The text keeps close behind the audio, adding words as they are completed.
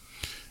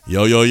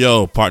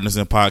Yo, partners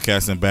in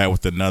podcasting, back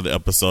with another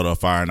episode of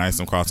Fire and Ice.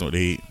 I'm Crossing with the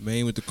Heat.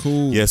 Man with the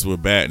cool. Yes, we're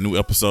back. New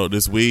episode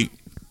this week.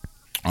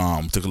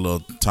 Took a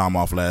little time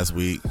off last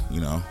week,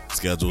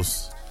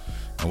 schedules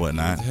and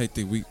whatnot. It's a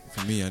hectic week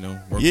for me, I know,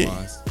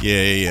 work-wise.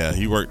 Yeah.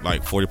 You worked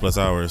like 40 plus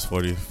hours,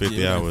 40,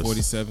 50 hours. Like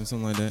 47,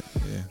 something like that.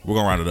 Yeah. We're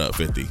going to round it up,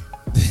 50.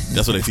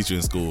 That's what they teach you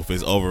in school. If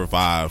it's over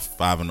five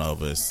and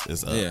over,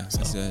 it's up. Yeah,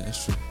 so.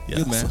 that's true.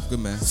 Yeah, Good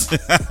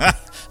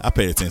math. I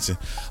paid attention.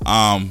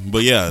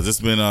 But yeah, this has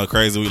been a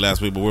crazy week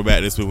last week, but we're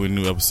back this week with a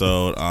new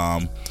episode.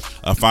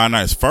 Fire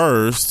Nights.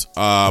 First,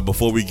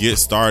 before we get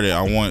started,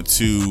 I want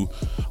to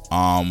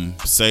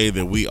say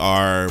that we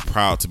are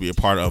proud to be a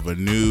part of a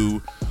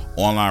new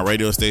online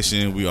radio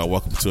station. We are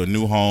welcome to a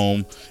new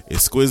home,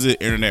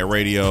 Exquisite Internet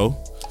Radio.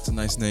 It's a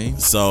nice name.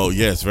 So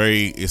yes,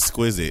 very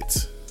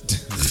exquisite.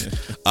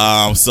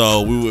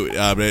 So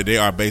they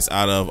are based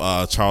out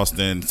of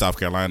Charleston, South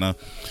Carolina.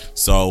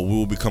 So we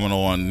will be coming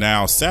on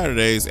now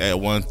Saturdays at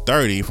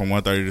 1:30, from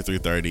 1:30 to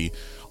 3:30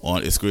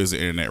 on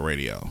Exquisite Internet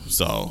Radio.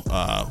 So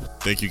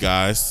thank you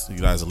guys. You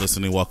guys are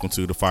listening. Welcome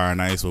to the Fire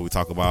and Ice, where we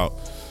talk about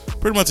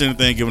pretty much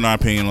anything, giving our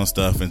opinion on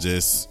stuff, and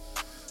just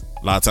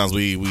a lot of times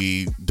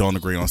we don't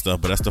agree on stuff,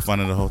 but that's the fun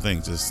of the whole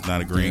thing, just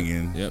not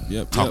agreeing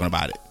and talking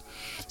about it.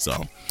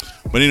 So,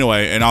 but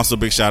anyway, and also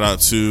big shout out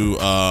to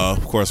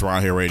of course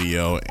Around Here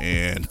Radio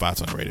and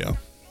 520 Radio.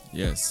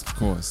 Yes, of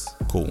course.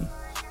 Cool.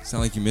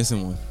 Sound like you're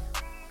missing one.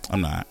 I'm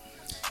not.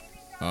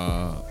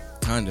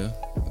 Kinda.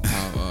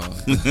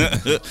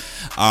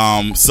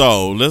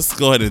 So let's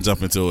go ahead and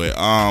jump into it.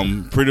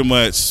 Pretty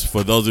much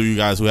for those of you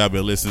guys who have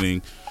been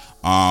listening,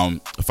 Fire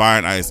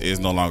and Ice is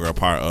no longer a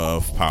part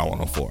of Power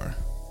 104.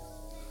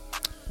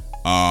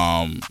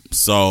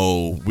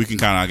 So we can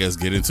kind of, I guess,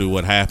 get into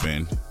what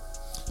happened.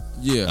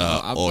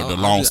 Yeah,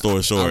 long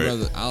story short,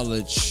 I'll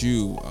let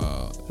you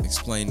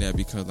explain that,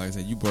 because, like I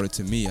said, you brought it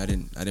to me. I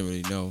didn't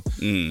really know.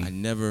 I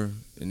never,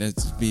 and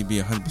that's me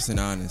being 100%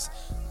 honest.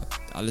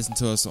 I listened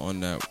to us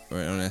on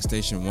that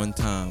station one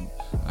time.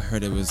 I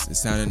heard it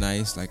sounded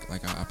nice. I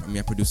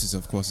produced it, so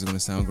of course it's gonna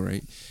sound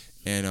great.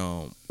 And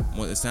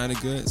it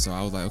sounded good, so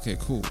I was like, okay,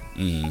 cool.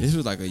 This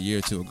was like a year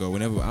or two ago.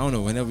 Whenever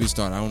we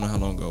started, I don't know how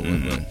long ago it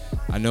was,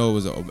 but I know it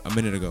was a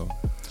minute ago.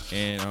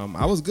 And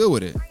I was good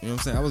with it. You know what I'm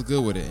saying? I was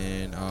good with it,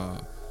 and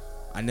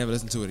I never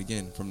listened to it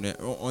again from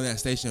that, on that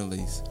station at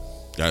least.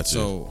 Gotcha.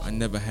 So I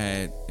never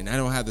had, and I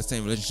don't have the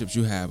same relationships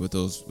you have with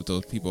those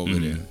people over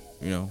there.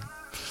 You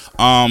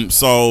know.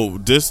 So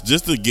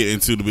just to get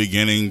into the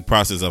beginning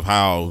process of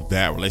how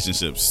that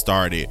relationship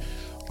started,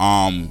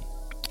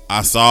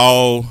 I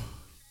saw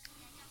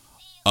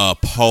a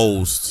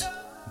post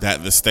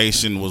that the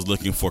station was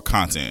looking for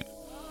content,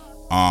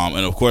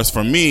 and of course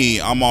for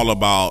me, I'm all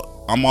about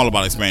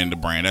expanding the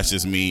brand. That's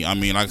just me. I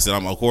mean, like I said,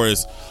 of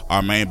course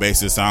our main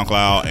base is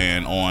SoundCloud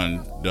and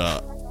on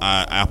the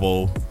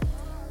Apple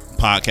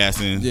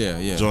podcasting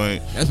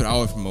joint. That's what I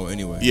always promote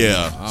anyway.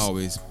 Yeah,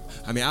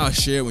 I'll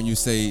share when you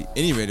say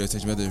any radio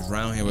station, whether it's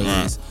Round Here, whether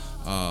it's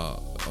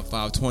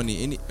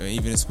 520, or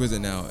even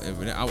Exquisite now.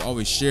 I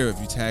always share if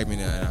you tag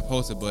me and I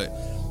post it. But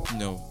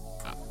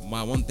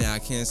my one thing I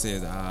can say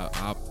is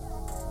I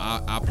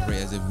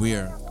operate as if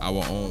we're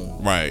our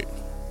own. Right.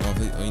 I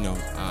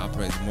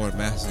operate more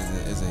master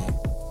as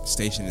a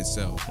station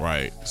itself.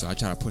 Right. So I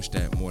try to push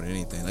that more than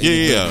anything.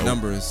 The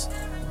numbers.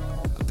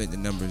 I think the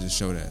numbers just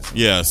show that. So.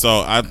 Yeah. So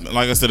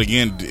like I said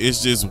again,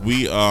 it's just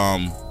we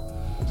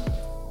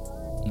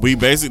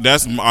basically,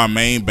 that's our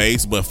main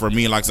base. But for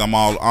me, like I'm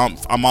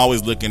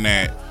always looking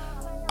at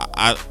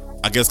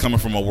I guess coming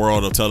from a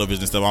world of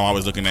television stuff, I'm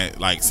always looking at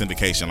like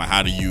syndication, like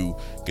how do you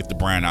get the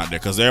brand out there?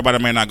 Because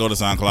everybody may not go to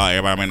SoundCloud,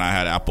 everybody may not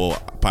have Apple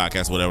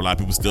Podcasts, whatever. A lot of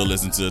people still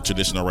listen to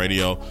traditional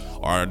radio,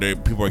 or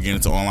people are getting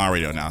into online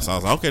radio now. So I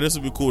was like, okay, this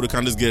would be cool to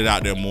kind of just get it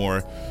out there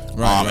more.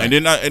 Right. And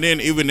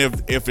then even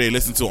if they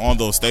listen to on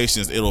those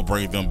stations, it'll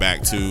bring them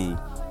back to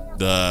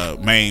the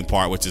main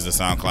part, which is the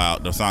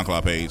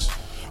SoundCloud page.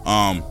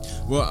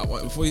 Well,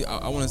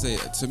 I want to say,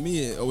 to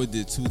me, it always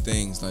did two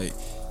things. Like,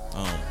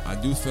 I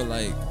do feel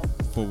like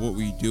for what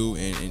we do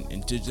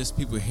and to just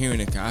people hearing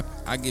it,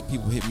 I get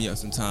people hit me up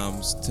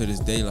sometimes to this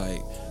day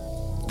like,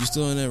 you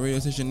still in that radio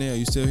station there? Are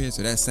you still here?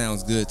 So that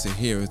sounds good to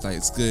hear. It's like,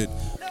 it's good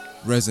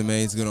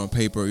resume, it's good on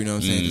paper, you know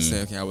what I'm saying? To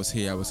say, okay, I was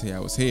here.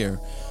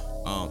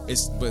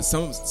 But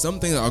some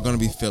things are going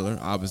to be filler,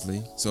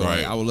 obviously. So right.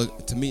 Like, I would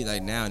look, to me,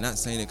 like now, not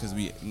saying it because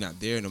we're not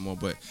there no more,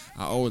 but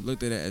I always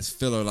looked at it as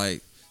filler,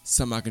 like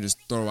something I can just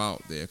throw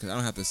out there, because I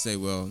don't have to say,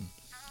 well,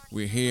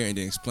 we're here and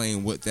then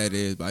explain what that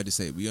is, but I just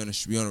say we on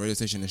a radio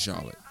station in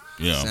Charlotte.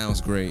 Yeah, sounds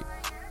great.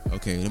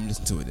 Okay, let me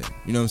listen to it then.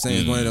 You know what I'm saying?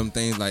 It's one of them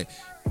things, like,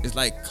 it's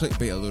like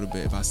clickbait a little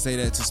bit. If I say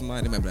that to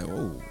somebody, they might be like,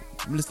 "Whoa,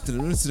 listen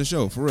to the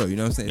show for real." You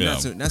know what I'm saying? Yeah.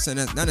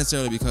 Not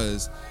necessarily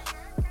because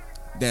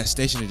that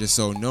station is just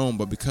so known,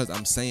 but because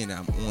I'm saying that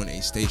I'm on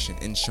a station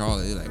in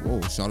Charlotte, they're like,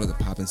 "Whoa, Charlotte's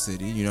a poppin'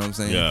 city." You know what I'm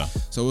saying? Yeah.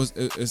 So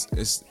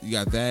it's you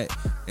got that,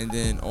 and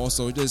then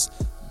also just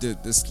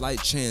the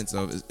slight chance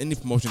of any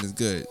promotion is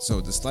good.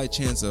 So the slight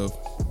chance of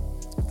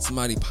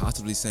somebody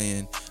possibly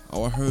saying,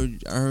 "Oh, I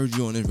heard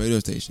you on this radio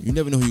station." You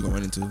never know who you're gonna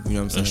run into. You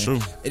know what I'm saying? That's true.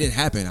 It didn't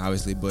happen,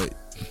 obviously, but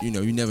you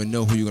never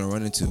know who you're gonna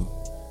run into.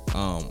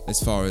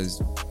 As far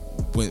as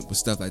when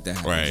stuff like that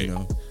happens, Right. you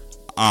know.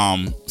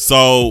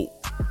 So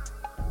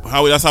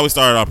that's how we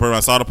started our program.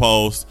 I saw the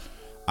post.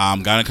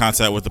 Got in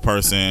contact with the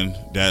person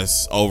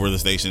that's over the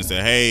station and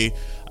said, "Hey,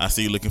 I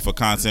see you looking for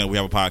content. We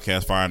have a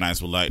podcast, Fire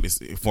Nights. Would like this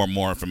for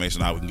more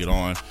information on how we can get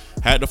on."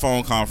 Had the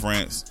phone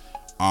conference.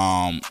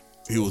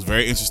 He was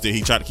very interested.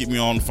 He tried to keep me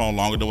on the phone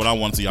longer than what I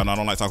wanted to. Y'all know I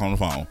don't like talking on the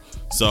phone.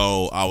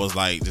 So I was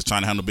like just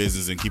trying to handle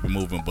business and keep it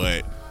moving.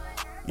 But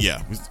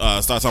yeah, we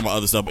started talking about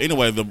other stuff. But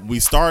anyway, we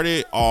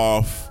started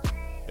off,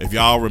 if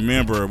y'all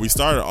remember, we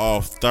started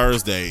off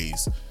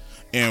Thursdays.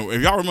 And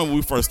if y'all remember when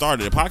we first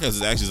started, the podcast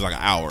is actually just like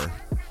an hour.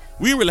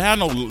 We didn't really have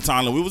no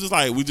time limit. We was just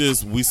like, we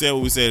said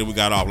what we said and we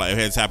got off. Like, if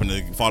it had happened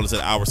to fall into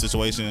the hour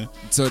situation.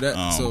 So as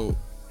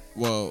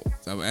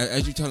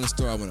you telling the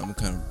story, I'm gonna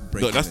kind of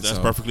break it. That's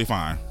perfectly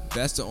fine.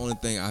 That's the only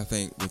thing I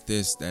think with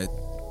this that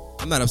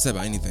I'm not upset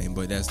about anything,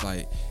 but that's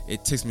like,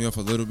 it ticks me off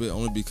a little bit,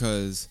 only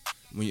because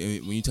when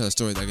you tell a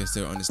story, I guess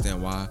they'll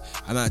understand why.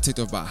 I'm not ticked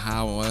off about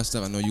how and all that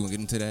stuff. I know you're gonna get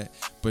into that,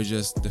 but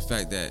just the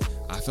fact that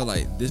I feel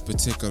like this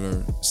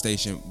particular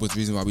station was the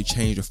reason why we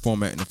changed the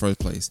format in the first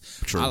place.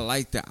 True. I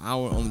like the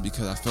hour only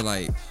because I feel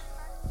like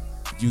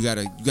you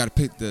gotta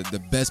pick the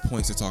best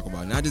points to talk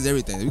about. Not just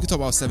everything. We can talk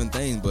about 7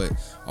 things, but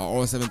are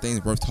all 7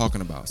 things worth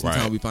talking about?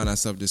 Sometimes we find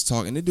ourselves just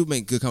talking, and they do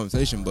make good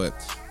conversation, but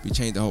we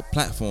changed the whole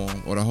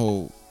platform or our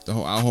whole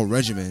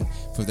regimen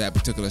for that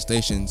particular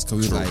station because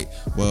we were like,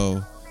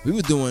 well, we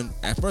were doing,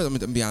 at first, I'm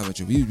gonna be honest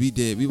with you,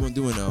 we weren't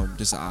doing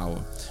just an hour.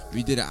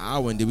 We did an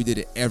hour and then we did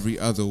it every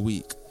other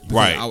week.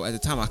 Right. At the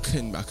time I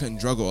couldn't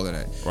juggle all of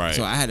that. Right.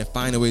 So I had to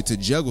find a way to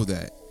juggle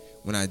that.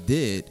 When I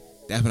did,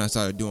 that's when I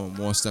started doing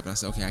more stuff, and I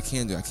said, okay, I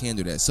can do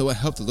that. So it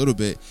helped a little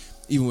bit,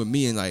 even with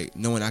me, and like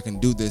knowing I can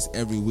do this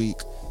every week,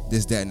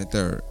 this, that, and the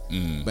third.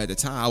 But at the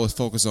time I was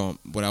focused on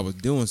what I was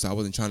doing, so I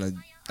wasn't trying to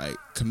like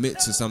commit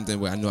to something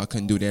where I knew I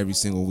couldn't do it every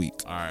single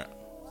week. All right.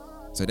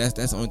 So that's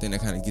the only thing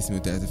that kind of gets me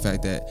with that, is the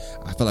fact that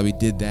I feel like we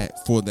did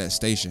that for that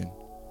station.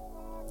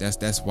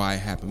 That's why it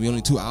happened. We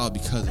only 2 hours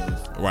because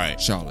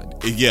of Charlotte.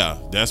 Yeah,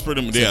 that's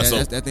pretty much. Yeah, I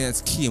think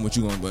that's key in what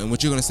you're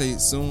gonna say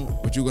soon.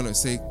 What you're gonna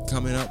say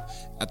coming up,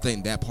 I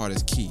think that part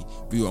is key.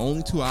 We were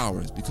only 2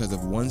 hours because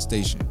of one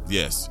station.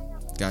 Yes,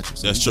 gotcha.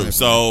 So that's true.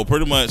 So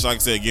pretty much, like I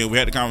said again, we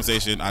had the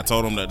conversation. I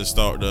told him that to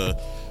start the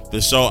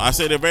show. I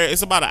said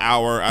it's about an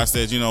hour. I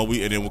said,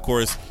 and then of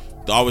course,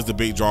 always the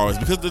big draw is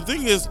because the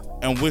thing is,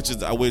 and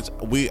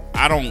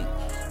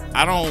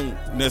I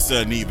don't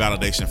necessarily need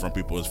validation from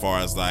people as far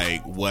as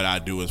like what I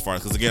do,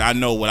 because again, I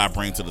know what I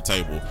bring to the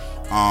table.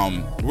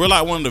 We're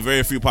like one of the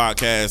very few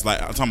podcasts,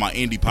 like I'm talking about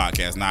indie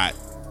podcasts, I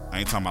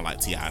ain't talking about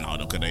like T.I. and all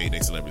them because they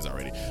celebrities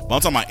already, but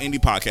I'm talking about indie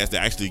podcasts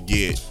that actually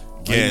get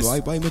guests. Why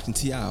you mention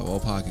T.I. of all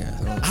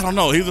podcasts? I don't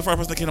know. He was the first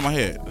person that came to my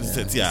head. Yeah,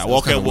 said T.I. Well,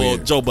 okay,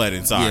 weird. Joe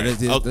Budden. Sorry. Okay.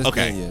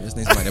 That's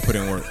somebody that put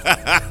in work.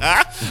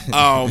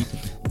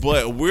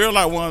 But we're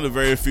like one of the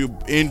very few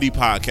indie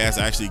podcasts that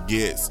actually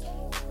gets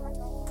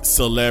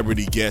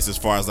celebrity guests, as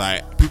far as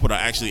like people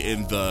that are actually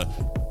in the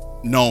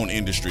known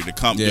industry to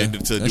come to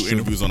do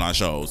interviews on our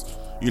shows.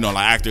 Like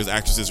actors,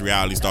 actresses,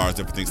 reality stars,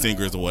 everything,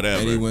 singers or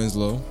whatever. Eddie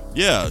Winslow.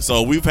 Yeah,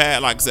 so we've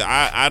had, like I said,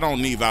 I don't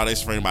need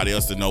validation for anybody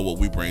else to know what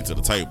we bring to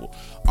the table.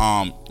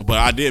 But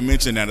I did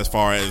mention that as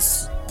far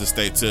as the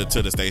state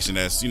to the station,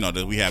 that's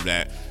that we have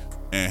that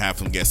and have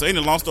some guests. So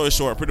anyway, long story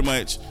short, pretty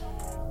much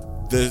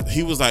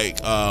he was like,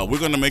 we're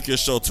gonna make your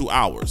show 2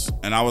 hours,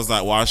 and I was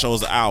like, well, our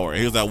show's an hour. And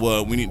he was like,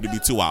 well, we need to be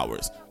 2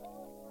 hours.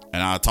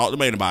 And I talked to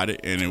Bane about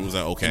it, and it was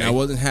like, okay. And I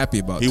wasn't happy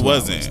about 2 hours. He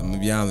wasn't. I'm gonna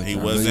be honest. He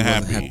wasn't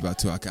happy about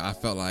 2 hours. I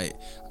felt like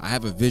I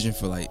have a vision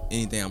for like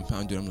anything I'm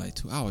trying to do. I'm like,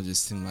 2 hours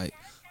just seemed like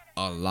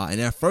a lot.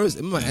 And at first,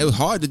 it was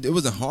hard. It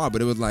wasn't hard,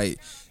 but it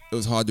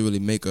was hard to really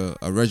make a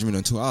regimen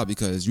on 2 hours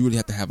because you really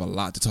have to have a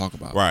lot to talk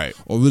about, right?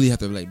 Or really have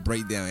to like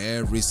break down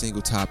every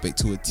single topic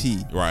to a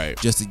T, right?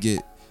 Just to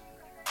get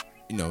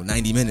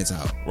 90 minutes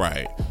out,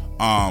 right?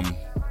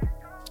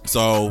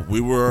 So we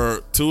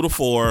were 2 to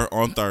 4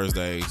 on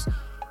Thursdays.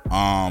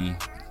 And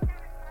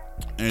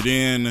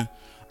then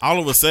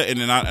all of a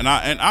sudden,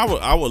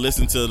 I would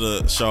listen to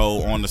the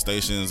show on the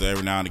stations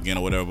every now and again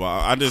or whatever.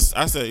 But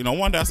I said,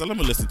 one day I said, let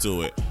me listen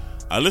to it.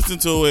 I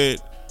listened to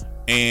it,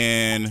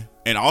 and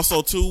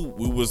also too,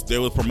 they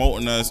was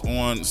promoting us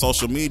on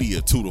social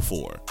media 2 to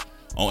 4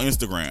 on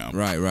Instagram.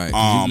 Right. We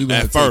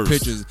at first,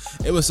 pictures.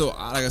 It was so,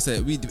 like I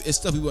said, it's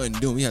stuff we wasn't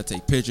doing. We had to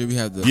take pictures. We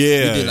had we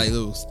did like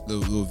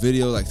little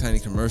video, like tiny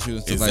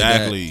commercials and stuff like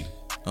that.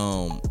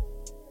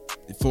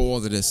 For all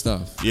of this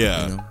stuff, So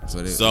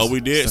we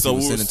did. So we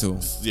were sending to them.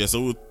 Yeah,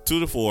 so we were 2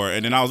 to 4,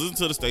 and then I was listening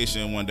to the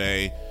station one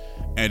day,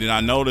 and then I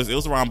noticed it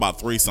was around about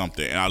 3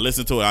 something, and I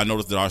listened to it. I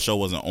noticed that our show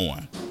wasn't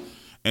on,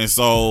 and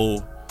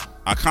so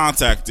I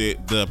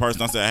contacted the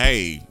person. I said,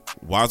 "Hey,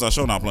 why is our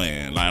show not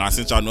playing? Like, I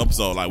sent y'all an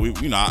episode. Like,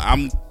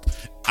 I'm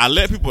I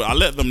let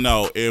them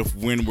know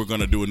when we're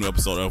going to do a new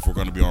episode or if we're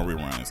going to be on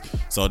reruns.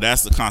 So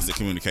that's the constant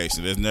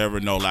communication. There's never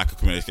no lack of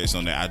communication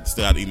on that. I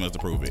still have emails to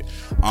prove it.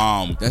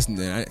 I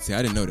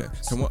didn't know that.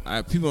 So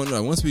people don't know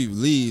that once we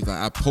leave, like,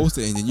 I post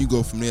it and then you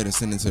go from there to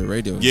send it to the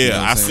radio. Yeah, you know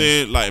I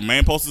said like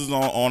main post is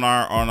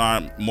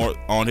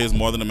on his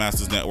More Than the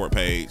Masters Network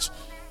page.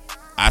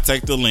 I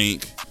take the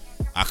link.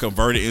 I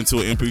convert it into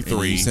an MP3.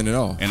 And you send it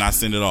off. And I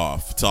send it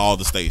off to all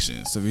the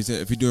stations. So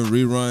if you're doing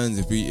reruns,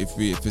 if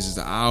it's just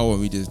an hour and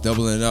we just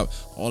doubling it up,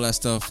 all that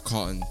stuff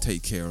Carlton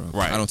take care of.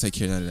 Right. I don't take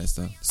care of none of that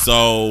stuff.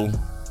 So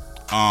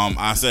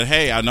I said,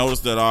 hey, I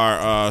noticed that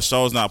our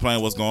show's not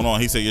playing. What's going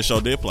on? He said, your show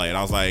did play. And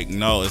I was like,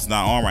 no, it's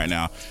not on right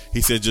now.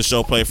 He said, your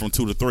show played from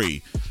 2 to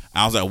 3.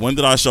 I was like, when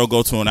did our show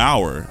go to an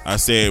hour? I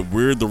said,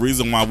 the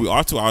reason why we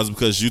are 2 hours is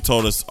because you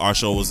told us our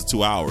show was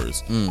 2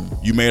 hours.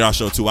 You made our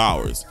show 2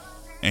 hours.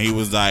 And he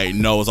was like,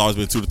 no, it's always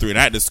been 2 to 3. And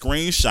I had to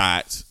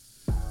screenshot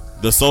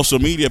the social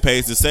media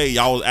page to say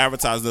y'all was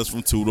advertising us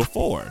from 2 to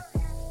 4.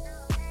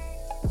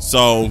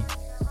 So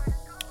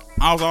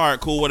I was all right,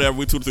 cool, whatever.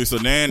 We 2 to 3. So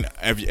then,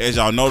 as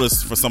y'all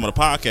noticed for some of the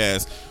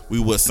podcasts, we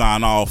would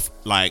sign off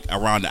like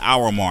around the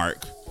hour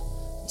mark,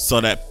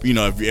 so that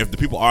if the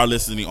people are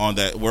listening on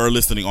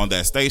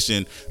that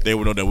station, they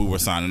would know that we were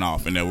signing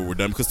off and that we were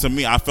done. Because to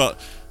me, I felt,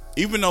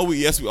 even though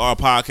we are a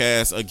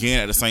podcast, again,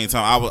 at the same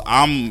time,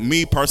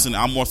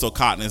 I'm more so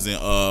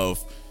cognizant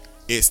of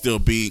it still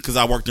being, because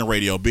I worked in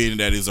radio, being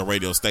that it's a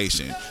radio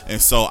station.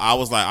 And so I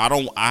was like,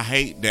 I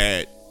hate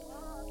that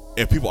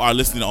if people are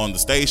listening on the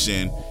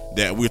station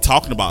that we're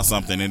talking about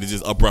something and it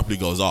just abruptly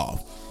goes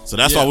off. So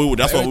that's why we would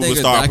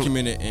start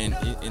documented in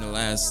the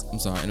last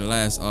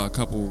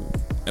couple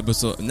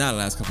episodes, not the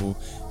last couple,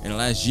 in the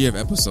last year of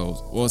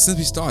episodes. Well, since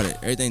we started,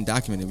 everything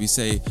documented. We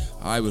say,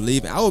 all right, we're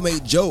leaving. I would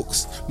make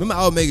jokes. Remember,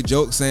 I would make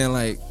jokes saying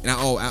like, and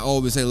I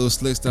always say little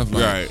slick stuff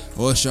like, right,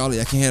 well, Charlotte,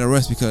 I can't have a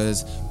rest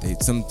because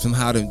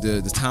somehow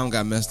the time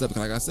got messed up.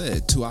 Like I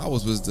said, 2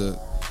 hours was the.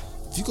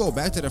 If you go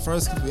back to the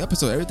first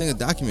episode, everything is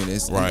documented.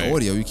 It's right. in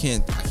audio. I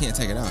can't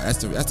take it out. That's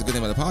the good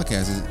thing about the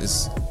podcast.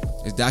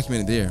 It's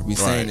documented there. We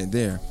saying it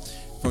there.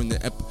 From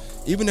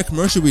even the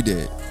commercial we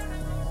did,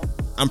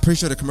 I'm pretty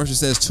sure the commercial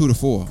says 2 to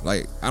 4.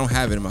 Like, I don't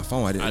have it in my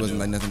phone. It wasn't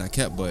like nothing I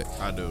kept, but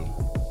I do.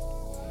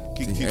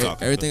 Keep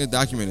talking. Everything is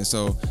documented.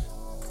 So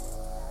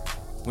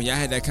when y'all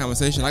had that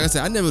conversation, like I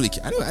said, I never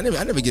get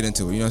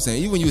into it. You know what I'm saying?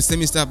 Even when you would send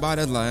me stuff by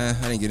that, like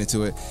I didn't get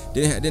into it.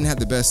 Didn't have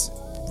the best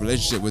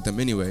relationship with them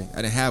anyway.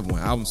 I didn't have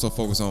one. I was so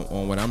focused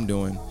on what I'm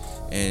doing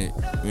and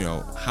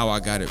how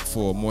I got it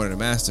for More Than the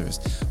Masters.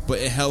 But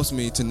it helps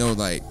me to know,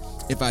 like,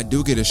 if I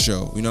do get a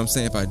show, you know what I'm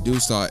saying, if I do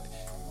start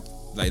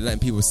like letting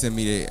people send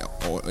me their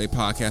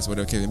podcast,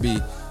 whatever it can be,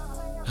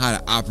 how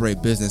to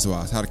operate business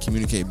wise, how to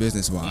communicate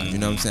business wise. You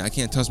know what I'm saying? I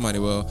can't tell somebody,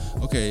 well,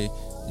 okay,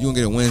 you gonna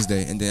get a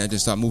Wednesday, and then I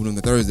just start moving them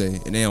to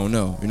Thursday, and they don't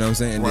know. You know what I'm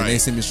saying? And then they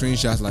send me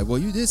screenshots like, well,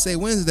 you did say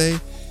Wednesday,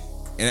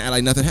 and act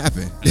like nothing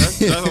happened. That's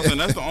what I'm saying.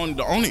 That's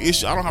the only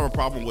issue. I don't have a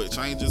problem with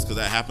changes because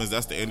that happens.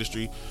 That's the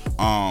industry.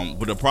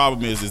 But the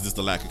problem is just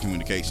the lack of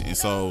communication. And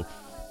so,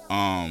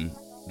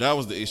 that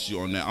was the issue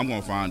on that. I'm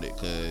gonna find it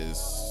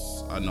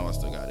because I know I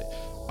still got it.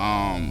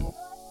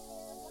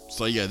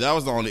 So yeah, that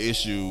was the only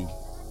issue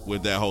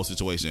with that whole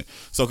situation.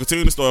 So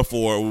continue the story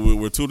forward.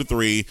 We're 2 to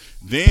 3.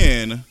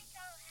 Then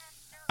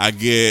I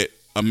get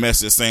a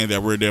message saying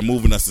that they're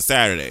moving us to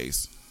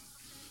Saturdays.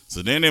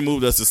 So then they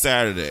moved us to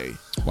Saturday.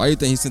 Why do you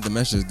think he sent the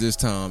message this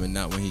time and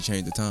not when he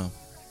changed the time?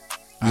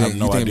 I have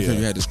no idea. Because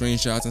you had the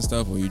screenshots and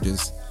stuff, or you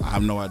just? I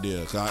have no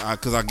idea. I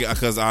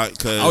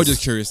was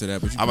just curious to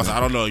that. But I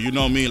don't know. You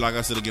know me. Like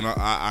I said again,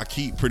 I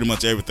keep pretty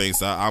much everything.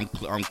 So I'm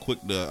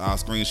quick to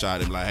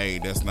screenshot it. Like, hey,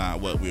 that's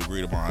not what we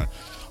agreed upon.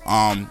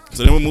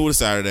 So then we moved to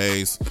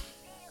Saturdays,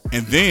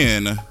 and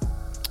then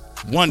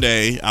one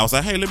day I was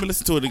like, hey, let me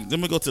listen to it. Let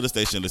me go to the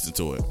station and listen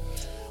to it.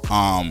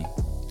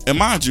 And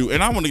mind you,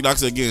 and I want to, like I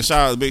said again,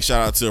 big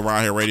shout out to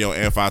Around Here Radio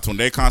and 520.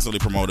 They constantly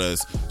promote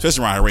us,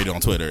 especially Around Here Radio on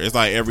Twitter. It's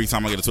like every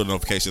time I get a Twitter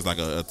notification, it's like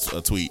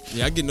a tweet.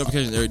 Yeah, I get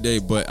notifications every day,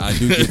 but I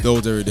do get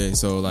those every day.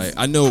 So like,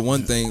 I know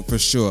one thing for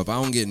sure: if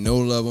I don't get no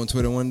love on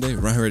Twitter one day,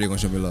 Around Here Radio gonna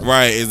show me love.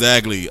 Right,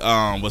 exactly.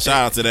 But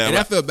shout out to that. And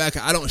I feel bad.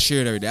 I don't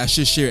share it every day. I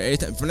should share it every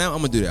time. For now,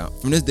 I'm gonna do that.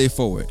 From this day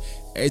forward,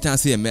 every time I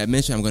see a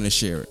mention, I'm gonna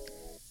share it.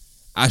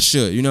 I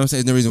should. You know what I'm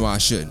saying? There's no reason why I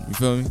shouldn't. You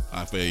feel me?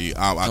 I feel you.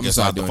 I guess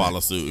I have to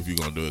follow suit if you're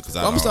going to do it.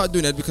 I'm going to start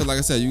doing that because, like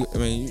I said,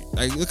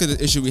 look at the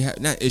issue we have.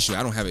 Not issue.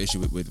 I don't have an issue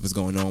with what's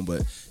going on,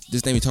 but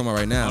this thing we talking about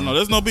right now. Oh, no,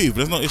 there's no beef.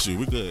 There's no issue.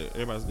 We're good.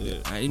 Everybody's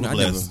good. I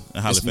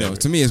never.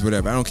 To me, it's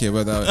whatever. I don't care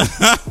whether.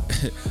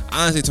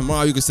 Honestly,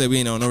 tomorrow you could say we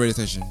ain't on no radio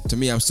station. To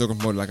me, I'm still going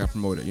to promote it like I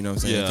promote it. You know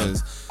what I'm saying?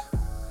 Because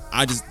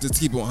I just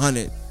keep it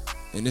 100,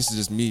 and this is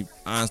just me.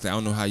 Honestly, I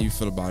don't know how you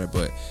feel about it,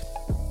 but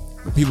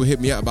when people hit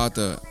me up about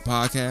the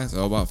podcast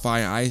or about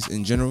Fire and Ice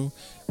in general,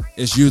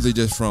 it's usually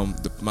just from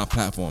my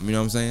platform. You know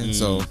what I'm saying?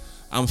 So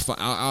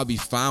I'll be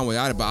fine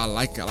without it, but I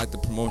like the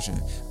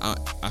promotion. I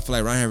feel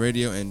like Around Here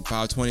Radio and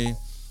 520,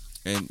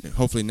 and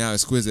hopefully now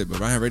Exquisite, but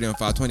Around Here Radio and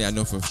 520, I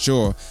know for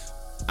sure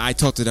I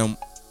talk to them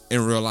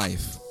in real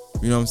life.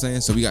 You know what I'm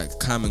saying? So we got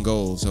common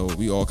goals. So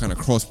we all kind of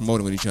cross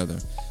promoting with each other.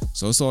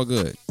 So it's all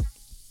good.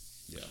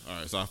 Yeah. All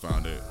right. So I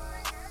found it.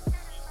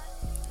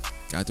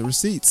 Got the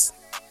receipts.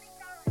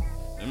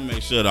 Let me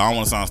make sure that I don't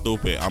want to sound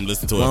stupid. I'm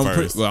listening to it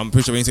first. I'm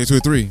pretty sure we didn't say 2 or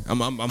 3. I'm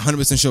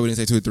 100% sure we didn't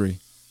say 2 or 3.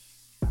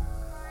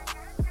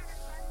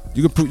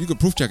 You can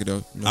proof check it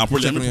though. You know, I'm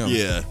pretty sure.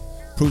 Yeah.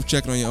 Proof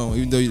check it on your own.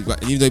 Even though you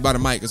bought a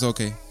mic, it's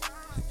okay.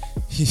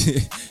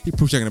 he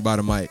proof checking about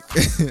a mic.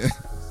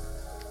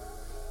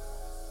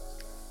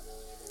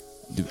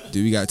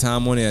 Do we got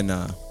time on there?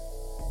 Nah.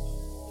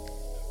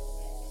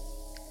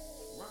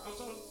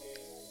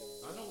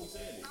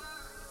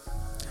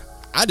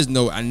 I just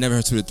know I never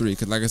heard 2 to 3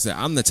 because, like I said,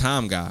 I'm the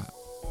time guy.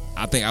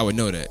 I think I would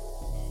know that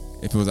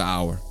if it was an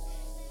hour.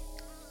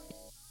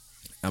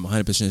 I'm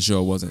 100% sure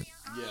it wasn't.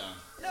 Yeah,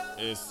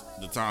 it's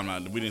the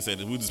time. We didn't say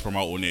that. We just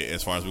promoting it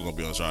as far as we're gonna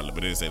be on Charlotte,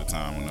 but didn't say the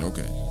time. No.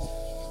 Okay.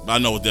 But I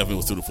know it definitely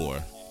was 2 to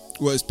 4.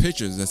 Well, it's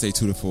pictures that say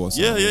 2 to 4.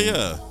 So Yeah.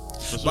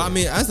 Sure. But I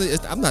mean, honestly,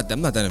 I'm not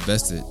that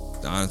invested,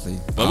 honestly.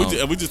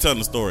 But we just telling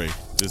the story.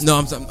 No,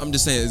 I'm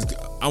just saying.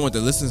 I want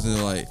the listeners to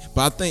know, like.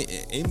 But I think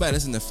anybody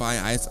listening to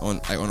Fire Ice on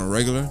a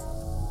regular.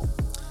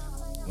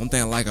 One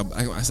thing I like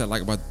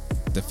about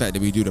the fact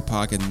that we do the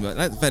podcast,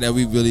 not the fact that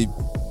we really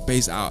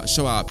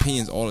show our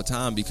opinions all the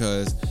time,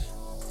 because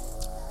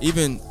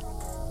even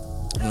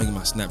I'm gonna get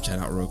my Snapchat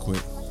out real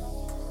quick.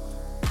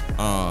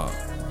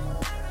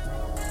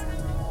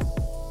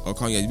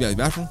 Calling you at the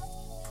bathroom?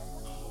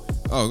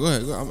 Oh, go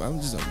ahead. I'm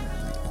just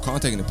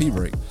taking a pee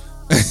break.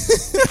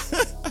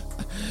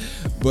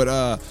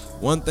 But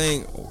one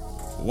thing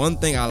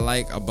I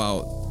like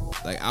about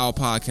like our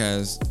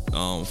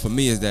podcast, for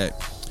me, is that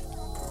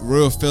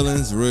real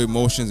feelings, real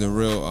emotions, and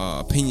real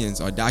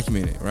opinions are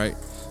documented, right?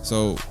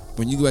 So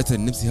when you go back to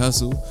Nipsey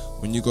Hussle,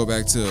 when you go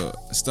back to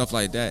stuff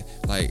like that,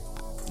 like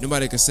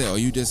nobody can say, "Oh,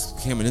 you just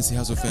became a Nipsey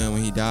Hussle fan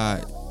when he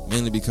died,"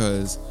 mainly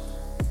because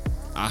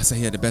I say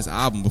he had the best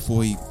album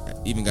before he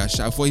even got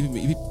shot. Before it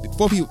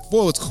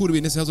was cool to be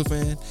a Nipsey Hussle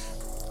fan,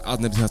 I was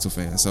a Nipsey Hussle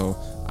fan. So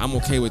I'm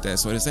okay with that.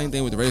 So the same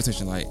thing with the radio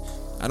station. Like,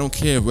 I don't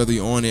care whether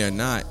you're on there or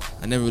not.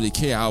 I never really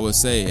care. I would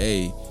say,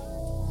 "Hey,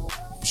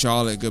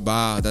 Charlotte,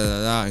 goodbye,"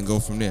 and go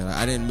from there. Like,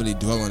 I didn't really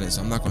dwell on it,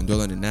 so I'm not gonna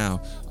dwell on it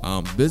now.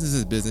 Business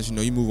is business. You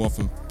know, you move on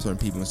from certain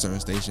people in certain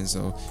stations,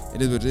 so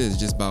it is what it is.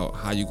 It's just about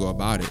how you go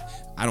about it.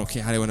 I don't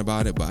care how they went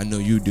about it, but I know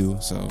you do.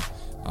 So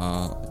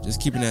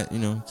just keeping that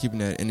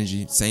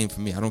energy same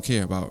for me. I don't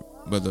care about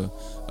whether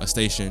a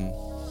station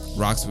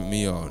rocks with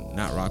me or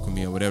not rock with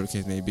me or whatever the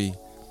case may be.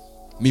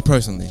 Me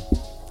personally,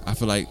 I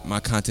feel like my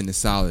content is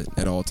solid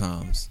at all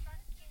times.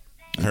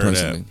 I heard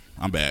that.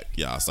 I'm back.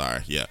 Yeah,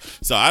 sorry. Yeah.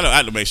 So I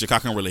had to make sure I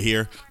couldn't really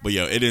hear, but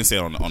yeah, it didn't say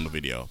it on the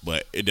video,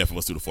 but it definitely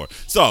was 2 to 4.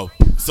 So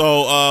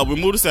we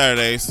moved to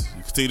Saturdays.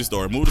 Continue the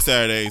story. Moved to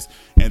Saturdays,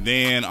 and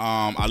then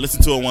I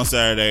listened to it one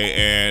Saturday,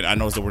 and I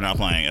noticed that we're not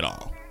playing at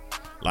all.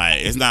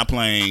 Like, it's not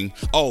playing.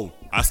 Oh,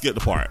 I skipped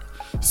the part.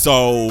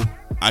 So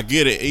I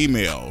get an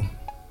email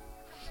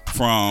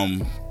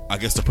from, I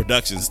guess, the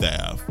production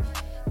staff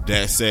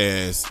that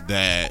says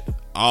that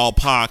all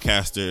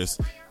podcasters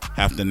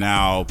have to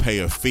now pay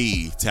a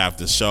fee to have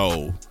the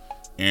show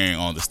airing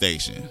on the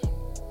station.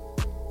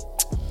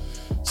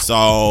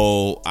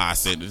 So I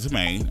said to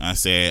Maine, I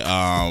said,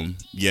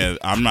 yeah,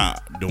 I'm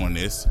not doing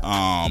this.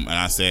 And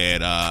I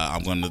said,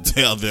 I'm going to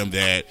tell them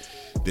that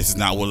this is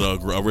not what the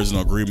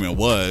original agreement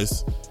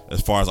was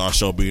as far as our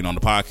show being on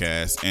the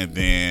podcast. And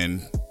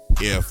then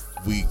if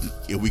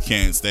we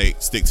can't stick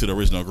to the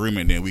original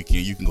agreement, then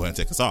you can go ahead and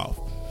take us off.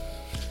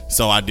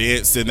 So I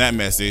did send that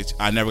message.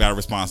 I never got a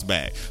response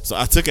back. So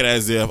I took it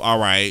as if, all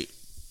right,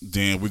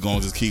 then we're going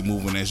to just keep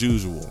moving as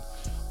usual.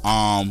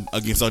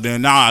 Again, so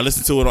then now I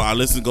listen to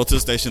it. Go to the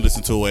station,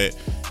 listen to it,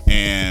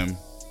 and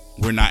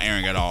we're not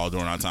airing at all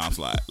during our time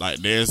slot. Like,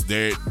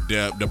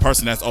 the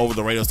person that's over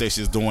the radio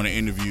station is doing an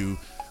interview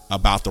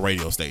about the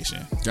radio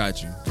station.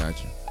 Got you.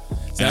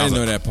 See, I didn't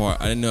know that part.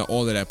 I didn't know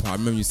all of that part. I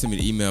remember you sent me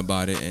the email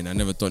about it, and I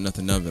never thought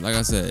nothing of it. Like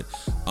I said,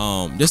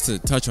 just to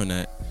touch on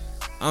that,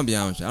 I'm gonna be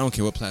honest with you, I don't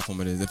care what platform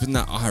it is. If it's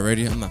not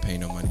iHeartRadio, I'm not paying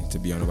no money to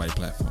be on nobody's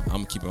platform. I'm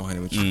gonna keep it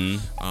 100 with you.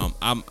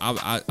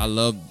 I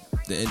love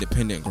the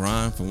independent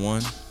grind, for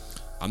one.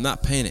 I'm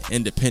not paying an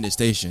independent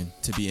station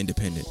to be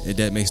independent.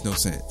 That makes no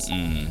sense.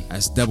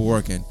 That's double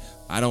working.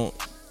 I don't,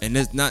 and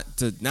it's not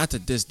to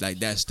diss like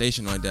that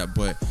station like that,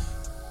 but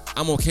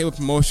I'm okay with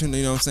promotion.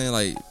 You know what I'm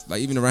saying? Like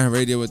even around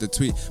radio with the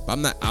tweet, but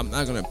I'm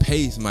not gonna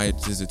pay somebody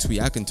just to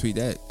tweet. I can tweet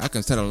that. I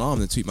can set an alarm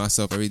to tweet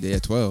myself every day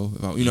at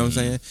 12. You know what I'm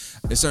saying?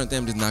 There's certain things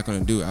I'm just not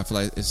gonna do. I feel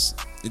like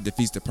it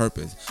defeats the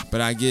purpose.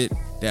 But I get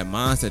that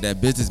mindset, that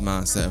business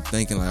mindset of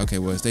thinking like, okay,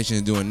 well, the station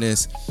is doing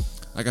this.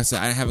 Like I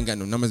said, I haven't got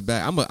no numbers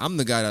back. I'm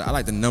the guy that I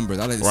like the numbers.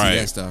 I like to see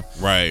that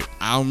stuff. Right.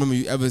 I don't remember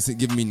you ever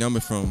giving me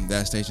numbers from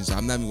that station, so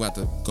I'm not even about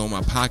to go in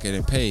my pocket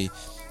and pay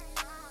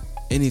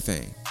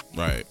anything.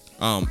 Right.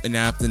 And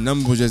now if the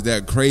number was just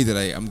that crazy,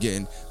 like I'm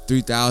getting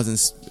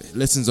 3,000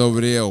 listens over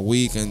there a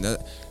week, and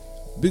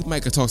Big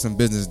Mike could talk some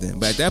business then.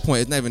 But at that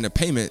point, it's not even a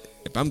payment.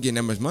 If I'm getting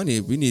that much money,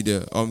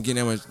 I'm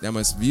getting that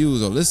much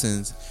views or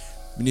listens,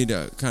 we need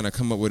to kind of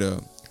come up with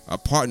a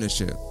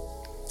partnership.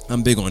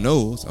 I'm big on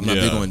those. I'm not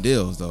Yeah. big on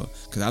deals though,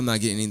 because I'm not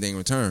getting anything in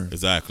return.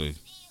 Exactly.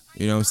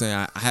 You know what I'm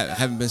saying? I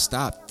haven't been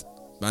stopped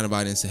by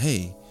nobody and said,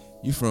 "Hey,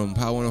 you from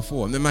Power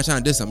 104?" I'm not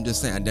trying to diss. I'm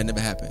just saying that never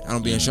happened. I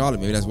don't be in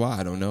Charlotte. Maybe that's why.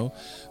 I don't know.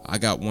 I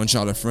got one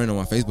Charlotte friend on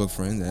my Facebook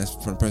friend. That's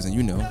from the person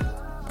you know.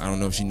 I don't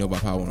know if she know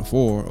about Power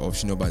 104 or if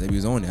she know about that we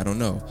was on there. I don't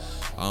know.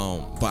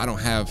 But I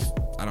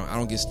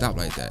don't get stopped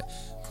like that.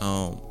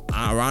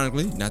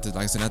 Ironically, not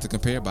to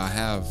compare, but I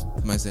have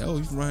somebody say, "Oh,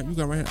 you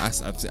got right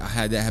here." I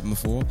had that happen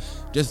before.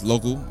 Just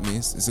local. I mean,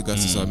 it's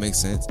Augusta, so it makes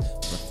sense.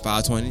 But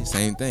 520,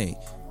 same thing.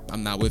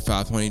 I'm not with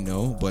 520,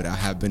 no, but I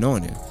have been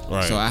on it.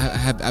 Right. So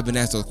I've been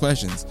asked those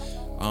questions.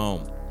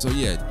 So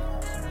yeah,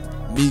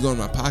 me going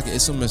to my pocket,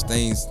 it's so much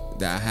things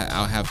that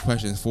I'll have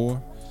questions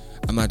for.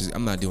 I'm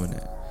not doing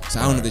that. So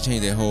I don't know if they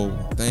changed their whole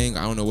thing.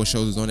 I don't know what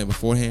shows was on there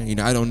beforehand. You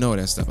know, I don't know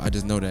that stuff. I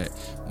just know that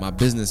my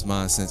business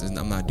mind sense is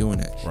I'm not doing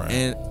that. Right.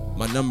 And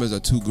my numbers are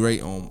too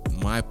great on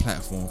my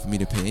platform for me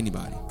to pay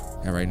anybody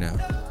right now.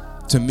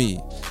 To me,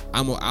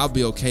 I'll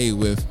be okay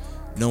with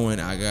knowing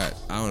I got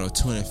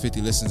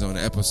 250 listens on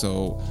the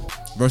episode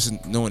versus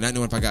not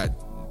knowing if I got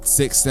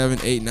 6, 7,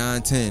 8,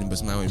 9, 10, but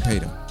somebody wouldn't pay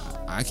them.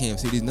 I can't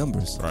see these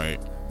numbers. Right.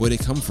 Where they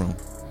come from?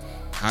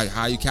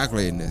 How are you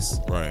calculating this?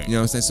 Right. You know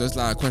what I'm saying? So it's a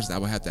lot of questions I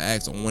would have to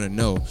ask or want to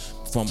know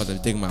before I'm about to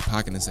dig in my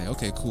pocket and say,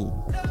 okay,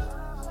 cool.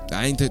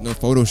 I ain't take no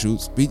photo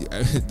shoots.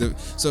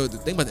 So the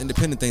thing about the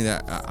independent thing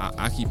that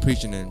I keep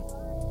preaching, and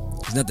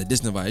it's not to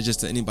diss nobody, it's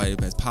just to anybody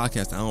that has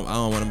podcasts. I don't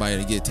want anybody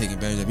to get taken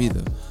advantage of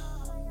either.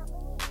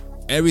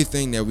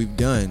 Everything that we've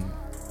done,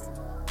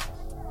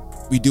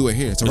 we do it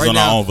here. So it's right on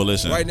now, our own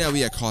volition. Right now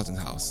we at Carlton's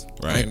house.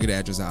 Right. I ain't gonna get the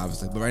address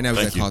obviously, but right now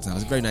we at Carlton's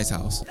house. It's a very nice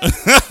house.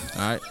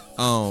 All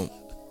right.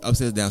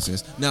 Upstairs,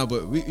 downstairs. Now,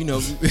 but we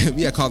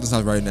at Carlton's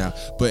house right now.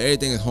 But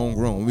everything is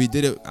homegrown. We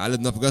did it. I live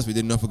in North Augusta. We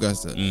did North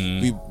Augusta.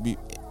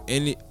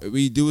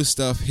 We do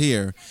stuff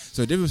here.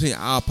 So the difference between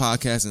our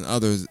podcast and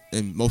others,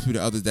 and most people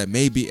others that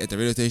may be at the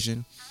radio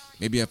station,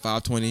 maybe at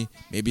 520,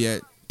 maybe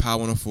at Power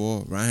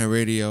 104, Ryan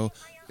Radio,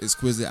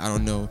 Exquisite. I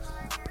don't know.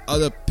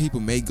 Other people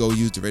may go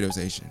use the radio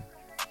station.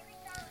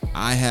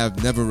 I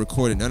have never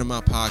recorded none of my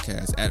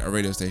podcasts at a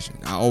radio station.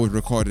 I always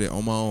recorded it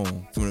on my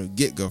own from the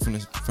get-go, from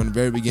the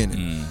very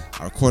beginning.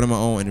 I recorded my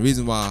own, and the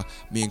reason why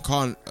me and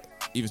Carl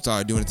even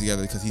started doing it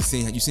together because you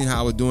seen how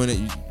I was doing it.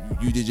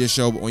 You did your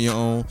show on your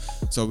own,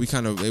 so we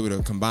kind of able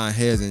to combine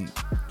heads and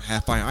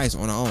have Fire Ice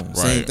on our own. Right.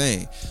 Same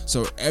thing.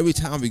 So every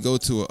time we go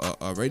to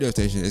a radio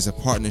station, it's a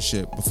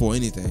partnership before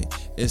anything.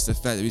 It's the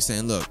fact that we're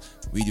saying, look,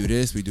 we do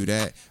this, we do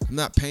that. I'm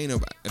not paying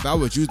them. If I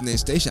was using their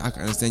station, I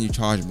can understand you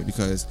charging me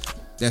because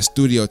that's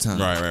studio time.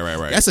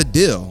 Right. That's a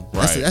deal.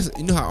 Right. That's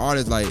you know how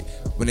artists, like,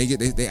 when they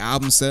get their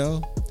album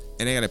sell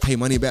and they got to pay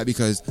money back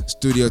because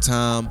studio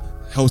time,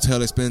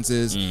 hotel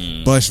expenses,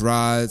 bus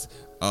rides,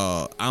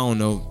 I don't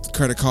know,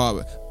 credit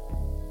card,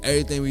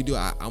 everything we do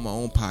out of my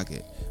own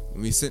pocket.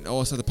 When we sent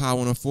all stuff to Power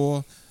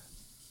 104,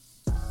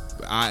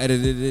 I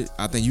edited it.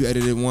 I think you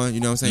edited one. You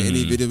know what I'm saying?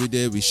 Any video we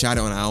did, we shot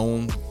it on our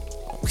own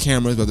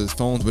cameras, whether it's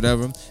phones,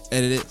 whatever.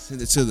 Edit it,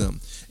 send it to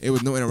them. It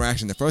was no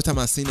interaction. The first time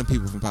I seen them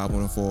people from Power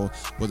 104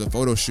 was a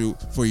photo shoot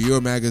for your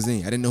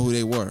magazine. I didn't know who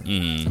they were. I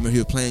remember he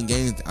was playing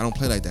games. I don't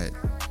play like that.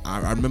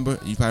 I remember.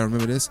 You probably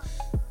remember this.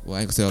 Well,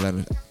 I ain't gonna say all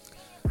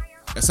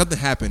that. Something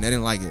happened. I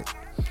didn't like it.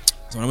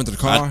 So when I went to the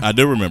car, I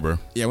do remember.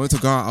 Yeah, I went to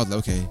the car. I was like,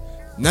 okay,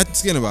 not to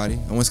skin anybody.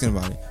 I won't skin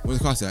anybody. Went to the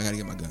car. I said, I gotta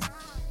get my gun.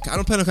 I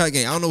don't play no kind of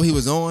game. I don't know what he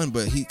was on,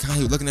 but he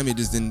was looking at me.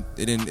 Just didn't.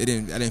 I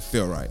didn't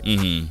feel right.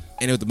 And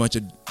it was a bunch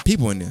of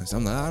people in there. So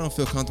I'm like, I don't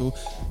feel comfortable.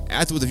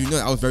 Afterwards, if you know,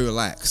 I was very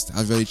relaxed. I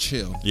was very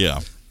chill.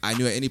 Yeah. I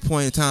knew at any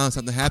point in time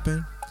something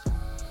happened,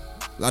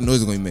 a lot of noise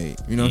was gonna be made.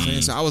 You know what I'm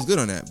saying? So I was good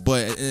on that.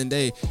 But at the end of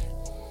the day,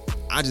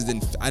 I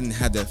didn't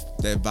have that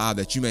vibe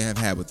that you may have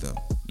had with them.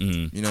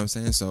 You know what I'm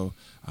saying? So,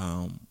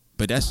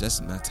 but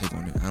that's my take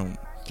on it.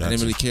 I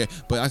didn't really care.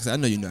 But like I said, I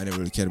know you know I didn't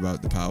really care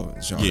about the Power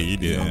of Charlotte. Yeah, you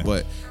did. You know?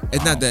 But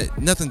it's not that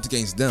nothing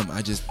against them.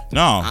 I just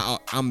I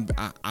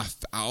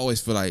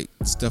always feel like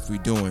the stuff we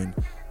doing,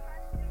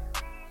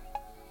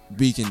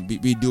 we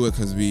do it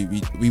because we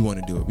want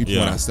to do it. We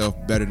promote ourselves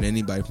better than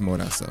anybody promote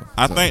ourselves.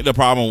 I think the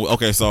problem.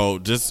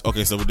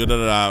 So we did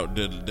it out.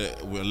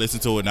 We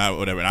listened to it now,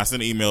 whatever. And I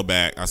sent an email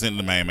back. I sent it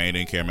to man.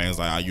 Didn't care. Man was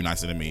like, "Oh, you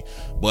nicer than me."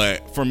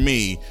 But for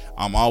me,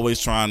 I'm always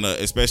trying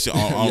to, especially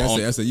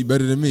on. I said you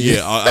better than me.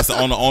 Yeah, I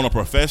said on a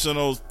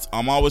professional.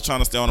 I'm always trying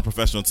to stay on a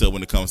professional tip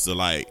when it comes to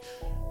like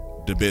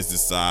the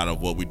business side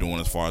of what we're doing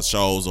as far as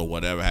shows or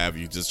whatever have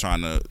you. Just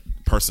trying to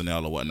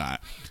personnel or whatnot,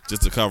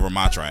 just to cover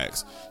my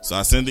tracks. So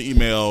I sent the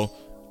email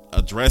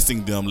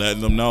addressing them,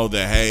 letting them know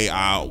that, hey,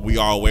 we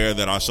are aware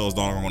that our shows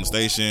don't go on the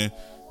station.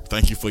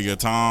 Thank you for your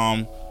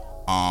time.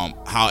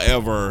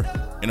 However,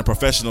 in a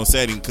professional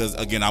setting, because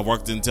again, I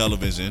worked in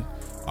television,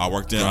 I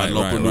worked in a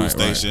local news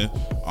station,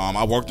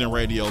 I worked in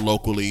radio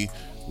locally.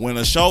 When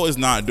a show is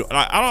not doing,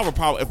 I don't have a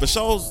problem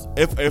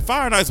if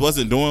Fire Nights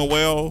wasn't doing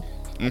well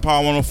in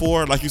Power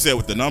 104, like you said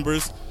with the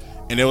numbers,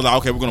 and they was like,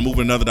 okay, we're gonna move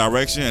in another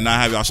direction and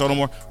not have y'all show no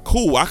more.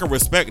 Cool, I can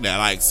respect that.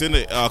 Like, send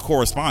a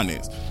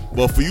correspondence.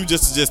 But for you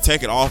just to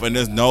take it off and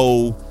there's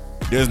no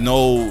there's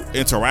no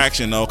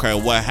interaction, okay,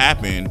 what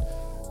happened,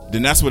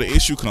 then that's where the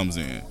issue comes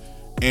in.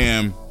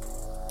 And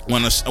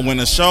when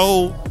a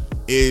show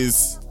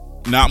is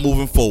not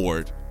moving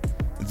forward,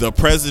 the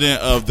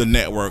president of the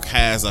network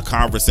has a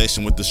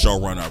conversation with the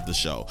showrunner of the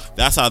show.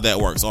 That's how that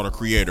works. Or the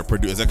creator,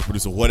 executive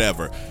producer,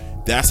 whatever.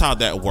 That's how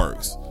that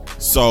works.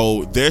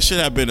 So there should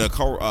have been a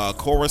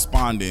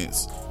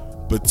correspondence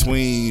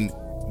between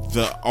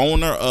the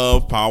owner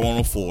of Power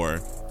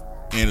 104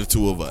 and the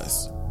two of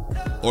us,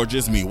 or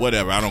just me,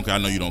 whatever. I don't care. I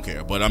know you don't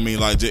care, but I mean,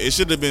 like, it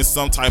should have been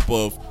some type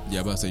of.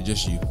 Yeah, I'm about to say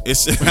just you.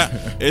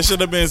 It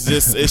should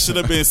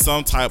have been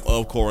some type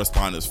of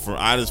correspondence.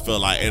 I just feel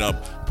like in a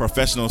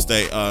professional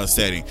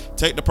setting,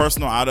 take the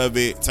personal out of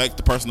it, take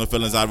the personal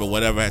feelings out of it,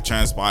 whatever had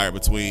transpired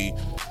between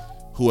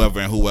whoever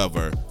and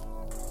whoever.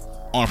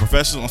 On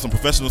some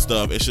professional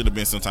stuff, it should have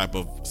been some type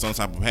of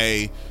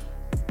hey,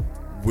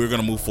 we're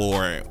gonna move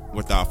forward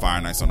without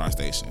Fire Nights on our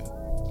station,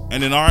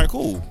 and then all right,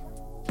 cool.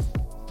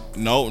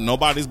 No,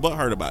 nobody's but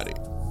heard about it.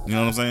 You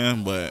know what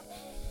I'm saying? But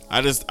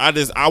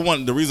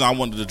the reason I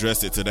wanted to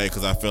address it today,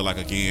 because I feel like,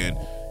 again,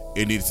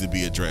 it needs to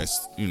be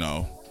addressed. You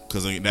know,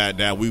 because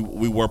that we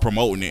were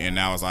promoting it, and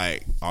now it's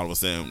like all of a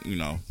sudden, you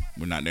know,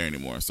 we're not there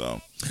anymore. So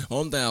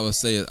only thing I would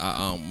say is,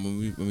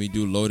 when we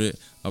do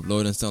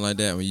upload and stuff like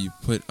that, when you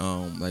put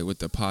like what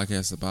the podcast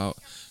is about,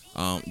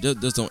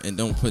 just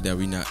don't put that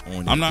we not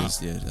on it. I'm not.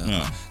 Cause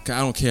I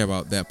don't care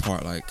about that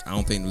part. Like, I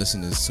don't think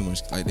listeners too much.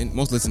 Like,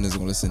 most listeners are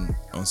gonna listen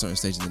on certain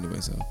stations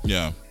anyway. So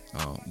yeah.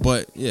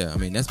 But yeah, I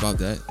mean, that's about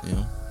that. You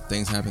know,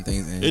 things happen,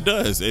 things end. It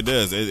does.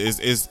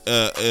 It's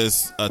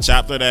a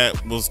chapter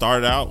that was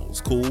started out, it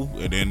was cool,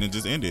 and then it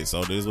just ended.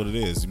 So it is what it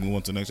is. You move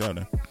on to the next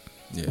chapter.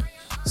 Yeah.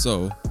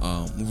 So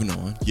moving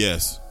on.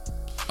 Yes.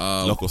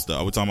 Local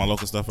stuff. Are we talking about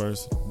local stuff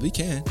first? We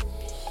can.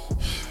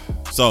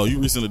 So you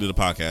recently did a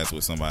podcast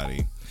with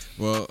somebody.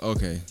 Well,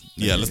 okay.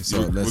 Yeah, let's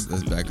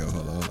back up.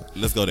 Hold on.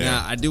 Let's go there.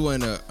 Now, I do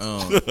want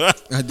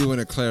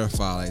to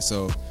clarify. Like,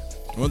 so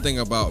one thing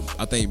about,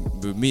 I think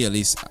with me at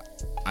least,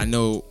 I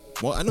know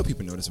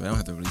people know this, but I don't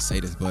have to really say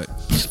this, but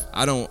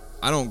I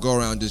don't go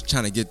around just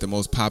trying to get the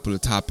most popular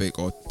topic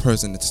or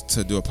person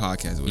to do a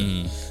podcast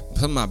with.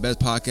 Some of my best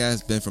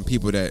podcasts been from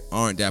people that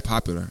aren't that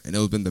popular, and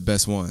those been the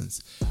best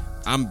ones.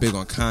 I'm big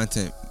on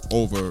content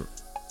over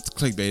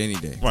clickbait any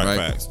day. Right?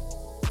 Facts.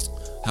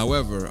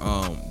 However,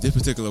 this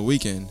particular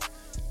weekend,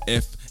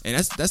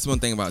 that's one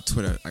thing about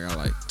Twitter.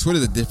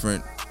 Twitter's a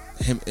different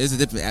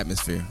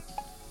atmosphere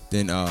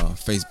than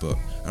Facebook.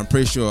 I'm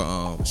pretty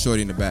sure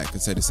Shorty in the back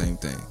could say the same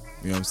thing.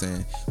 You know what I'm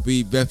saying?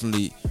 We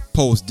definitely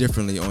post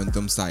differently on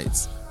them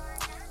sites.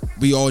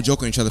 We all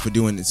joke on each other for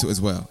doing it too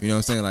as well. You know what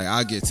I'm saying? Like,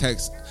 I'll get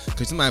texts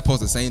because somebody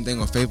post the same thing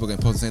on Facebook and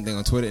post the same thing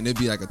on Twitter, and it'd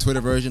be like a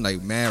Twitter version,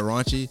 like mad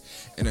raunchy,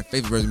 and the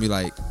Facebook version be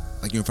like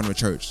you're in front of a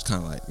church. It's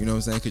kind of like, you know what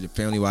I'm saying? Because your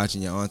family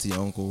watching, your auntie, your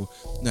uncle.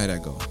 You know how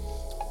that go.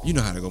 You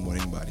know how to go more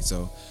than anybody.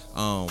 So,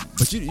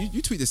 but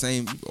you tweet the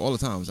same all the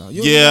time. So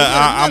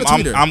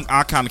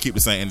I kind of keep the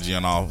same energy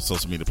on all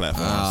social media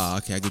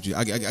platforms. Okay, I get you.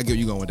 I get where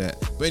you going with that.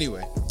 But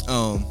anyway,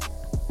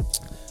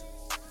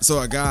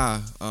 so a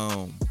guy,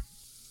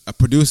 a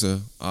producer,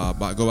 go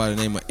by the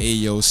name of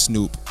Ayo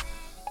Snoop.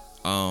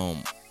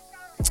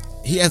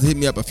 He has hit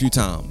me up a few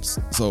times.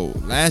 So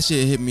last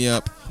year he hit me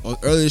up, or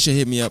earlier this year he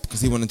hit me up because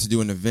he wanted to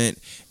do an event.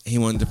 He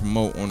wanted to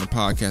promote on the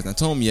podcast. And I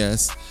told him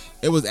yes.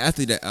 It was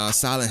after that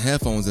Silent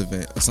Headphones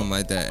event or something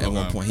like that. At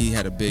one point, he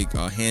had a big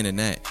hand in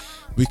that.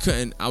 We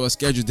couldn't. Our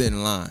schedule didn't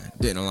align.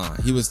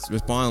 He was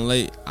responding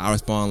late. I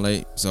responded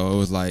late, so it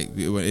was like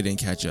it didn't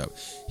catch up.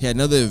 He had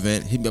another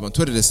event. Hit me up on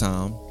Twitter this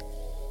time.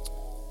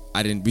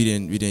 We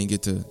didn't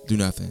get to do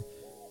nothing.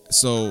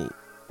 So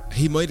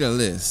he made a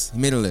list.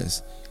 You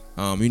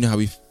know how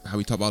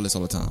we talk about lists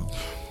all the time.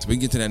 So we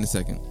can get to that in a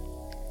second.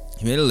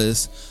 He made a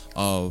list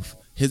of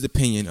his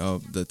opinion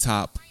of the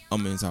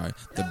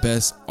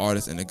best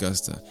artists in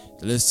Augusta.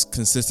 The list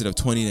consisted of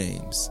 20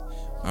 names.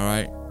 All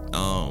right.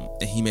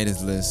 And he made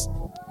his list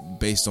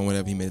based on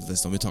whatever he made his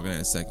list on. We're talking that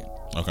in a second.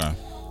 Okay.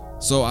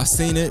 So I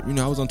seen it. You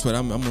know, I was on Twitter.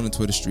 I'm on the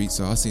Twitter street.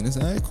 So I seen it. I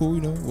said, hey, cool.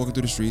 You know, walking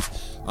through the streets.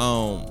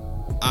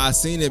 I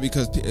seen it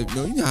because,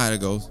 you know how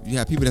it goes. You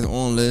have people that's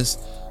on list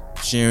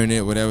sharing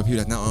it, whatever. People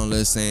that's not on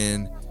list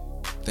saying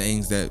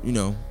things that, you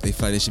know, they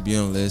feel like they should be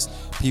on the list.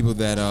 People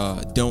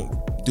that don't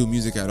do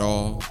music at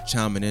all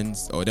chiming in,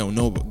 or don't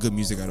know good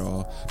music at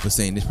all, but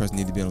saying this person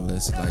need to be on the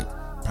list. Like,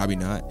 probably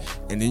not.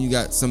 And then you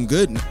got some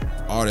good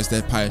artists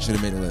that probably should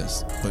have made a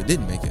list but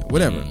didn't make it.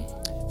 Whatever.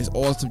 It's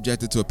all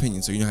subjected to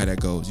opinion, so you know how that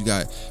goes. You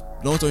got,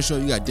 long story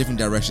short, you got different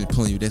directions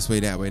pulling you this way,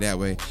 that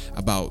way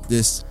about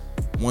this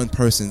one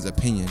person's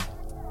opinion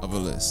of a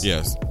list.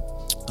 Yes.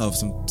 Of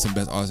some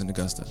best artists in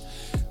Augusta.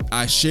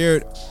 I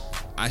shared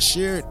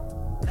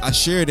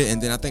it,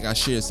 and then I think I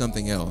shared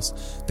something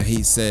else that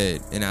he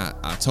said, and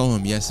I told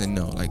him yes and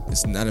no. Like,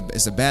 it's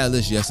a bad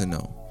list, yes and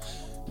no.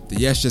 The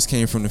yes just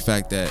came from the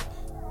fact that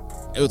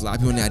it was a lot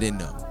of people in there I didn't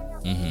know.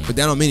 But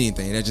that don't mean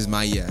anything. That's just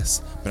my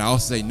yes. But I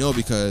also say no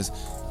because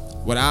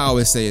what I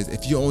always say is,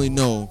 if you only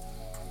know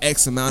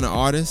X amount of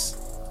artists,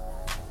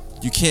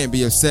 you can't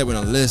be upset when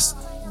a list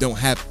don't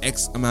have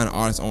X amount of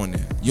artists on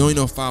there. You only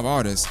know 5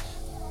 artists.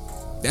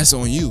 That's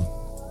on you.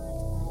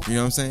 You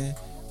know what I'm saying?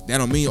 That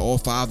don't mean all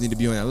 5 need to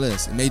be on that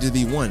list. It may just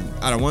be one.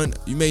 Out of one,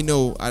 you may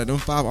know out of them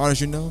 5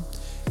 artists you know,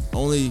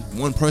 only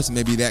one person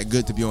may be that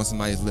good to be on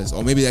somebody's list,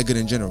 or maybe that good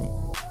in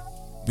general.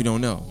 We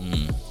don't know.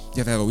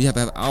 You have to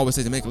have. I always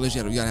say to make a list,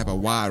 you gotta have a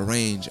wide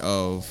range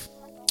of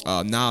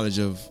knowledge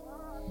of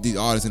these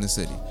artists in the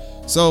city.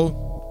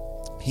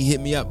 So he hit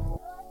me up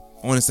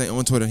on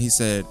Twitter. He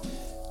said,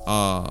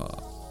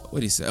 what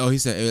did he say? Oh, he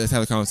said, hey, let's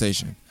have a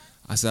conversation.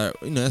 I said,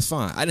 that's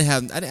fine. I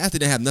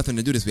didn't have nothing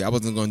to do this week. I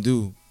wasn't gonna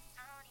do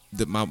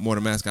my More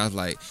Than Mask. I was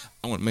like,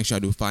 I want to make sure I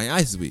do Fire and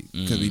Ice this week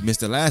because we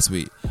missed it last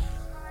week.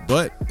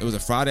 But it was a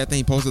Friday. I think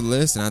he posted the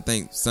list, and I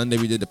think Sunday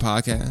we did the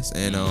podcast,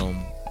 and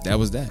that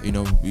was that.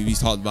 We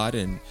talked about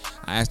it, and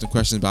I asked him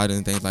questions about it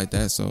and things like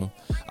that. So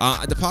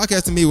the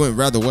podcast to me went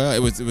rather well.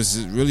 It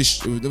was really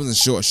it wasn't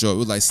short. It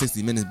was like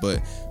 60 minutes,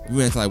 but we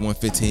went to like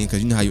 115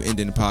 because you know how you end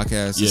in the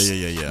podcast.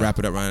 Yeah. Wrap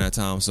it up around that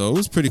time. So it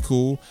was pretty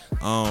cool.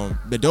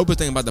 The dopest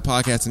thing about the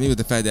podcast to me was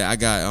the fact that I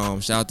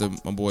got shout out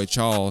to my boy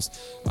Charles.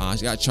 I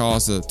got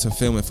Charles to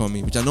film it for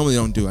me, which I normally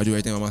don't do. I do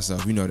everything by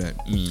myself. You know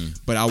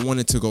that. But I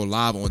wanted to go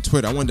live on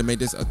Twitter. I wanted to make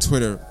this a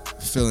Twitter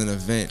filling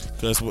event.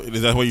 That's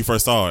where you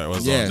first saw it.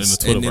 Was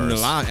yes, in the Twitterverse. And then the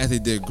live actually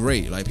did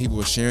great. Like people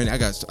were sharing it.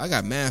 I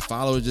got mad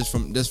followers just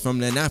from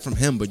that, not from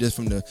him, but just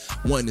from the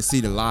wanting to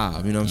see the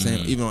live. You know what I'm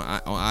saying? Even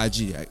on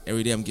IG,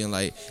 every day I'm getting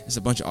like it's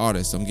a bunch of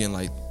artists. I'm getting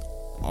like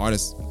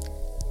artists.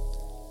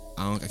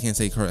 I can't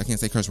say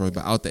curse words,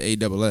 but out the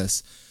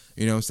AWS.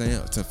 You know what I'm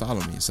saying? To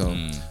follow me. So,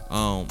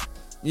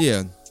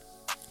 yeah,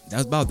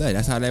 that's about that.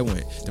 That's how that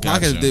went. The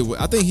podcast did.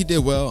 I think he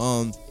did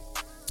well.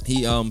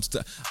 He what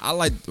I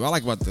like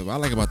about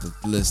the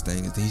list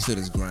thing is that he stood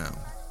his ground.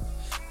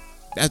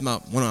 That's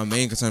one of my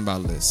main concerns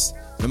about lists.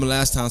 Remember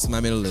last time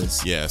somebody made a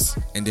list? Yes.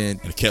 And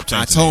then it kept changing.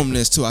 I told him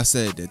this too. I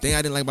said the thing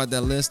I didn't like about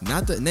that list,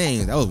 not the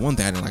names. That was one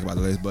thing I didn't like about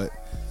the list, but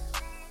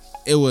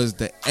it was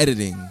the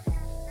editing.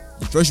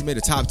 First you made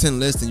a top 10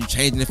 list and you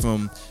changing it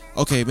from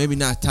okay, maybe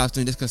not top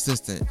 10, just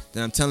consistent.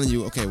 Then I'm telling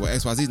you, okay, well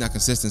XYZ is not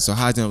consistent, so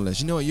how's it on the list?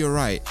 You know what? You're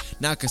right,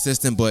 not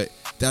consistent, but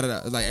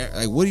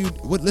like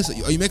what list?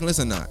 Are you making a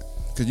list or not?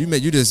 Because you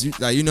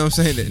know what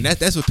I'm saying? And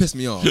that's what pissed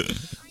me off.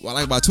 What I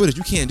like about Twitter,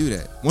 you can't do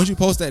that. Once you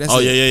post that, that's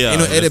it. Yeah.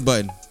 Ain't no edit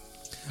button.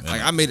 Yeah.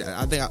 Like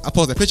I think I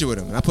posted a picture with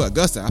him and I put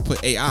Augusta. I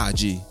put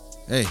AIG.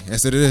 Hey,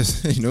 that's what it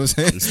is. You know what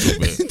I'm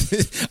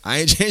saying? I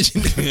ain't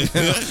changing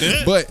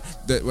it. But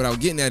what I'm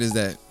getting at is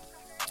that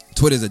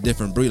Twitter's a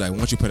different breed. Like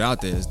once you put it out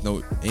there, ain't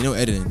no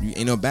editing,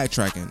 ain't no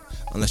backtracking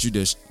unless you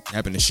just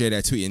happen to share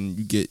that tweet and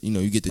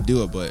you get to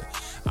do it. But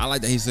I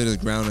like that he stood his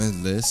ground on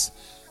his list.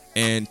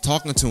 And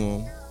talking to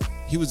him,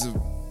 he was a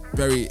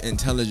very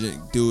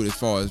intelligent dude as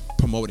far as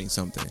promoting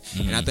something.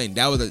 And I think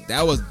that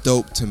was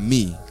dope to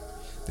me.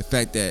 The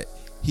fact that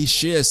he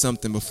shared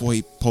something before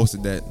he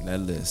posted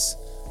that list.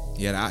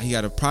 He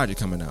got a project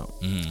coming out.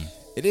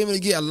 It didn't really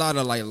get a lot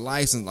of like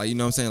license, like you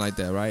know what I'm saying, like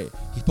that, right?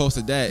 He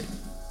posted that.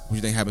 What do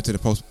you think happened to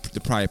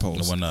the prior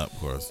post? The one up, of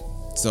course.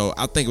 So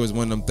I think it was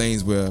one of them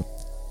things where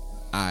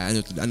I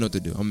know what to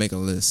do. I'm making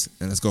a list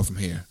and let's go from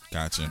here.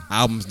 Gotcha.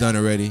 Album's done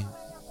already.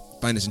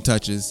 Finishing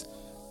touches.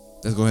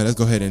 Let's go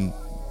ahead and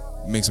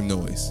make some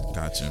noise.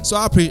 Gotcha. So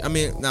I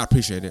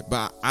appreciate it,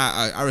 but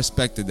I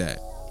respected that.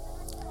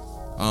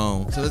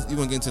 So you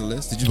want to get into the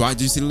list? Did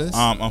you see the list?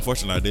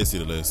 Unfortunately, I did see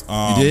the list.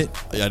 You did?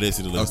 Yeah, I did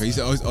see the list. Okay, you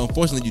said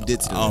unfortunately you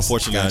did see the list.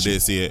 Unfortunately, gotcha. I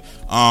did see it.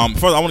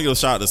 First, I want to give a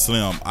shout out to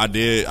Slim.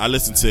 I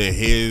listened to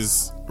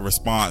his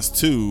response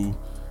to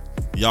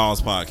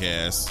y'all's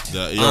podcast,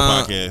 your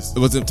podcast.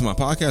 Was it to my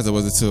podcast or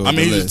was it to? I mean,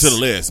 the he list? did to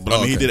the list,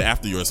 but he did it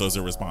after yours, so it's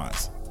a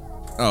response.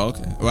 Oh,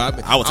 okay. Well,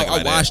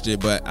 I watched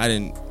it, but I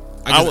didn't.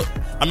 I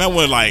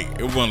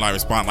wouldn't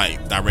respond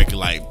like directly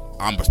like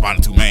I'm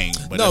responding to Maine.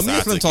 But no, me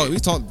and Slim talked. We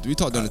talked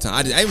during the time.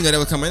 I didn't even know that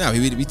was coming out.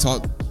 We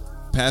talked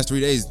past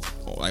 3 days,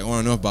 like on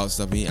and off about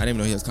stuff. I didn't even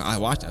know he was. I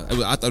watched it.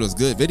 I thought it was a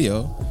good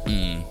video.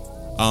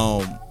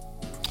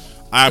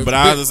 But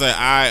I was to say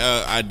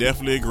I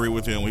definitely agree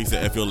with him when he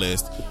said F your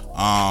list.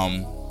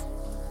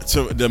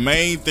 So the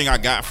main thing I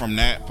got from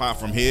that part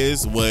from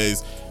his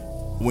was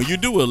when you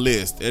do a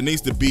list, it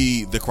needs to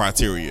be the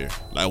criteria.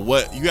 Like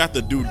what you have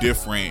to do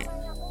different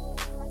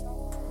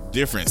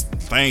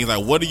things.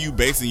 Like what are you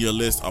basing your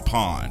list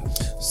upon?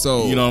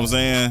 So you know what I'm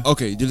saying?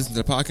 Okay, did you listen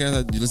to the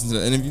podcast? Did you listen to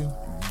the interview?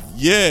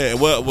 Yeah,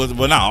 well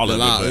not all of it.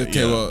 But okay,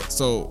 yeah. Well,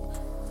 so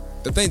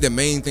the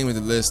main thing with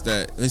the list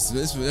that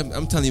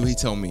I'm telling you what he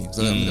told me.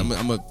 So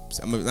I'm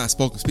not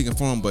speaking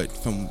for him, but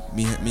from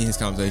me and his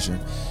conversation.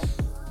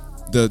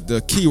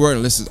 The key word on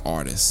the list is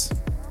artist.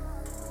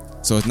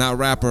 So it's not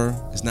rapper,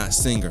 it's not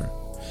singer.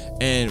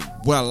 And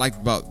what I like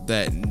about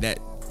that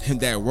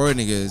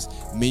wording is me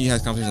and you have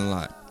this conversation a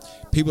lot.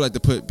 People like to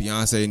put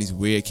Beyonce in these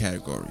weird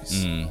categories.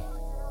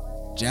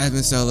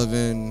 Jasmine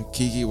Sullivan,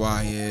 Keke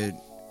Wyatt,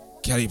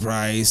 Kelly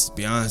Price,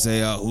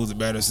 Beyonce, who's the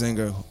better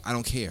singer? I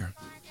don't care.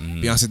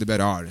 Beyonce's the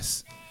better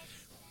artist.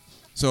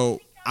 So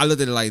I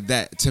looked at it like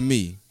that to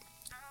me.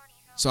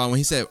 So when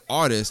he said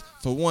artist,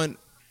 for one,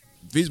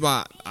 the reason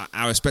why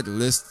I respect the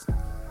list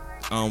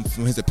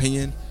from his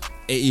opinion,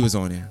 AE was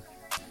on there.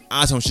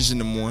 I told him she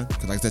shouldn't have won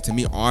because, like I said, to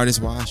me,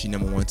 artist wise, she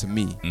number one to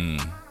me.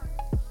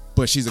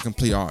 But she's a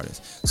complete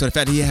artist. So the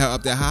fact that he had her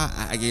up that high,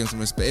 I gave him some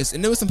respect.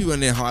 And there was some people in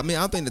there hard. I mean,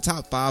 I don't think the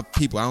top 5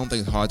 people, I don't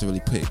think it's hard to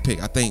really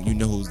pick. I think you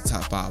know who's the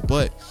top 5.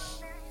 But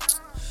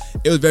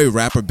it was very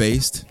rapper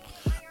based.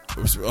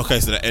 Okay,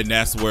 so and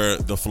that's where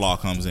the flaw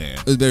comes in.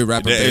 It was very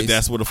rapper based.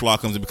 That's where the flaw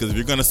comes in, because if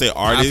you're gonna say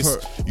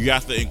artist, you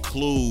have to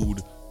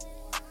include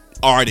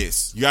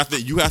artists. You have to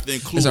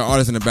include. There's an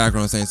artist in the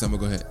background saying something.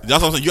 Go ahead.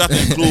 That's what I'm saying. You have to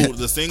include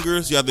the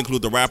singers. You have to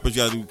include the rappers.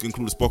 You have to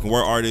include the spoken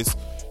word artists.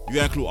 You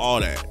got to include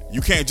all that.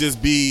 You can't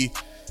just be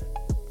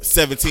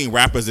 17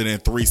 rappers and then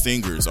 3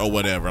 singers or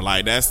whatever.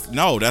 Like that's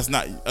not.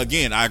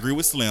 Again, I agree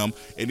with Slim.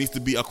 It needs to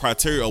be a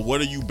criteria of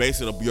what are you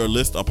basing your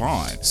list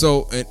upon.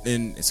 So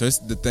and so it's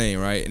the thing,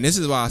 right? And this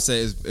is why I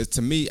say it's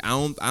to me, I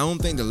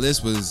don't think the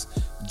list was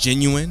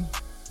genuine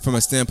from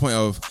a standpoint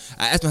of.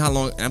 I asked him how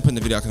long. And I'm putting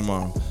the video out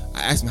tomorrow.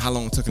 I asked him how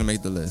long it took him to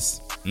make the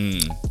list.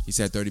 He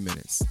said 30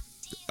 minutes.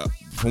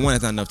 For one,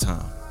 that's not enough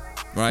time,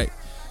 right?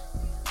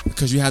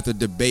 Because you have to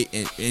debate,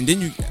 and then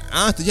you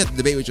have to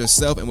debate with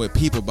yourself and with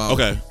people about.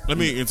 Okay, let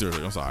me enter it.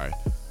 I'm sorry.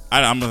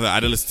 I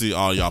didn't listen to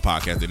all y'all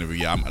podcast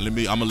interview. Yeah, I'm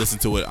gonna listen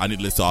to it. I need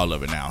to listen to all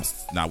of it now.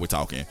 Now we're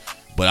talking,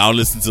 but I'll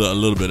listen to a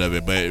little bit of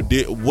it. But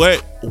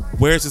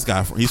where's this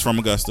guy from? He's from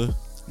Augusta.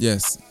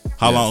 Yes.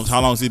 How long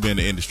has he been in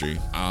the industry?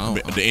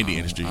 The indie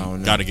industry.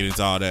 Got to get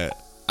into all that.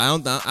 I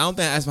don't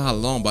think I asked him how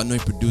long, but I know he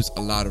produced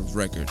a lot of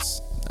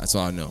records. That's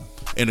all I know.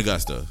 In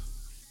Augusta.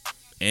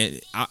 And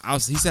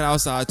he said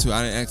outside too.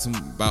 I didn't ask him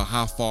about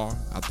how far.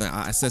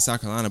 I said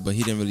South Carolina, but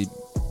he didn't really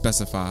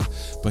specify.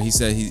 But he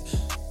said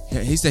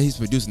he's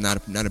producing,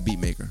 not a beat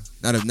maker.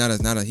 Not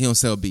a he don't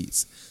sell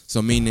beats.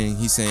 So meaning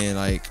he's saying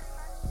like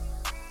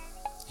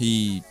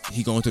he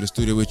going to the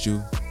studio with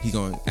you. He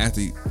going after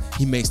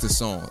he makes the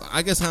song.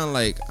 I guess kind of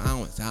like I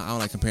don't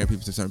like comparing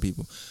people to certain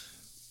people.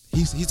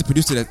 He's the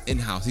producer that's in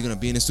house. He's gonna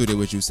be in the studio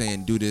with you,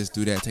 saying do this,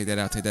 do that, take that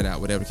out,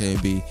 whatever it can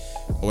be,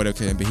 or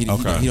whatever it can be. He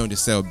don't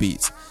just sell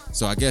beats.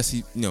 So I guess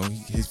he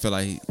feel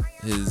like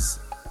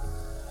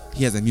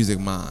he has a music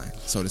mind,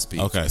 so to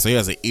speak. Okay, so he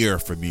has an ear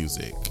for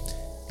music.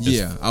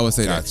 Yeah, I would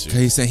say that. Gotcha. Cause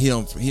he's saying he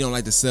don't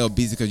like to sell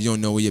beats because you don't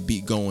know where your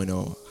beat going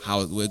or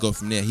how it go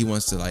from there. He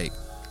wants to like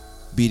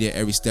be there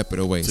every step of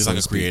the way. So he's like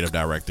a creative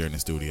director in the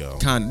studio.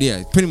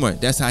 Yeah, pretty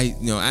much. That's how he,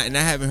 and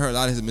I haven't heard a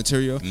lot of his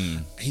material.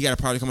 He got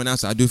a project coming out,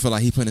 so I do feel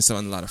like he putting himself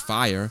under a lot of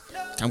fire.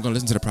 I'm gonna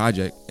listen to the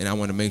project, and I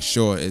want to make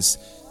sure it's.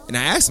 And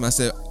I asked him, I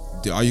said,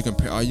 "Are you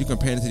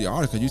comparing it to the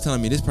artist? Because you telling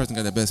me this person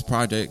got the best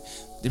project,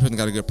 this person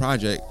got a good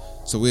project.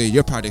 So where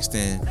your project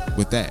stand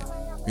with that?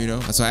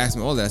 So I asked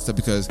him all that stuff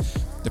because,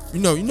 you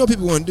know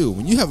people want to do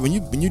when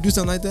you do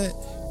something like that.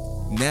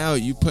 Now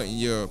you putting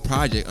your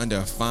project under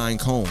a fine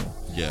comb.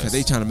 Yes. Because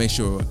they trying to make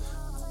sure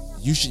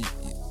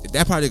if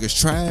that project is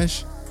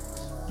trash,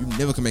 you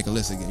never can make a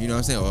list again. You know what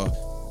I'm saying? Or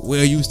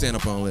where you stand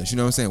up on a list. You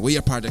know what I'm saying? Where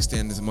your project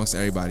stands amongst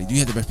everybody. Do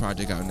you have the best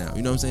project out now?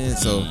 You know what I'm saying?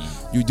 So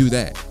you do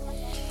that.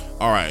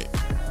 All right.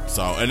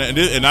 So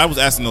and I was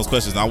asking those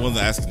questions. I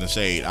wasn't asking the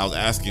shade. I was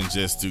asking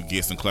just to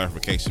get some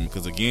clarification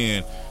because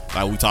again,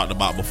 like we talked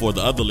about before,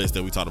 the other list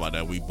that we talked about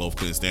that we both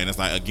couldn't stand. It's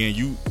like again,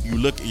 you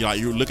look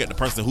at the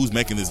person who's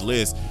making this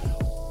list.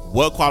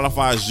 What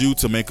qualifies you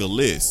to make a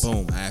list?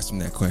 Boom, I asked him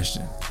that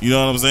question. You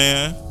know what I'm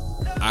saying?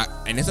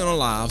 And it's on a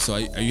live, so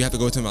you have to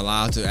go to my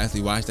live to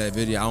actually watch that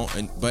video.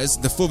 But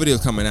the full video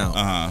is coming out.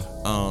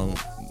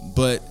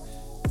 But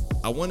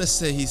I want to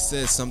say he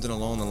said something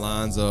along the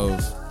lines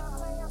of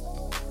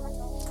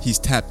he's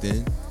tapped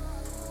in.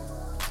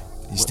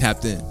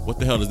 Tapped in. What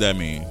the hell does that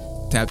mean?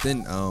 Tapped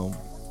in. I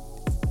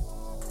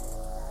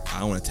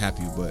don't want to tap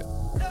you, but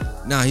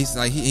he's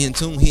like he in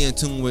tune. He in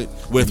tune with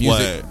what?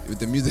 With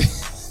the music.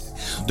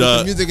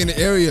 The music in the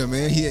area,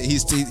 man.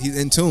 He's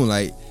in tune.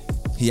 Like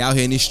he out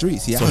here in these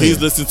streets. He's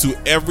listening to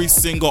every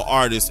single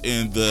artist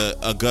in the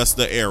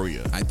Augusta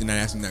area. I did not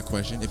ask him that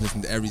question. If it's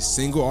to every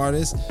single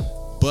artist,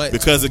 but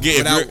because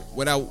again,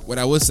 what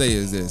I would say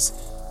is this: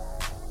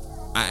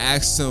 I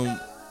asked him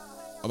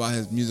about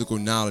his musical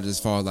knowledge as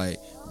far as like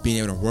being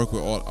able to working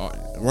with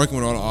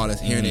all the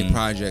artists, hearing their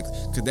projects.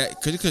 Just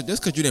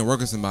because you didn't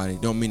work with somebody,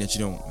 don't mean that you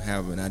don't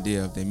have an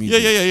idea of their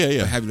music. Yeah.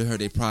 But have you heard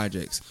their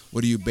projects?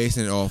 What are you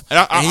basing it off?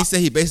 And he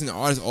said he basing the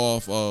artist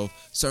off of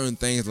certain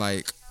things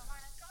like,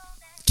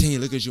 can he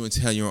look at you and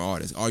tell you're an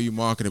artist? Are you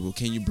marketable?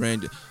 Can you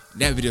brand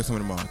that video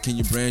coming tomorrow? Can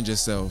you brand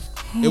yourself?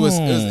 It was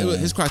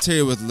his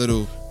criteria was a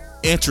little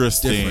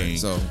interesting. Different,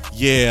 so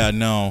yeah,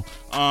 no.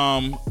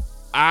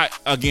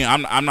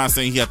 I'm not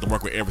saying he has to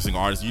work with every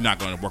single artist. You're not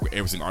going to work with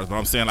every single artist, but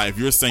I'm saying like if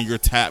you're saying you're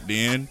tapped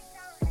in,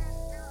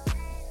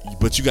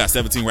 but you got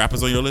 17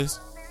 rappers on your list,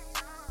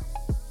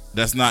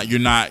 that's not you're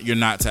not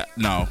tapped.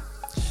 No.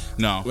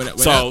 When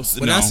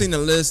I seen the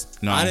list,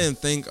 I didn't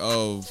think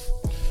of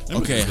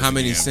how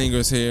many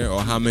singers here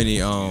or how many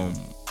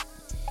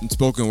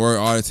spoken word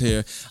artists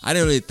here. I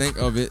didn't really think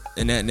of it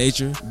in that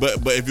nature.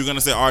 But if you're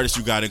gonna say artists,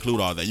 you gotta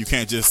include all that. You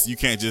can't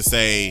just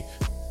say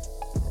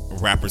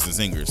rappers and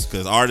singers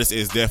because artists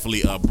is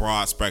definitely a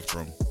broad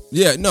spectrum.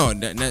 Yeah, no,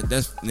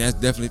 that's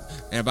definitely.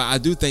 But I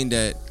do think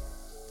that.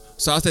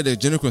 So I say the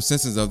general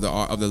consensus of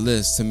the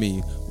list to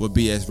me would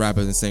be as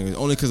rappers and singers,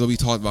 only because we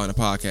talked about in the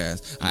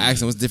podcast. I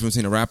asked him what's the difference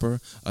between a rapper,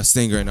 a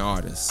singer, and an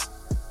artist,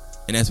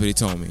 and that's what he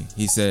told me.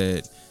 He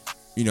said,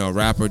 a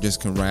rapper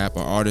just can rap,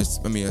 a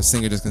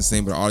singer just can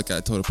sing, but an artist got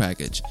a total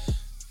package.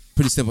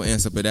 Pretty simple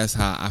answer, but that's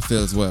how I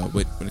feel as well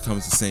when it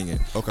comes to singing.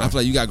 Okay. I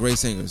feel like you got great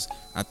singers.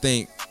 I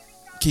think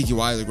Keke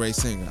Wyatt is a great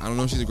singer. I don't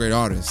know if she's a great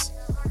artist.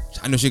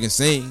 I know she can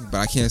sing, but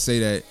I can't say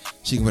that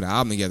she can put an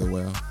album together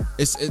well.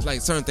 It's like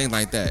certain things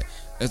like that.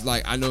 It's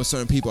like I know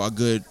certain people are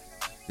good.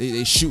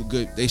 They shoot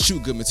good. They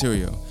shoot good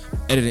material.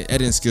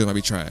 Editing skills might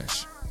be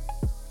trash.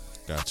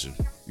 Gotcha.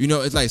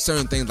 It's like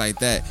certain things like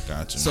that.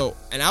 Gotcha. So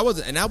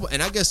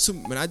I guess too,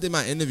 when I did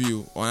my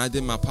interview or when I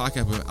did my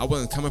podcast, I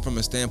wasn't coming from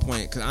a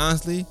standpoint because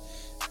honestly,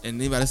 and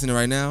anybody listening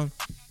right now,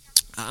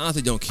 I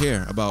honestly don't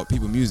care about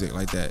people's music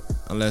like that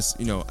unless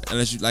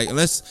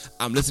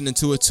I'm listening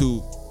to it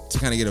to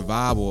kind of get a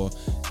vibe, or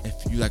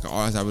if you like an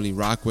artist I really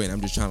rock with and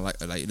I'm just trying to like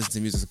listen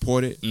to music,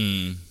 support it.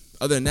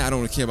 Other than that, I don't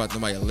really care about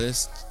nobody's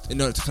list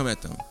in order to come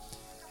at them.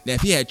 Now,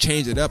 if he had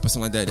changed it up or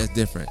something like that, that's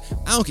different.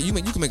 I don't care. You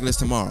can make a list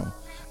tomorrow.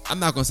 I'm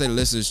not gonna say the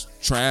list is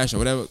trash or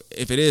whatever.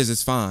 If it is,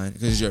 it's fine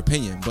because it's your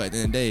opinion. But at the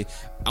end of the day,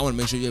 I want to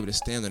make sure you're able to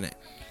stand on that.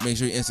 Make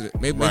sure you answer it.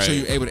 Make sure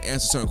you're able to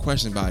answer certain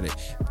questions about it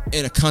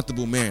in a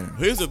comfortable manner.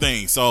 Here's the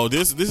thing. So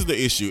this is the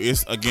issue.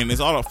 It's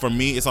all for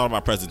me. It's all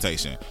about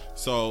presentation.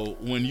 So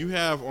when you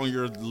have on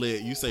your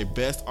list, you say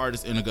best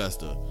artist in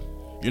Augusta.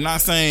 You're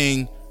not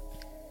saying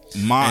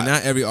and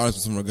not every artist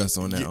was from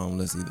Augusta on that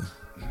list either.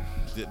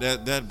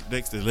 That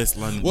makes the list.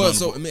 Let me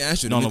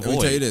ask you. Let me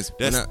tell you this.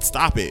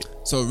 Stop it.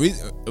 So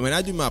when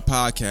I do my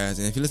podcast,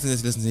 and if you listen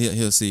to this,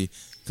 he'll see.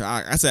 Cause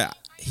I said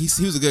he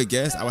was a good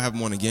guest. I would have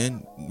him on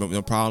again,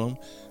 no problem.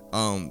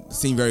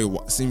 Seemed very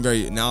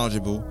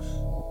knowledgeable.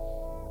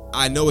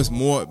 I know it's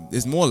more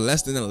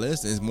less than a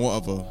list. It's more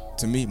of a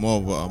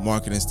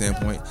marketing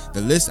standpoint.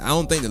 The list, I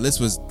don't think the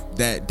list was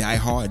that die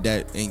hard,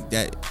 that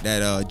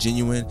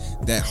genuine,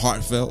 that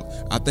heartfelt.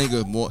 I think it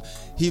was more.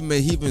 He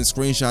even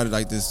screenshotted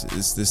like this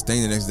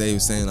thing the next day. He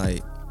was saying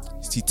like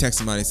he texted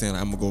somebody saying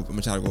like, I'm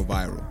gonna try to go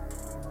viral,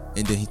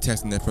 and then he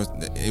texted that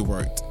person. It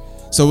worked.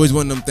 So it was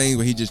one of them things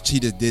where he just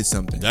did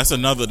something. That's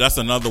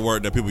another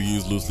word that people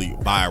use loosely.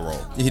 Viral.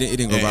 It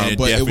didn't go viral,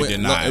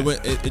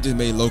 but it just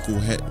made local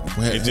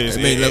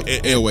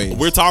airwaves.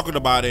 We're talking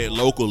about it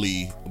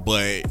locally,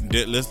 but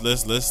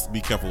let's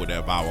be careful with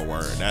that viral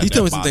word. He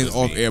told me some things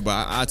off air, but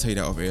I'll tell you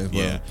that off air as well.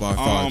 Yeah.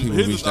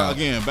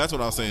 Again, that's what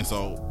I was saying.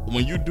 So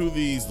when you do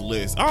these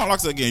lists, I don't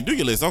like to say again, do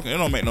your list. Okay, it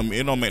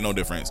don't make no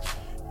difference.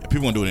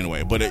 People gonna do it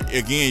anyway. But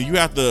again, you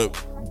have to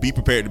be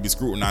prepared to be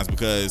scrutinized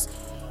because.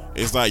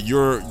 It's like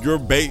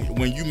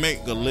when you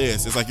make a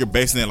list, it's like you're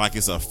basing it like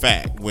it's a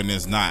fact when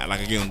it's not.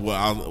 Like again,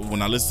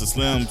 when I listen to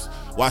Slim's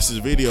watch this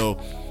video,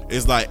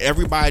 it's like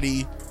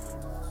everybody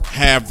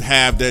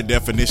have their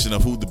definition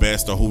of who the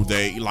best or who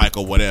they like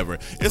or whatever.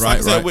 It's like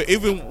I said,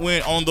 even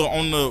when on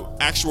the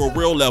actual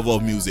real level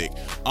of music.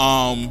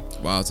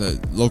 Wow, so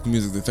local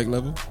music, the fake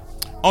level.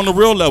 On the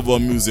real level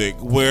of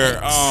music, where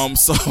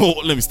so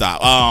let me stop.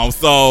 Yeah,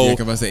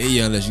 cause I say hey,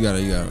 unless you gotta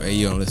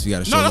unless you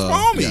gotta show love. No, that's my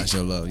homie. You gotta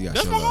show love.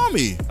 That's my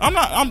homie.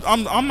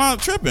 I'm not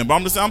tripping, but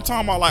I'm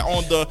talking about like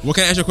on the. What,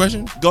 can I ask you a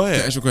question? Go ahead.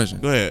 Can I ask you a question?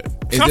 Go ahead.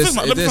 Is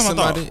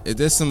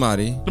there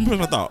somebody? Let me finish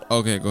my thought.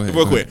 Okay, go ahead.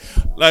 Real quick,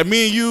 like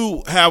me and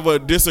you have a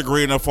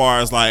disagreement as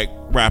far as like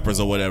rappers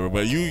or whatever,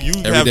 but you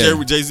have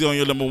Jay-Z on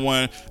your number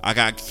one. I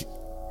got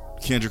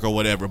Kendrick or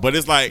whatever, but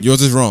it's like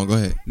yours is wrong. Go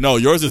ahead. No,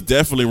 yours is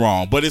definitely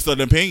wrong, but it's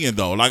an opinion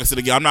though. Like I said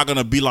again, I'm not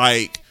gonna be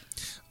like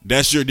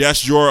that's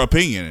your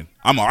opinion.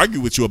 I'm gonna argue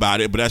with you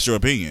about it, but that's your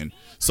opinion.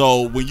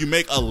 So when you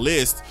make a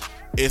list,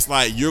 it's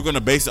like you're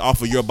gonna base it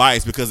off of your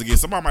bias because again,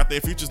 somebody might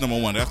think Future's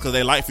number one. That's because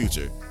they like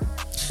Future.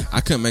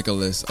 I couldn't make a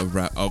list of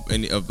rap of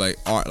any of like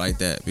art like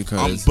that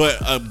because but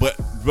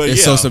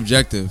it's so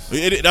subjective.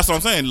 That's what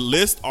I'm saying.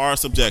 Lists are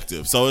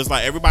subjective, so it's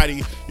like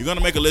everybody. You're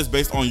gonna make a list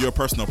based on your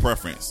personal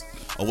preference.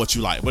 Or what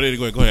you like, but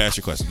anyway, go ahead and ask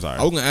your question. Sorry,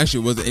 I was gonna ask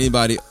you: was there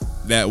anybody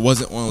that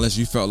wasn't on unless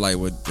you felt like,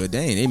 well,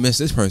 dang, they missed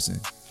this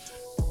person?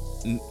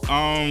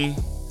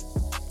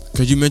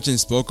 Because you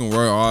mentioned spoken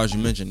word artists,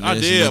 you mentioned this, I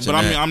did, but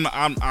that. I mean,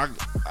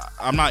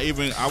 I'm not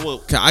even. I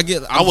would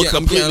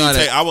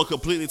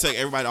completely take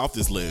everybody off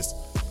this list.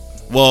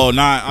 Well,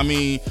 not. I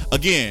mean,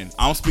 again,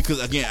 I'm speaking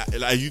because again,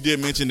 like you did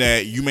mention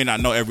that you may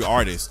not know every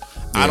artist.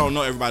 Yeah. I don't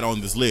know everybody on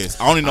this list.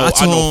 I only know.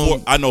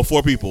 I know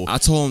four people. I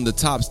told him the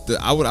tops.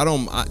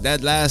 That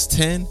last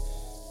 10.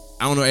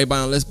 I don't know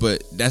everybody on the list,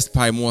 but that's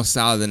probably more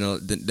solid than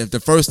the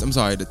first. I'm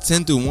sorry, the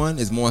 10 through 1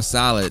 is more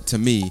solid to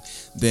me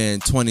than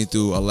 20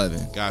 through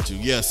 11. Got you.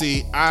 Yeah.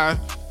 See, I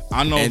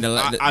know.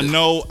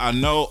 I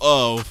know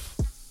of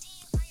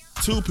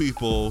 2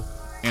 people,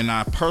 and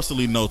I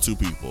personally know 2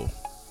 people.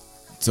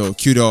 So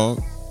Q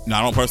Dog. No,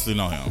 I don't personally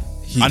know him.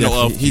 I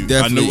know of Q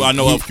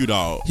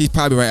Dog. He's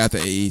probably right after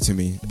AE to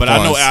me. But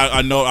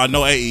I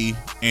know AE.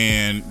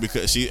 And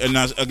because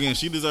now, again,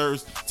 she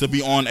deserves to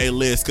be on a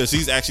list because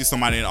she's actually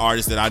somebody, an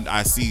artist that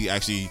I see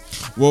actually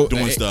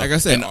doing stuff. Like I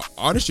said,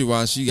 artistry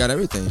wise, she got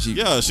everything. She's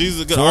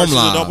a good artist.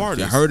 She's a dope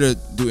artist. I heard her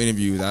do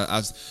interviews.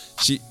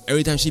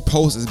 Every time she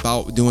posts is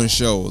about doing a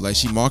show. Like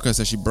she marks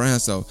herself, she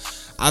brands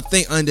herself. I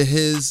think under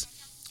his,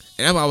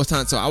 and that's what I was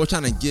trying. So I was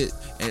trying to get.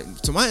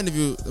 And so my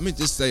interview. Let me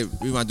just say,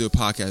 we want to do a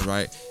podcast,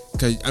 right?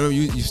 Because I remember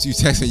you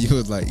texted me. You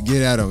was like,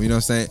 get at him. You know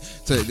what I'm saying?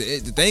 So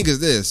the thing is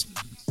this.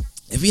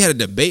 If we had a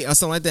debate or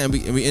something like that,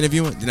 and we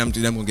interview him, then I'm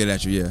gonna get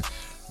at you, yeah.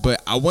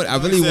 But I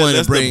really want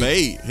to bring.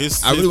 I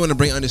really want to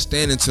bring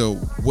understanding to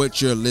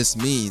what your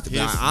list means.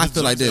 I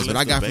feel like this. What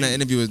I got from that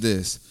interview is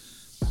this.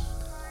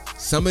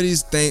 Some of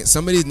these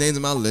names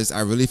on my list, I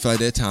really feel like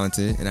they're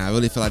talented, and I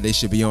really feel like they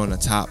should be on the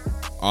top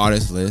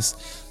artist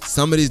list.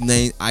 Some of these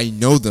names, I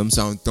know them,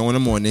 so I'm throwing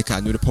them on there because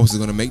I knew the post was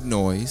gonna make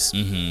noise.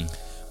 Mm-hmm.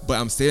 But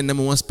I'm staying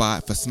number one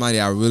spot for somebody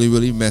I really,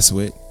 really mess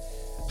with.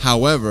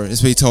 However, this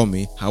is what he told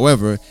me.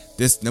 However,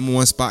 this number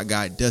one spot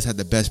guy does have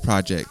the best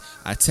project.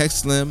 I text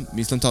Slim. Me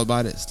and Slim talked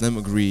about it. Slim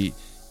agreed.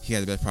 He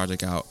had the best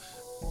project out.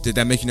 Did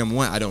that make you number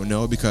one? I don't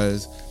know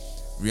because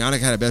Rihanna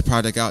had the best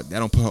project out. That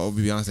don't put her over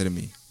Beyonce to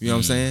me. You know what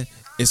I'm saying?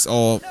 It's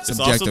all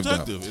subjective.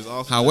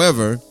 Though.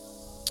 However,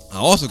 I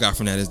also got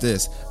from that is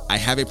this. I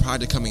have a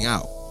project coming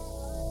out.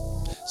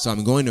 So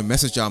I'm going to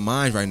message y'all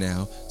minds right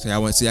now. So I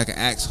want to see I can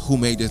ask who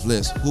made this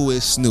list. Who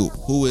is Snoop?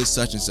 Who is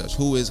such and such?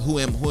 Who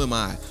am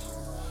I?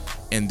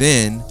 And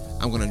then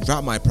I'm gonna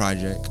drop my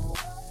project,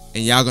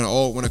 and y'all gonna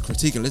all want to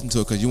critique and listen to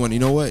it because you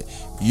know what?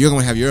 You're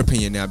gonna have your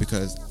opinion now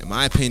because in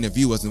my opinion of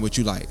you wasn't what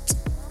you liked.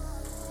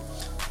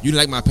 You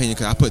like my opinion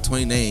because I put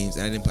 20 names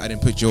and I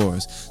didn't put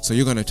yours. So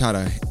you're gonna try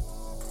to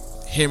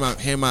hear my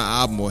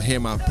album or hear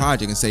my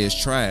project and say it's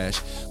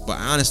trash. But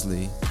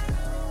honestly,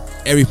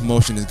 every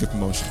promotion is good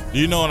promotion.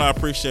 You know what I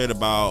appreciate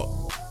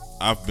about?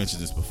 I've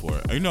mentioned this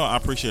before. You know what I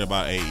appreciate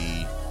about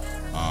AE,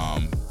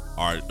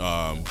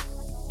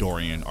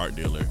 Dorian, art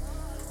dealer.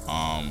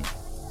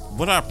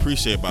 What I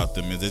appreciate about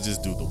them is they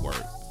just do the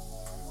work.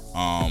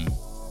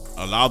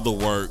 Allow the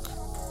work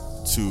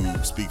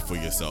to speak for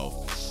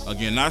yourself.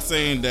 Again, not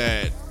saying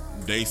that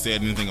they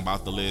said anything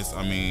about the list.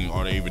 I mean,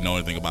 or they even know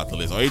anything about the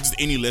list, or it's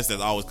just any list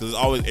that's always, because it's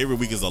always every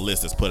week is a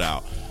list that's put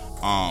out.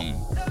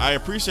 I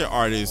appreciate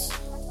artists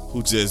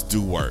who just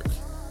do work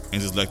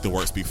and just let the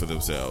work speak for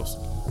themselves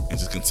and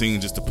just continue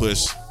just to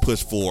push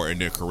forward in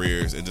their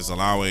careers and just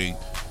allowing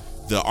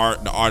the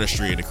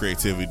artistry and the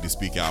creativity to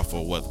speak out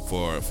for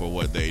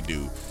what they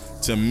do.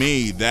 To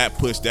me, that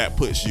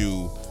puts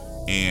you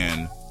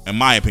in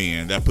my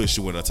opinion, that puts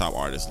you in the top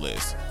artist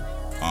list.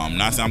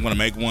 Not saying I'm gonna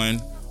make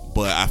one,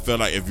 but I feel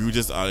like if you're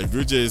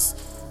just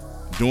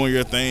doing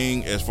your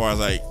thing as far as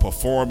like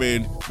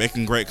performing,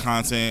 making great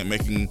content,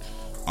 making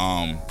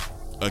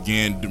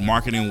again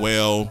marketing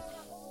well,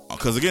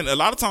 because again a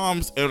lot of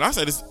times, and I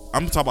say this,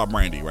 I'm talking about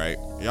Brandy, right?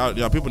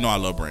 Y'all people know I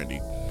love Brandy.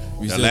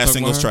 That last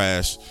single's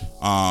trash.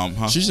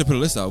 She should put a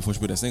list out before she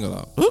put that single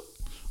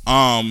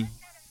out.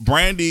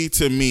 Brandy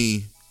to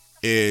me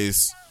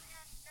is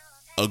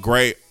a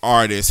great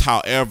artist.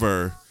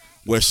 However,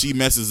 where she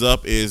messes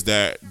up is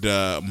that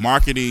her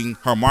marketing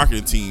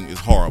team is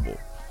horrible.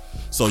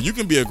 So you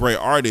can be a great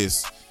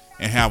artist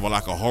and have a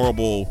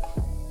horrible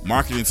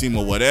marketing team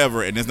or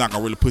whatever, and it's not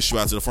gonna really push you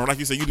out to the front. Like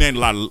you said, you named a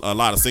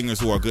lot of singers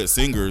who are good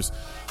singers,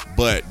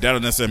 but that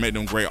don't necessarily make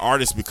them great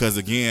artists because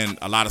again,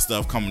 a lot of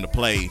stuff come into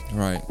play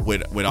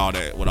with all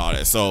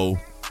that. So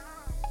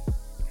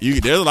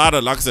there's a lot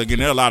of, like I said again,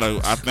 there's a lot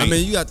of, I think. I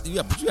mean, you got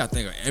to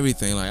think of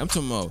everything. Like I'm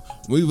talking about,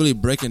 we really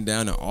breaking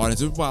down the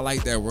artist. That's why I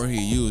like that word he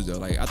used though.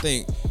 Like I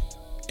think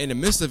in the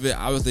midst of it,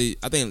 obviously,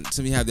 I think since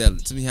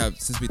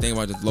we think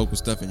about the local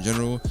stuff in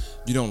general,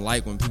 you don't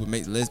like when people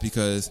make lists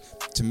because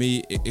to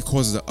me it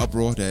causes an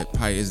uproar that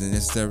probably isn't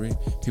necessary.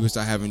 People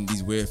start having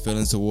these weird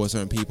feelings towards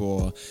certain people,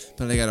 or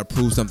feel they gotta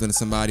prove something to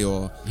somebody,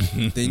 or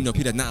then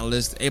people that's not on a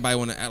list, everybody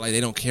wanna act like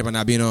they don't care about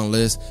not being on a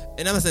list.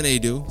 And I'm not saying they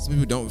do. Some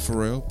people don't for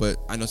real, but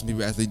I know some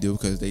people actually do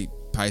because they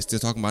probably still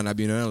talking about not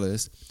being on a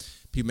list.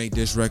 People make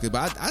diss records,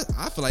 but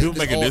I feel like people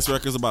making diss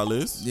records about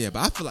lists. Yeah,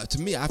 but I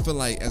feel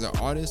like as an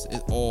artist,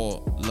 it's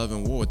all love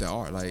and war with that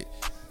art. Like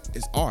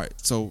it's art.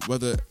 So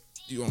whether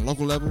you on a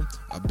local level,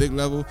 a big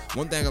level,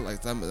 one thing I'm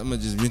gonna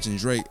just mention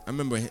Drake. I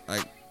remember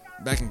like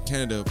back in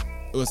Canada,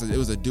 it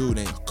was a dude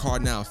named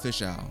Cardinal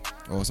Fishall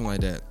or something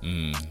like that.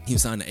 He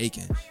was signed to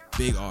Aiken,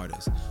 big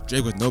artist.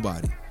 Drake was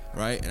nobody,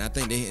 right? And I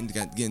think they ended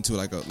up getting into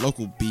like a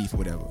local beef or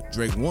whatever.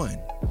 Drake won.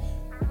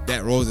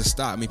 That rose the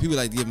stock. I mean, people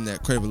like to give him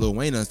that credit for Lil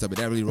Wayne and stuff, but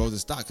that really rose the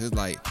stock because,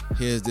 like,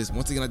 here's this,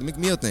 once again, like the Meek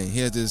Mill thing.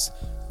 Here's this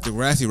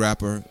Degrassi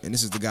rapper, and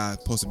this is the guy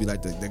supposed to be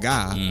like the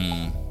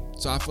guy.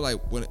 So I feel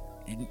like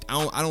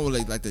I don't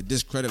really like to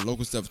discredit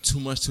local stuff too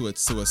much to a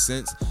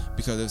sense,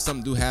 because if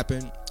something do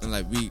happen and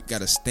like we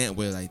got a stamp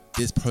where like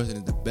this person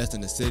is the best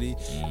in the city,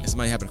 and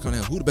somebody happen to come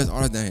down, who the best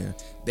artist down here?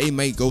 They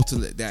may go to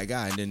that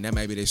guy, and then that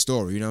might be their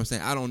story. You know what I'm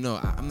saying? I don't know.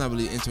 I'm not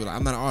really into it.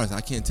 I'm not an artist.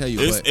 I can't tell you,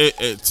 but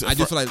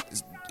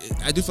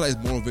I do feel like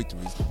it's moral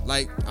victories.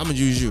 Like, I'm gonna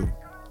use you.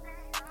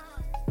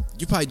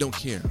 You probably don't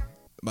care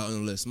about on the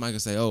list. Somebody can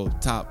say, "Oh,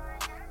 top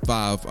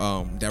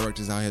 5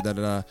 directors out here,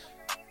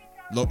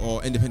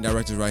 or independent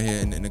directors right here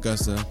in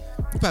Augusta.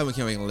 You probably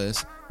can't make a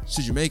list.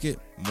 Should you make it?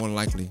 More than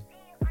likely.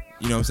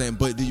 You know what I'm saying?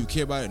 But do you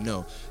care about it?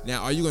 No.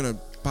 Now, are you gonna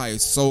probably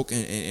soak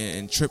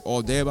and trip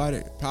all day about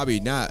it? Probably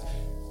not.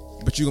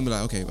 But you're gonna be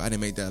like, okay, I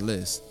didn't make that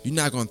list. You're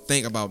not gonna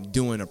think about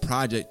doing a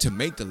project to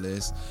make the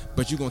list,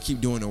 but you're gonna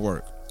keep doing the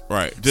work.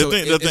 Right. You're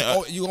gonna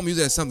use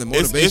that as something,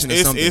 motivation or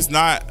something. It's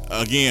not,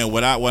 again,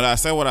 what I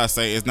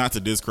say is not to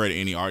discredit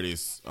any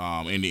artists,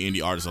 any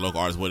indie artists or local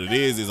artists. What it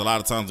is a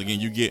lot of times, again,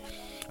 you get,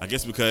 I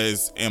guess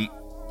because I'm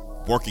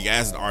working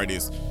as an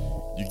artist,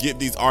 you get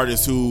these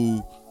artists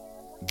who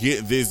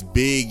get this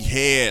big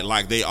head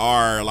like they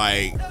are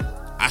like,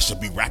 I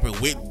should be rapping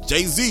with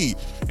Jay-Z.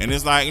 And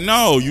it's like,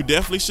 no, you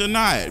definitely should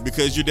not,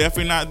 because you're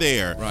definitely not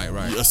there.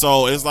 Right.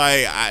 So it's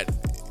like,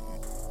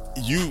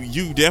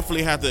 you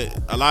definitely have to,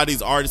 a lot of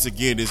these artists,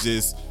 again, it's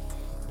just,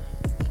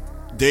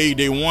 they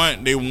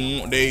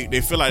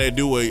feel like they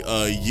do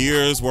a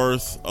year's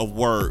worth of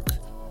work,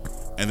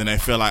 and then they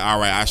feel like, all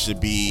right, I should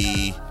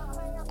be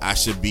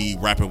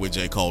rapping with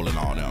J. Cole and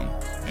all them.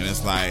 And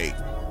it's like,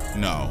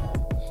 no.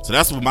 So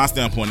that's what my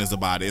standpoint is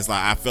about it. It's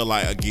like, I feel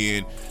like,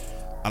 again,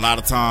 a lot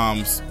of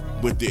times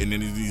with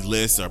these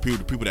lists, or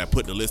people that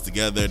put the list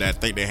together that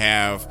think they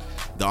have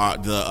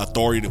the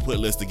authority to put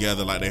lists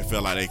together, like they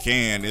feel like they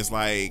can. It's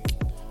like,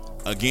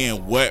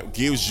 again, what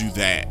gives you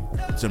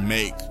that to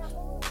make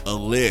a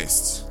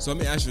list? So let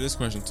me ask you this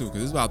question too,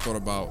 because this is what I thought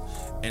about,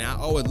 and I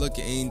always look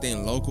at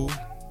anything local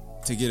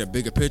to get a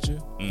bigger picture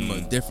from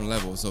a different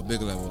level, so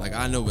bigger level. Like,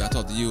 I know I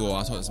talk to you, or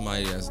I talk to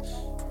somebody that's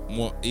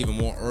even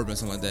more urban,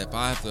 something like that. If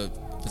I have to,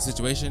 for a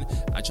situation,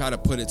 I try to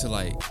put it to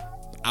like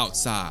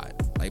outside,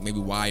 like maybe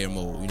wire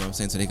mode, you know what I'm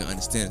saying, so they can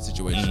understand the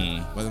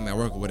situation, whether I'm at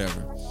work or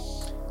whatever.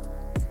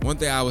 One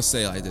thing I would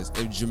say like this: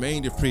 if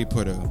Jermaine Dupri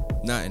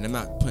and I'm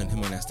not putting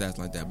him on that stats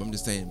like that, but I'm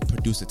just saying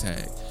producer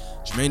tag.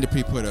 Jermaine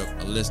Dupri put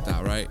a list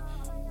out, right?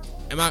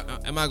 Am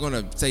I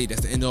gonna say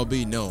that's the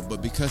NLB? No,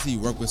 but because he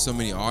worked with so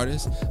many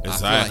artists, exactly. I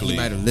feel like he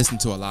might have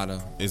listened to a lot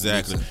of.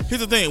 Exactly. Here's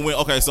the thing.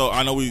 So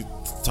I know we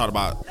talked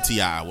about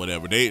T.I.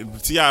 whatever.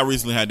 T.I.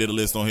 recently did a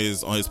list on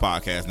his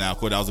podcast. Now, of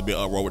course, that was a bit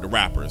uproar with the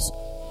rappers.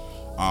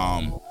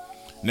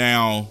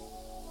 Now,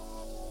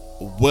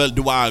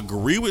 do I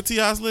agree with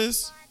T.I.'s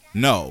list?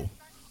 No.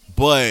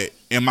 But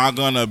I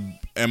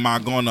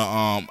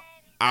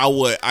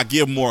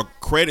give more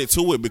credit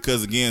to it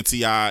because, again,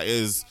 T.I.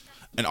 is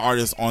an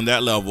artist on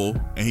that level,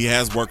 and he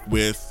has worked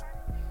with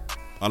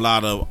a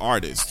lot of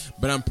artists.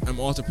 But I'm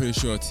also pretty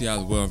sure T.I.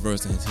 is well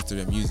versed in his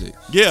history of music.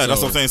 Yeah,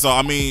 that's what I'm saying. So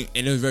I mean,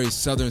 and it was very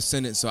Southern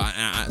Senate, so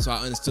I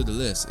understood the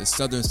list. It's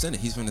Southern Senate.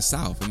 He's from the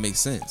South. It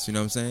makes sense. You know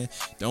what I'm saying?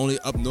 The only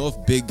up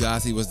north big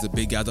guys, he was the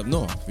big guys up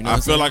north. You know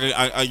I feel like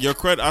your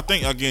credit. I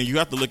think, again, you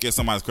have to look at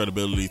somebody's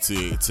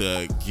credibility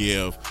to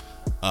give,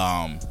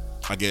 I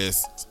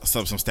guess,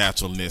 some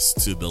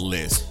statureness to the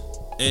list.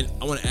 And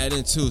I want to add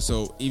in too.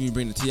 So even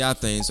bring the T.I.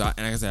 thing. So like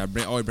I said,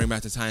 I always bring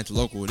back the tie to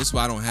local. This is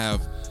why I don't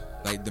have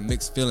like the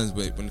mixed feelings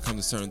with when it comes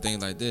to certain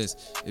things like this.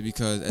 Is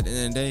because at the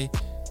end of the day,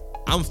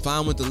 I'm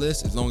fine with the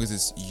list as long as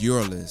it's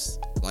your list.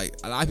 Like,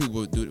 a lot of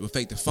people will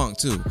fake the funk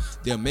too.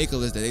 They'll make a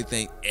list that they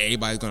think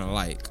everybody's gonna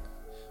like,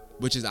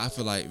 which is, I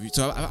feel like.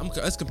 So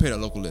let's compare the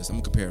local list. I'm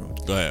gonna compare them.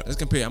 Go ahead. Let's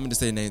compare. I'm gonna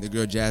just say the name. The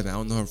girl Jasmine. I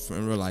don't know her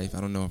from real life.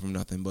 I don't know her from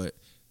nothing. But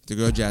the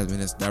girl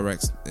Jasmine that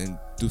directs and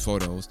do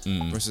photos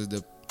versus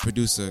the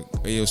producer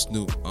Ayo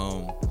Snoop.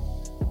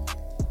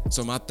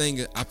 So my thing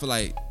is, I feel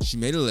like she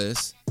made a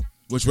list,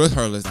 which was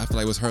her list. I feel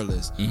like it was her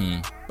list,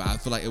 but I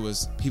feel like it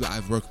was people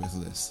I've worked with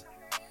list,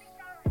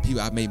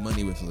 people I've made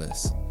money with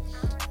list,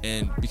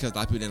 and because a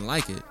lot of people didn't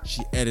like it,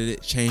 she edited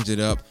it, changed it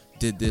up,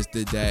 did this,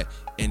 did that,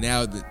 and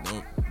now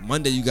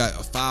Monday you got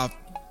a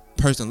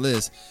 5-person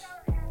list.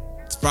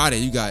 It's Friday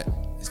you got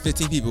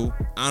 15 people,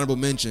 honorable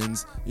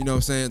mentions. You know what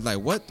I'm saying? Like,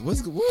 what? What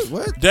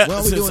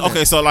are we doing?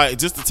 Okay, so like,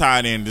 just to tie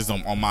it in, just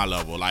on my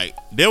level, like,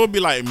 there would be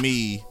like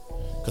me,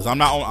 because I'm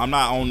not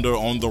on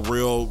the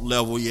real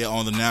level yet,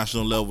 on the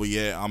national level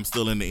yet. I'm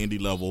still in the indie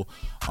level.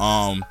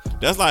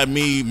 That's like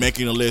me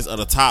making a list of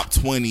the top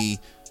 20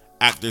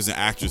 actors and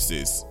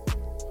actresses.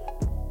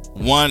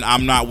 One,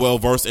 I'm not well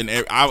versed in.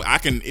 I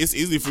can. It's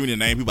easy for me to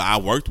name people I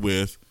worked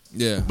with.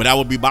 Yeah, but I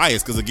would be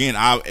biased because, again,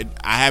 I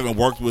haven't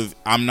worked with.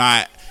 I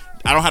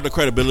don't have the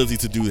credibility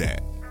to do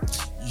that.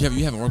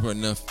 You haven't worked with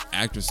enough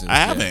actresses. I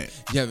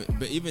haven't. You haven't,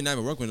 but even not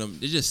even working with them,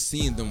 they're just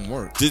seeing them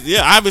work.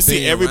 I haven't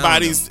seen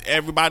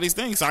everybody's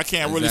thing, so I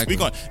can't really speak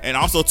on. And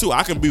also, too,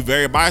 I can be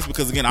very biased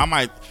because, again, I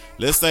might,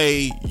 let's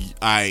say,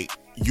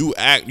 your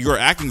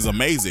acting is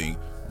amazing,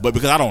 but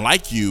because I don't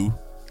like you,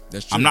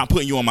 that's true. I'm not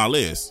putting you on my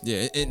list.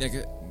 Yeah,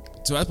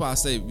 so that's why I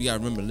say we gotta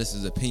remember this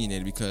is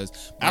opinionated,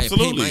 because my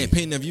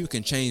opinion of you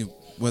can change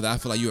whether I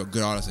feel like you're a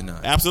good artist or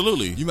not.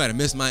 Absolutely. You might have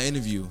missed my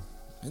interview.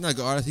 He's not a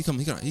good artist. He come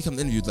to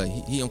interviews, like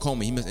he don't call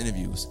me. He missed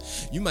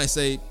interviews. You might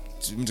say,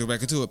 to go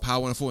back into it, Power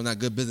 104 not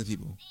good business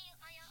people.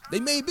 They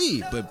may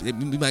be, but we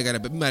might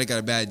have got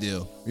a bad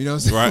deal. You know what I'm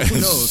saying? Right.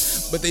 Who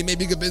knows? But they may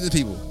be good business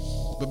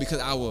people. But because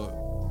our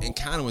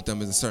encounter with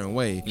them is a certain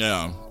way.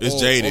 Yeah, it's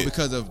jaded. Or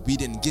because of we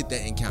didn't get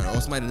that encounter.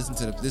 Or somebody listen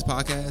to this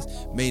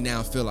podcast may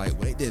now feel like,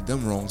 well, they did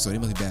them wrong, so they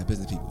must be bad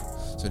business people.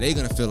 So they're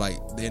gonna feel like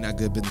they're not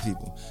good business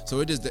people. So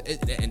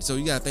and so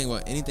you gotta think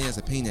about anything that's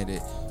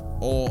opinionated.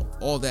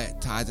 All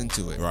that ties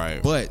into it.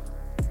 Right. But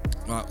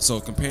so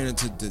comparing it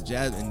to the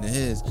Jazz and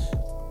his.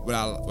 What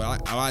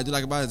I do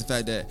like about it is the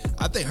fact that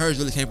I think hers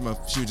really came from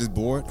she was just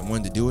bored and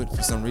wanted to do it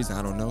for some reason.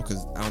 I don't know,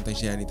 because I don't think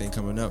she had anything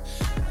coming up.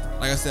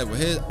 Like I said, with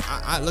his,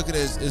 I look at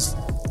it as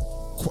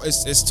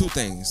it's two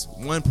things.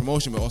 One,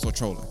 promotion, but also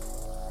trolling.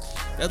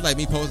 That's like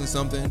me posting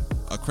something,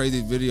 a crazy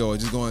video, or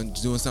just doing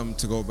something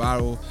to go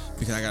viral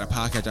because I got a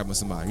podcast job with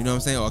somebody. You know what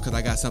I'm saying? Or because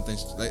I got something.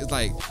 It's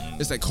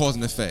like cause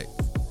and effect.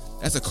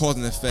 That's a cause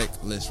and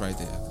effect list right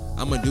there.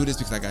 I'm gonna do this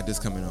because I got this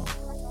coming on.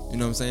 You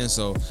know what I'm saying?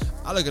 So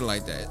I look at it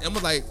like that.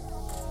 And like.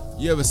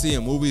 You ever see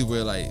in movies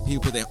where like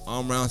people put their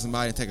arm around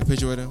somebody and take a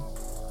picture with them,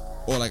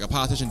 or like a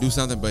politician do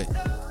something, but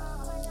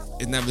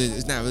it's not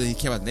really he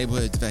care about the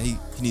neighborhood. It's that he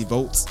need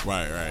votes.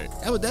 Right.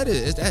 That's what that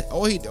is. It's that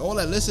all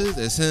that list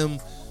is him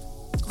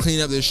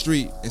cleaning up the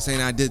street and saying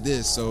I did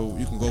this, so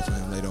you can go for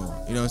him later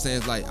on. You know what I'm saying?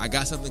 It's like I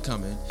got something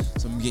coming,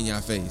 so I'm getting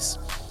your face.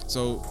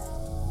 So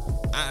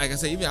like I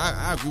say, even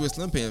I agree with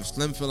Slim Payne.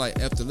 Slim feel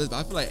like F the list, but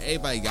I feel like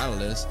everybody got a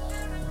list.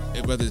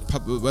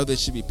 Whether it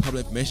should be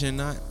public information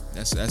or not,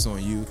 that's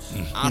on you.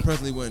 I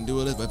personally wouldn't do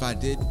a list, but if I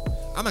did, I'm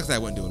not gonna say I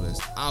wouldn't do a list.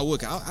 I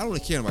would. I don't really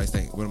care what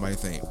anybody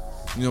think.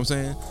 You know what I'm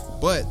saying?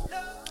 But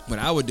what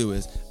I would do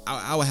is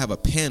I would have a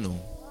panel,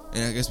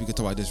 and I guess we could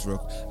talk about this real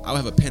quick. I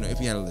would have a panel if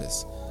we had a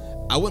list.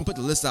 I wouldn't put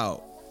the list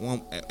out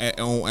at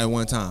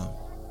one time.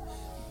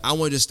 I'm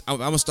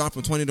gonna start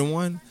from 20 to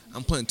 1.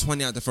 I'm putting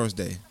 20 out the first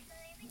day.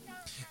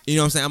 You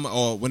know what I'm saying?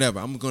 Or whatever.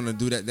 I'm gonna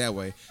do that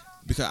way.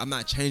 Because I'm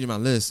not changing my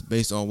list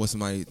based on what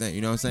somebody think, you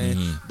know what I'm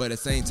saying? But at the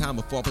same time,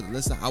 before I put the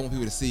list out, I want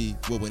people to see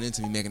what went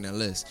into me making that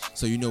list,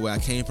 so you know where I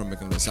came from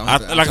making the list. So I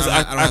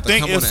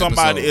think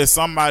if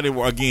somebody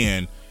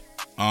again,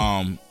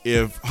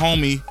 if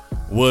homie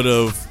would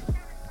have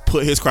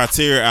put his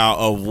criteria out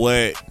of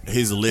what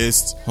his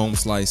list home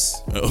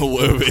slice,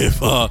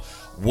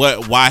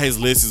 why his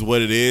list is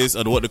what it is,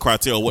 or what the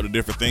criteria, or what the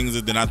different things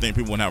is, then I think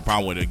people wouldn't have a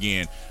problem with it.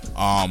 Again,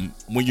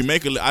 when you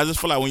make I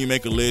just feel like when you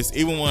make a list,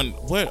 even when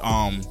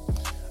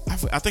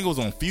I think it was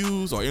on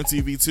Fuse or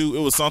MTV2. It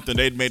was something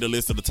they'd made a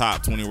list of the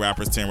top 20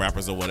 rappers, 10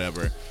 rappers, or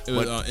whatever. It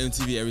was on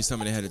MTV every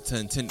summer. They had the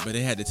 10, but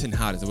they had the 10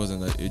 hottest. It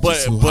wasn't like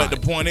but the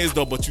point is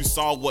though, but you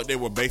saw what they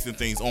were basing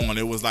things on.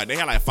 It was like they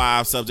had like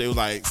 5 subjects. It was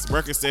like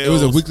record sales. It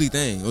was a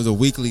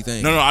weekly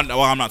thing. No, I'm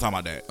not talking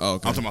about that. Oh,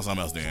 okay. I'm talking about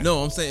something else then.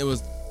 No, I'm saying it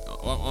was.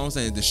 I'm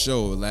saying the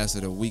show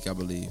lasted a week, I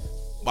believe.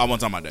 I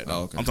wasn't talking about that.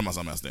 Oh, okay. I'm talking about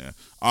something else then.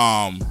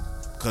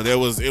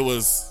 Because it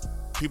was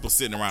people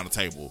sitting around the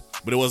table,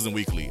 but it wasn't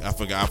weekly. I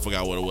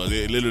forgot what it was.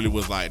 It literally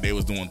was like they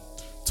was doing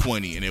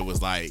 20, and it was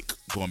like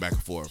going back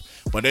and forth.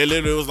 But they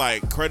literally was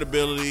like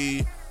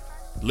credibility,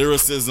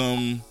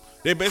 lyricism.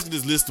 They basically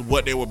just listed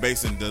what they were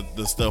basing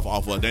the stuff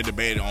off of. They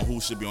debated on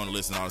who should be on the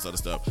list and all this other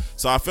stuff.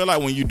 So I feel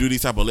like when you do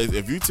these type of lists,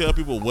 if you tell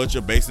people what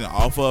you're basing it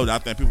off of, I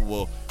think people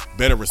will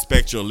better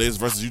respect your list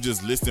versus you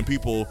just listing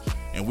people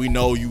and we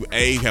know you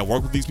A, have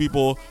worked with these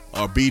people,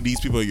 or B, these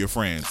people are your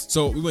friends.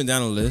 So we went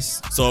down a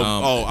list. So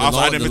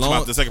I didn't mention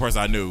about the second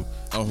person I knew.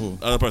 Oh, who?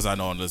 The other person I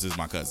know on the list is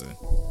my cousin.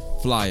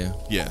 Flyer.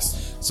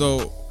 Yes.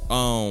 So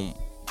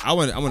I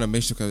want to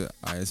make sure, because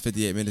it's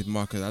 58 minutes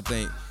mark, because I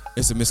think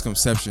it's a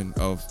misconception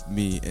of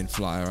me and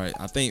Flyer, right?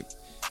 I think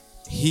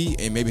he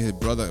and maybe his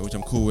brother, which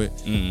I'm cool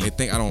with, they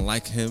think I don't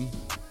like him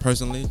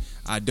personally.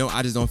 I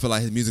just don't feel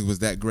like his music was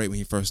that great when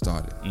he first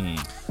started.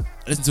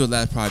 I listened to his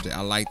last project.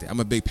 I liked it.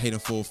 I'm a big Paid in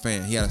Full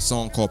fan. He had a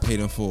song called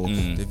Paid in Full.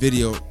 The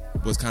video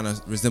was kind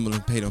of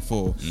resembling Paid in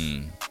Full.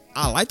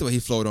 I like the way he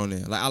flowed on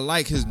there. Like, I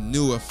like his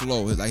newer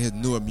flow, his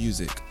newer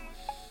music.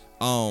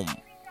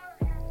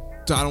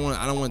 So I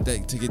don't want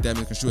that to get that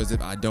misconstrued as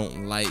if I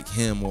don't like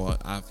him or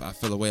I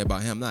feel a way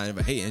about him. I'm not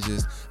even hating. It's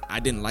just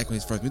I didn't like when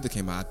his first music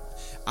came out.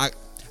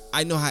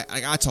 I know how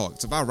I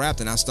talk. So if I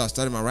rapped and I start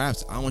studying my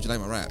raps, I don't want you to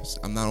like my raps.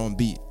 I'm not on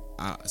beat.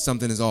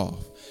 Something is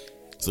off.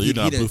 So you're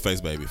not a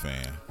Blueface Baby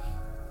fan?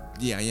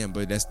 Yeah, I am,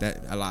 but that's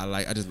that. I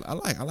like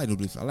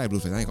Blueface. I like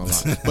Blueface. I ain't gonna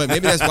lie. But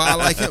maybe that's why I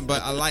like him.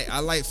 But I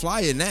like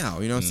Flyer now.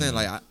 You know what I'm saying?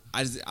 Like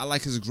I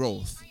like his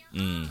growth.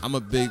 I'm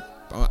big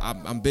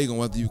on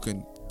whether you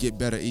can get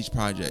better each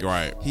project.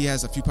 Right. He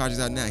has a few projects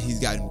out now.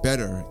 He's gotten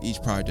better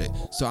each project.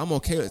 So I'm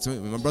okay with it. So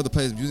when my brother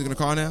plays music in the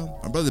car now,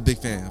 my brother's a big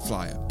fan of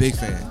Flyer. Big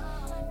fan.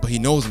 But he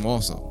knows him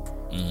also.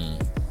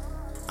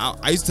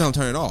 I used to tell him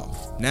turn it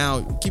off.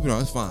 Now keep it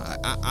on. It's fine.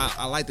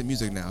 I like the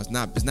music now. It's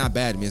not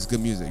bad to me. It's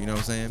good music. You know what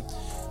I'm saying?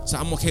 So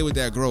I'm okay with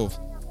that growth.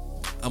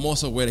 I'm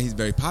also aware that he's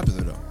very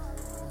popular though.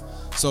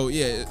 So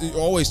yeah, you're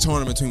always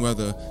torn between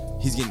whether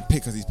he's getting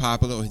picked because he's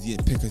popular or he's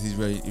getting picked because he's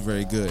very,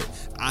 very good.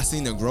 I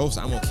seen the growth,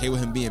 so I'm okay with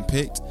him being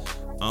picked.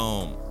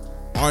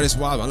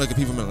 Artist-wise, I look at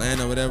people from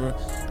Atlanta or whatever.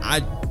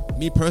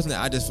 Me personally,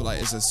 I just feel like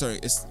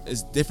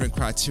it's different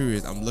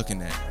criteria I'm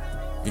looking at.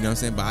 You know what I'm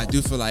saying? But I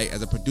do feel like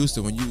as a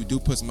producer, when you do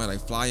put somebody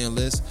like Flyer on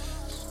list,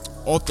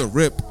 off the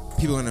rip,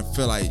 people are gonna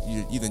feel like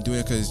you're either doing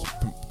it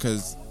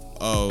because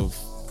of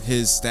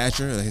his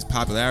stature or his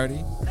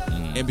popularity,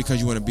 and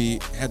because you want to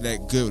have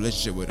that good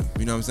relationship with him.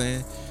 You know what I'm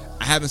saying?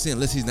 I haven't seen a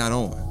list he's not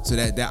on, so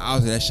that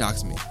obviously that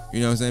shocks me. You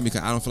know what I'm saying?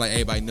 Because I don't feel like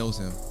everybody knows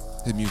him,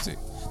 his music.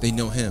 They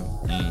know him.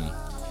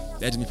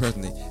 That's just me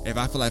personally. If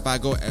I feel like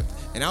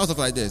and I also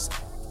feel like this.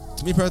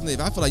 To me personally, if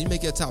I feel like you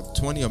make your top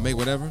 20 or make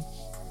whatever,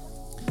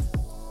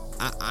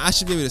 I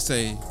should be able to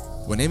say,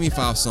 well, name me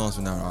 5 songs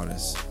from that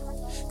artist.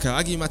 Cause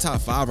I give you my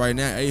top 5 right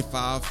now.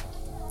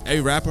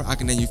 Every rapper, I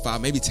can name you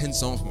 5, maybe 10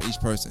 songs from each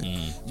person.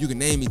 You can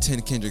name me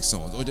 10 Kendrick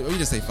songs, or you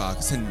just say 5,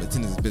 because 10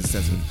 is a bit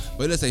excessive.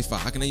 But let's say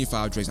 5. I can name you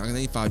 5 Drake songs. I can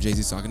name you 5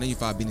 Jay-Z songs. I can name you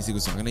 5 Beanie Sigel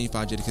songs. I can name you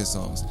 5 Jadakiss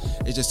songs.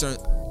 It's just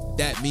certain.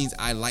 That means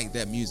I like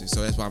that music,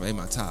 so that's why I'm in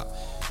my top.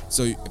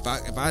 So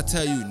if I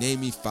tell you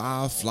name me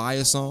 5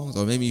 Flyer songs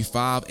or maybe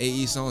 5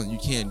 AE songs and you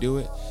can't do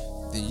it,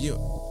 then you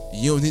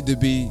don't need to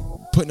be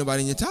putting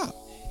nobody in your top.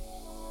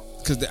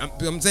 Because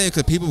I'm saying,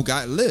 because people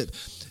got lit.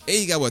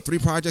 AE got 2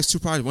 projects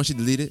once she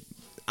deleted.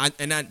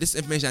 This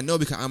information I know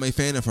because I'm a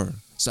fan of her.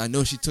 So I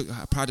know she took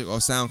her project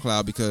off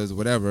SoundCloud because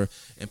whatever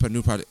and put a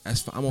new project.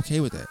 That's fine. I'm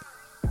okay with that.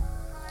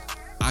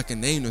 I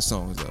can name the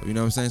songs though. You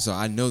know what I'm saying? So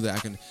I know that I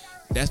can.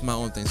 That's my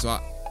own thing. So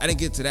I didn't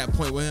get to that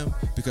point with him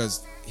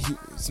because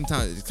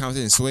sometimes the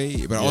conversation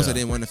swayed, but I also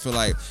didn't want to feel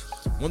like.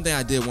 One thing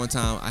I did one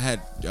time, I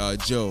had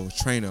Joe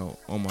Trano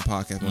on my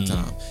podcast one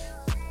time.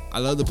 I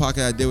love the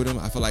podcast I did with him.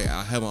 I feel like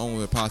I have my own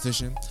with a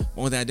politician.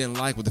 One thing I didn't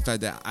like was the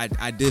fact that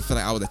I did feel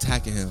like I was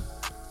attacking him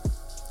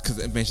because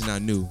the information I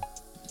knew,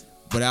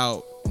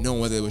 without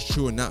knowing whether it was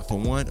true or not for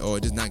one, or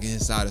just not getting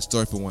his side of the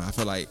story for one. I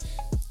feel like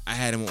I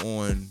had him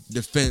on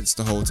defense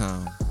the whole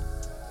time.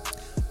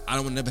 I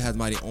don't want to never have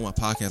somebody on my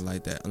podcast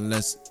like that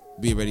unless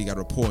we already got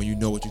a rapport and you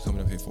know what you're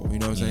coming up here for. You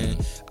know what I'm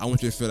saying? I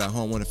want you to feel at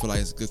home. I want to feel like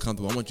it's good,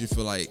 comfortable. I want you to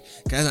feel like,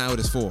 that's not what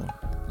it's for.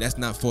 That's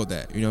not for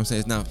that. You know what I'm saying?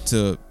 It's not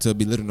to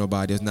belittle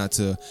nobody. It's not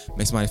to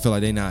make somebody feel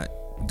like they're not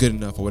good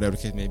enough or whatever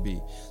the case may be.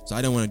 So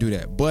I don't want to do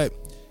that. But,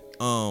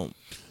 well,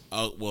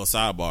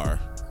 sidebar.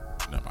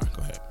 Never mind.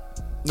 Go ahead.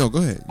 No, go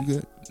ahead. You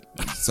good?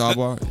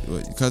 Sidebar?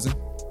 What, your cousin?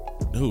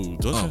 Who?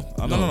 No.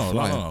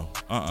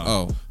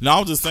 Oh. No, I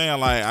was just saying,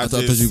 like, I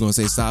thought you were going to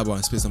say sidebar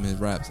and spit some of his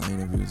raps. I ain't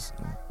know if he was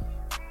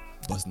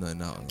busting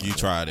nothing out. You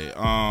tried it.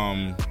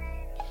 I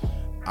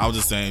was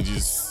just saying,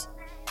 just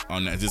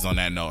on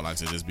that note, like I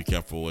said, just be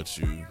careful what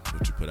you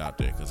put out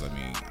there, because I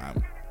mean, I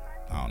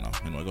don't know.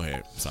 Anyway, go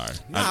ahead. Sorry.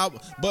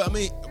 But I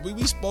mean,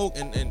 we spoke,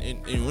 and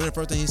one of the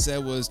first things he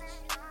said was,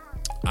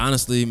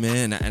 honestly,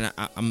 man, and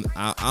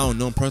I don't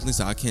know him personally,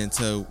 so I can't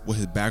tell what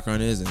his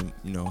background is and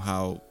you know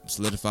how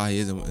solidified he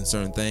is in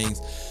certain things.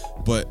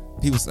 But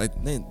people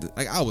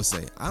like I would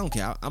say, I don't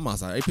care. I'm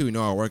outside. People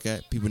know where I work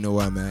at. People know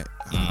where I'm at.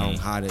 I don't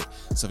hide it.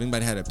 So if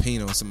anybody had an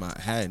opinion on something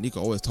I had, and you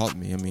can always talk to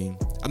me. I mean,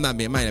 I might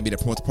not be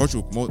the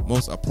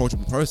most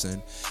approachable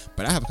person,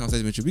 but I have a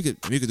conversation with you. We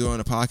could do it on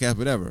a podcast,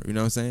 whatever. You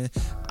know what I'm saying?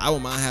 I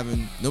wouldn't mind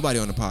having nobody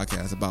on the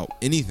podcast about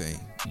anything.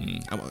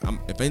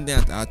 If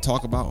anything I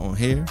talk about on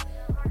here,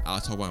 I'll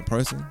talk about it in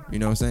person. You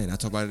know what I'm saying? I'll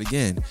talk about it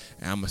again,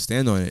 and I'm gonna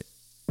stand on it.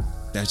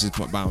 That's just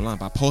bottom line.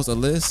 If I post a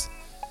list,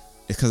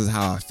 it's because of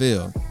how I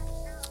feel.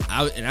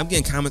 And I'm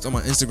getting comments on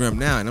my Instagram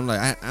now, and I'm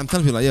like, I'm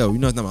telling people like, yo, you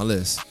know it's not my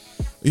list.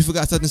 You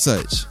forgot such and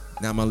such,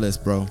 not my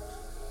list, bro.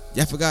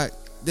 Y'all forgot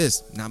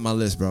this, not my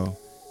list, bro.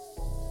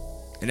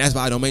 And that's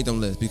why I don't make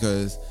them lists,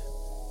 because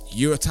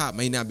your top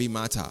may not be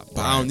my top,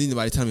 but I don't need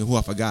anybody telling me who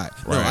I forgot.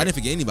 No, I didn't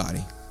forget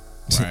anybody.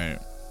 Right.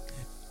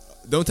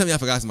 Don't tell me I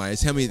forgot somebody.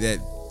 Tell me that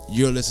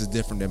your list is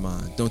different than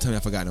mine. Don't tell me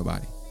I forgot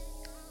nobody.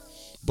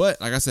 But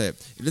like I said,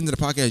 listen to the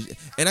podcast,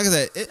 and like I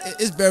said,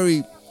 it's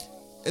very.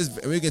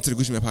 We'll get to the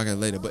Gucci Mane podcast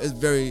later, but it's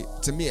very,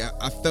 to me,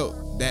 I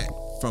felt that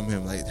from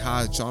him, like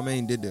how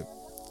Charmaine did the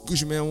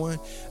Gucci Mane one.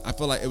 I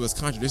felt like it was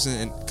contradictions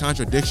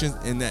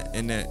in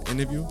that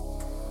interview.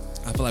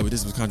 I feel like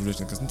this was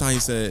contradiction, because sometimes he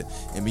said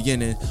in the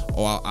beginning,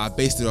 I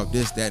based it off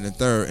this, that, and the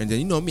third, and then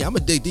you know me, I'm a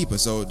dig deeper.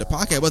 So the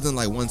podcast wasn't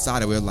like one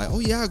sided where it was like, oh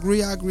yeah, I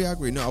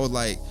agree. No, I was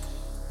like,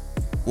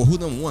 well, who's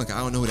number one? 'Cause I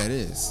don't know who that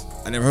is.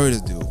 I never heard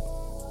this dude.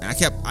 And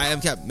I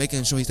kept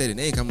making sure he said the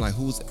name. I'm like,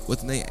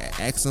 what's the name?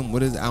 Ask him.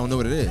 What is it? I don't know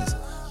what it is.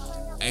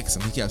 Ask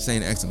him. He kept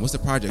saying ask him. What's the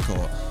project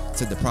called? I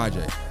said the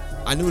project.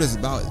 I knew what it's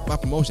about. It's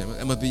about promotion.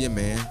 I'm gonna be your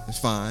man. It's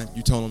fine.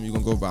 You told him you're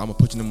gonna go viral. I'm gonna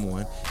put you number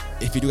one.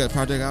 If you do got a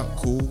project out,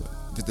 cool.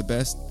 If it's the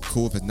best,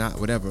 cool. If it's not,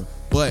 whatever.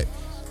 But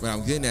what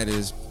I'm getting at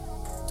is,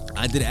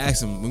 I did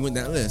ask him. We went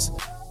down the list.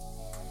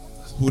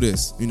 Who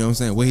this? You know what I'm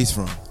saying? Where he's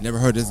from? Never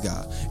heard this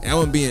guy. And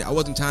I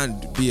wasn't trying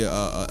to be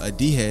a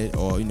D head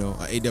or you know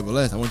a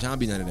AWS. I wasn't trying to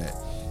be none of that.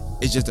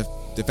 It's just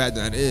the fact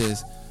that it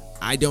is,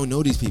 I don't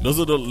know these people.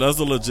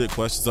 Those are legit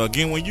questions. So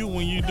again, when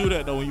you do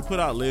that though, when you put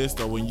out lists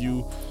or when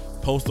you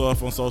post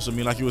off on social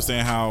media, like you were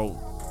saying how,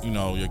 you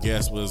know, your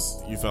guest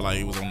you felt like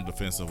he was on the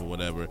defensive or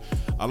whatever.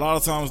 A lot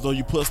of times though,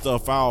 you put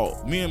stuff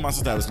out. Me and my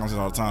sister have this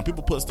conversation all the time.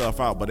 People put stuff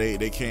out, but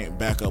they can't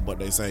back up what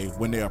they say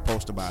when they're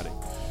approached about it.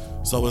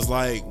 So it's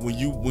like when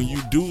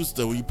you do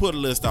stuff, when you put a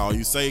list out,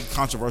 you say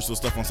controversial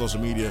stuff on social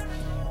media,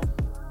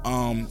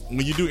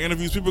 when you do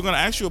interviews, people are gonna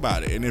ask you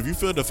about it, and if you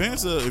feel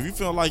defensive, if you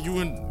feel like you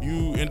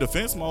in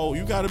defense mode,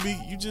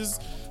 you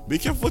just be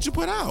careful what you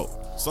put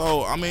out.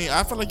 So I mean,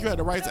 I feel like you had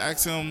the right to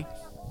ask him,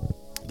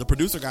 the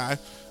producer guy.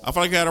 I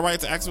feel like you had the right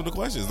to ask him the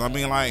questions. I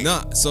mean, like,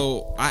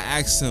 so I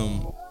asked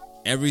him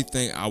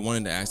everything I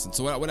wanted to ask him.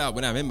 So what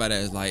I meant by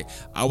that is, like,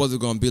 I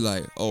wasn't gonna be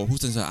like, oh, who's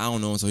this? I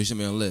don't know him, so he should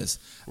be on the list.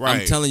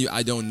 Right. I'm telling you,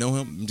 I don't know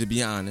him. To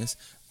be honest,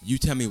 you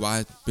tell me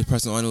why this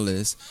person on the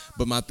list.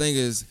 But my thing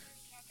is,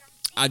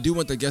 I do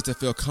want the guests to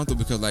feel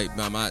comfortable because, like,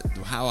 my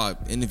how I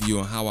interview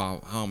and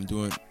how I'm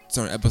doing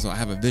certain episodes, I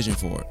have a vision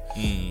for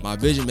it. My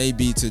vision may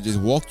be to just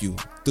walk you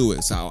through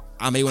it. So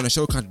I may want to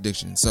show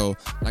contradiction. So,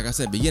 like I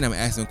said, beginning, I'm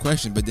asking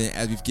questions, but then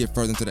as we get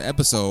further into the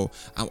episode,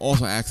 I'm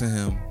also asking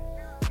him,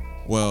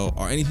 well,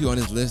 are any people on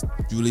this list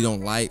you really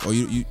don't like, or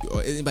you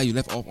or anybody you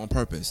left off on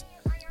purpose?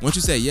 Once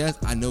you say yes,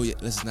 I know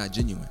this is not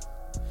genuine.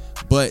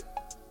 But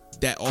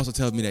that also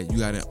tells me that you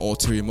got an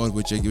ulterior motive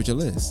with your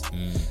list.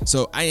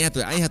 So I ain't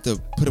have to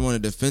put him on a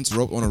defense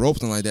rope, on a rope,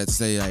 something like that, to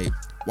say, like,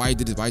 why you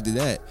did this, why you did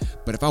that.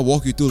 But if I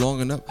walk you through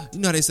long enough, you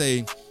know how they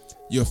say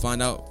you'll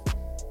find out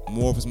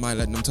more from somebody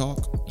letting them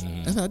talk.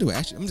 That's what I do.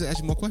 Actually, I'm just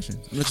asking more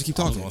questions. I'm gonna just keep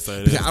talking because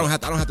I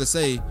don't have to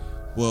say,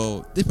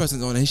 well, this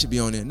person's on there, he should be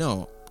on there.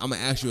 No, I'm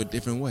gonna ask you a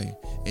different way,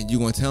 and you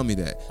gonna tell me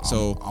that.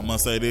 So I'm gonna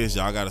say this: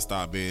 y'all gotta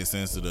stop being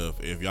sensitive.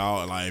 If you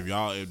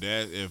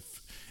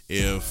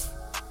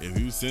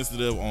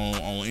sensitive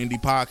on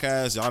indie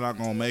podcasts, y'all not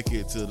gonna make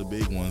it to the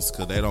big ones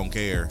because they don't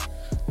care.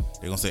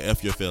 They gonna say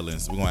F your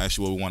feelings. We're gonna ask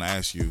you what we want to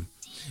ask you.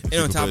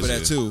 And on top of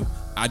that too,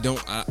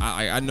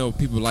 I know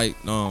people like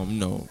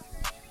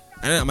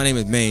and my name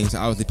is Maine, so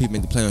obviously people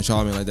make the play on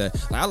Charlamagne like that.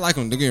 Like, I like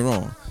him, don't get me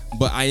wrong,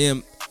 but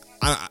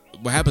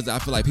what happens is I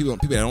feel like people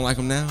that don't like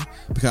him now,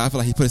 because I feel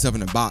like he put himself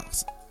in a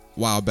box a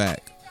while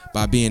back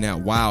by being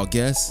that wild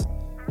guest.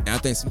 And I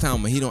think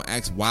sometimes when he don't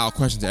ask wild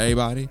questions to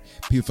everybody,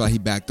 people feel like he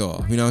backed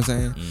off. You know what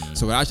I'm saying?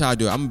 So what I try to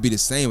do, I'm gonna be the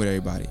same with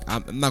everybody.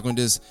 I'm not gonna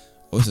just,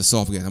 oh, it's a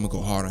soft guest, I'm gonna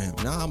go hard on him.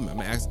 No, I'm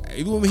gonna ask.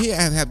 Even when we here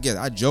have guests,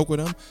 I joke with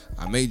him.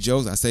 I make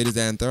jokes. I say this,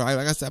 that, and third.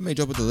 Like I said, I made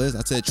joke with the list.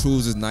 I said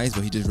Trues is nice,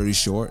 but he just really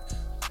short.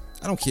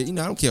 I don't care. I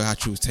don't care how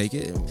Trues take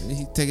it.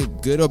 He take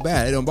it good or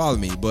bad. It don't bother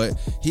me. But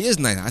he is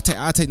nice.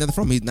 I take nothing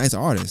from him. He's a nice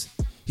artist.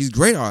 He's a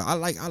great artist. I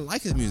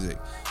like his music.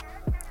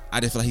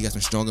 I just feel like he got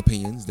some strong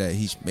opinions that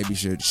he maybe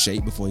should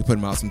shape before he put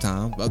them out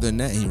sometime. But other than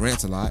that, he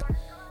rants a lot.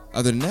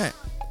 Other than that,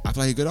 I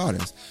feel like he's a good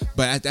artist.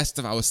 But that's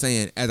stuff I was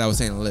saying as I was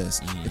saying the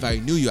list. If I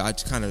knew you,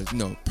 I'd kind of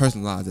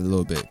personalize it a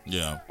little bit.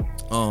 Yeah.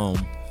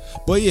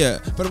 But yeah,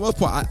 for the most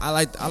part, I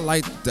like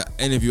the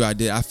interview I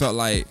did. I felt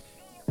like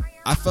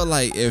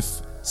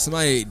if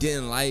somebody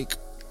didn't like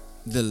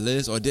the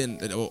list or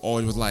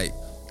it was like,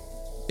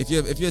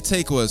 if your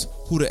take was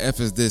who the F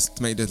is this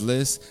to make this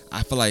list,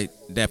 I feel like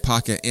that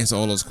podcast answer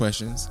all those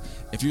questions.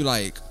 If you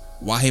like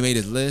why he made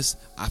his list,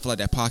 I feel like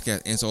that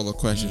podcast answer all those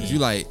questions. If you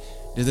like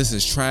this list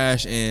is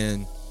trash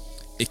and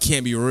it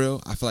can't be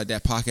real, I feel like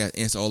that podcast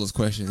answer all those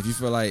questions. If you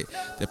feel like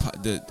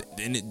the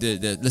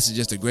list is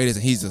just the greatest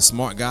and he's a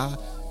smart guy,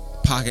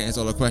 podcast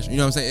answer all the questions. You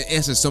know what I'm saying? It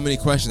answers so many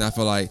questions. I don't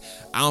feel like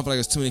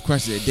there's too many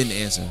questions it didn't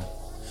answer.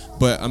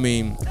 But I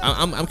mean,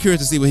 I'm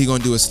curious to see what he's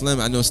gonna do with Slim.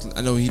 I know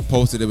he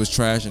posted it was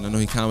trash, and I know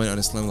he commented on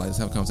the Slim, like, let's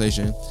have a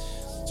conversation.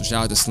 So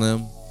shout out to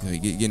Slim,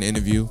 get an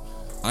interview.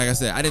 Like I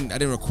said, I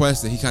didn't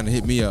request it. He kind of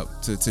hit me up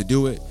to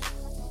do it,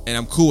 and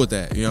I'm cool with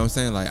that. You know what I'm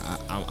saying? Like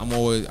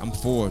I'm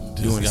for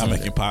doing y'all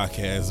making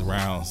podcast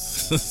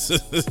rounds.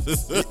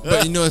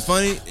 But it's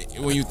funny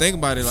when you think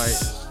about it, like.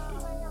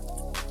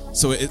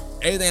 So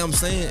everything I'm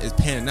saying is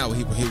panning out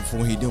for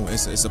what he doing.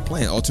 It's a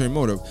plan, ulterior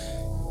motive.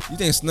 You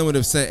think Slim would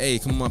have said, "Hey,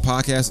 come on my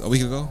podcast" a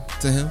week ago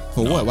to him?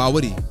 For what? Why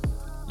would he?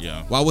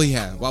 Yeah. Why would he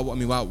have? Why?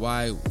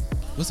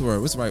 What's the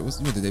word? What's the right? You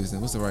went to Davidson.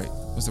 What's the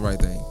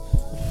right thing?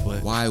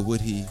 What? Why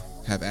would he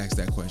have asked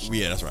that question?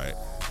 Yeah, that's right.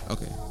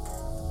 Okay.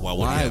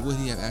 Why would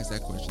he have asked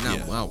that question? Now,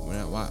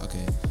 why?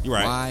 Okay. You're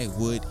right. Why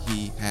would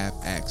he have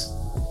asked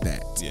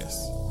that?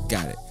 Yes.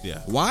 Got it. Yeah.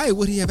 Why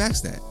would he have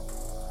asked that?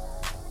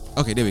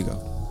 Okay, there we go.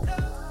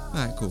 All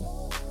right,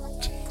 cool.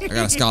 I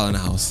got a scholar in the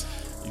house.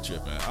 You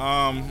tripping?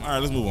 All right,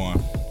 let's move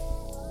on.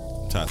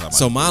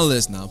 So my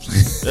list now.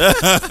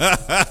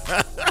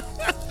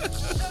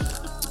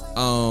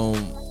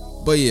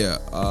 But yeah,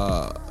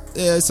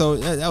 So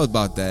that was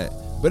about that.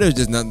 But it was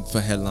just nothing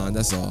for headline.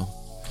 That's all.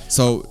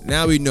 So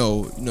now we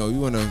know. You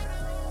want to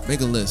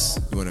make a list.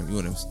 You want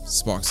to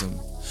spark some.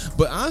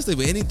 But honestly,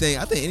 with anything,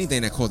 I think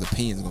anything that causes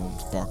opinion is gonna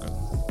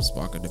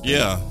spark a debate.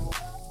 Yeah.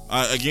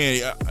 But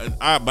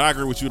I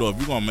agree with you though. If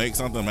you're gonna make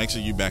something, make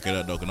sure you back it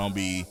up though. Don't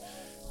be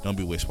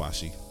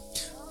wish-washy.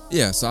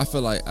 Yeah, so I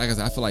feel like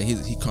I feel like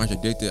he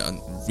contradicted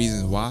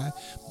reasons why,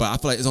 but I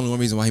feel like there's only one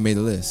reason why he made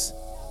the list: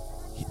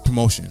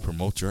 promotion.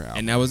 Promote your album,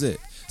 and that was it.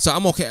 So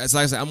I'm okay. Like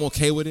I said, I'm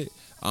okay with it.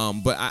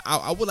 But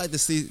I would like to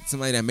see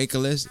somebody that make a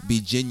list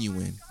be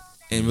genuine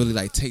and really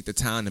like take the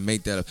time to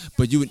make that up.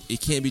 But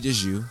it can't be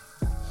just you.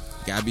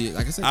 Gotta be,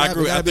 like I said, I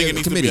agree. I think it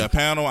needs committee. to be a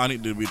panel. I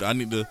need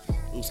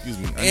excuse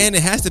me. And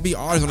it has to be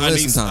artists on the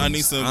list sometimes. I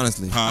need some.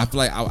 Honestly, I feel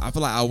like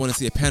I want to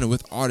see a panel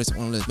with artists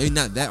on the list. Maybe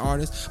not that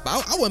artist, but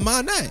I wouldn't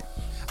mind that.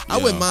 I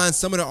wouldn't mind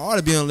some of the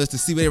artists being on the list to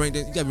see where they rank.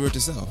 You gotta be with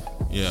yourself.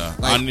 Yeah,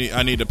 like,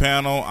 I need the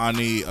panel. I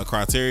need a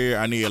criteria.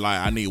 I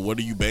need what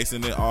are you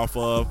basing it off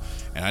of,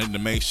 and I need to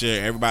make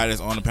sure everybody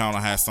that's on the panel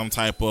has some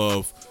type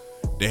of.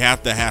 They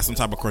have to have some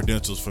type of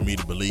credentials for me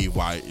to believe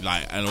why,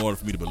 like, in order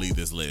for me to believe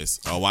this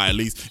list, or why at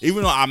least,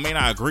 even though I may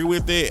not agree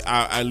with it,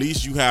 at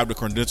least you have the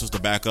credentials to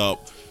back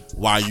up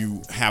why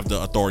you have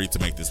the authority to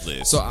make this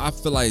list. So I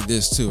feel like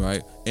this too,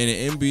 right? In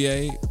the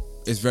NBA,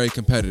 it's very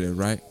competitive,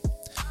 right?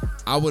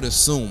 I would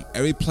assume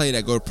every player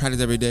that go to practice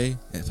every day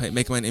and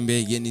make them in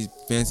the NBA,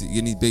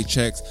 getting these big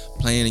checks,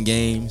 playing in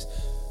games.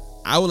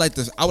 I would like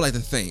to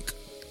think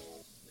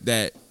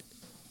that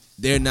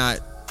they're not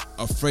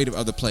afraid of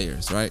other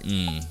players, right?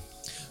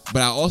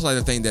 But I also like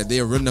to think that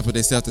they're real enough with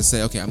themselves to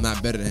say, okay, I'm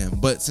not better than him.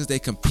 But since they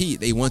compete,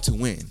 they want to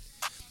win.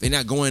 They're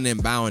not going in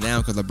and bowing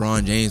down because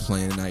LeBron James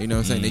playing tonight. You know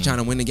what I'm saying? They're trying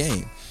to win the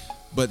game.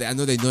 But I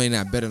know they're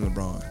not better than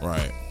LeBron.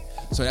 Right.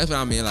 So that's what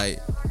I mean. Like,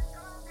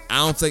 I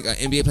don't think an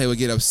NBA player would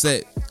get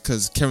upset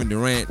because Kevin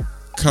Durant,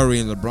 Curry,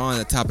 and LeBron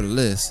at the top of the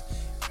list.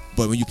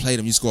 But when you play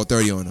them, you score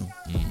 30 on them.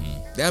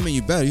 That mean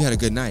you better. You had a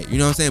good night. You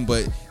know what I'm saying?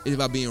 But it's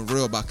about being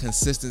real, about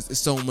consistency. It's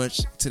so much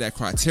to that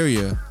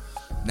criteria.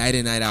 Night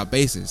in, night out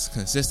basis,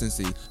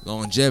 consistency,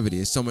 longevity.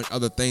 There's so many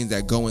other things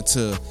that go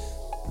into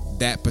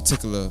that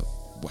particular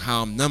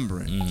how I'm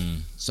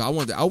numbering. So I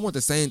want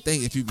the same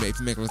thing if you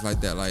make a list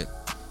like that. Like,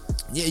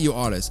 yeah, you're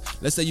artist.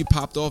 Let's say you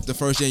popped off the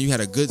first year and you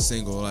had a good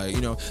single. Like,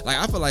 you know, like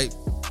I feel like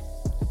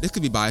this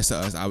could be biased to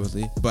us,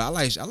 obviously, but I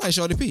like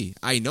Shorty P.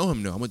 I know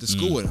him though. I went to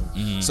school with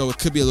him, so it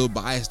could be a little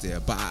biased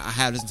there. But I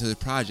have listened to his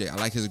project. I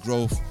like his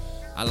growth.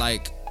 I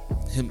like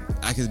him.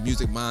 I like his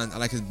music mind. I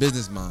like his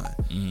business mind.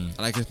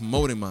 I like his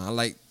promoting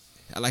mind.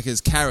 I like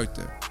his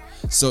character.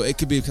 So it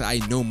could be because I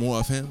know more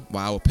of him,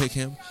 why I would pick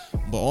him.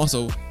 But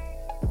also,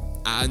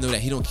 I know that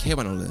he don't care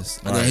about no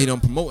list. I know that he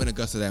don't promote in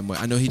Augusta that much.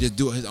 I know he just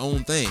do his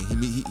own thing.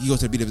 He goes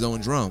to the beat of his own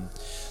drum.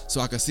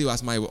 So I can see why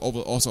somebody would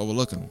also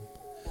overlook him.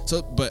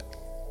 So, but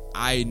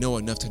I know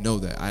enough to know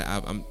that.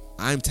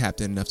 I'm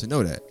tapped in enough to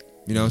know that.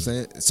 You know what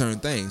I'm saying? Certain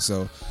things.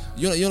 So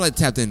you don't like the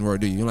tapped in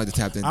word, do you? You don't like the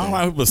tapped in thing. I don't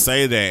like people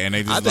say that and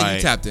they just I think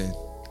you tapped in.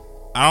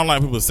 I don't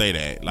like people say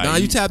that. Like, nah,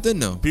 you tapped in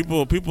though.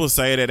 People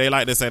say that. They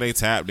like to say they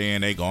tapped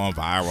in, they going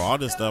viral, all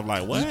this stuff.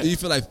 Like, what? Do you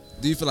feel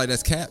like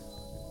that's cap?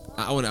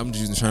 I'm just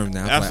using the term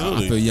now.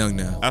 Absolutely. I feel young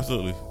now.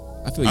 Absolutely.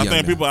 I feel young.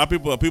 I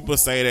think people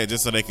say that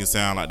just so they can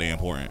sound like they're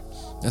important.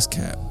 That's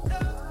cap.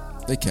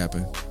 They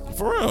capping.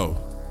 For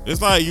real.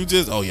 It's like you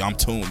just, oh yeah, I'm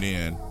tuned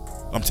in.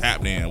 I'm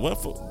tapped in.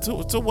 What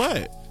to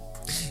what?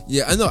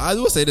 Yeah, I know. I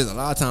will say this. A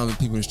lot of times when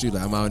people in the street,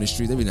 like I'm out in the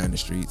street, they be not in the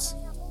streets.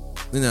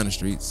 They're not in the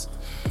streets.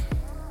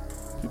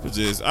 People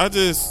I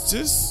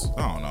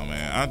don't know,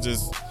 man.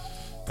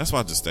 That's why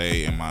I just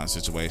stay in my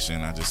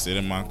situation. I just sit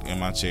in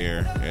my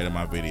chair, edit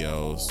my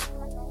videos,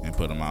 and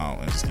put them out,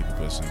 and just keep it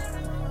pushing.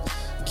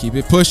 Keep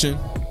it pushing.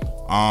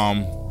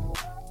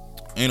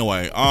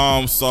 Anyway,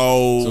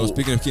 so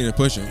speaking of keeping it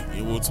pushing,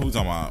 what we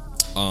talking about?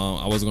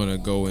 I was gonna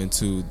go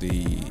into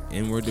the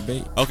N-word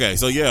debate. Okay,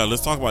 so yeah,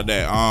 let's talk about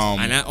that.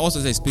 And I also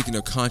say, speaking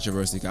of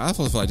controversy, I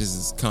also feel like this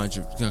is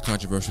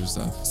controversial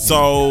stuff.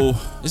 So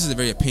this is a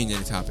very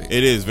opinionated topic.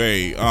 It is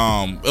very.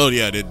 Oh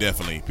yeah,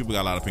 definitely. People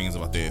got a lot of opinions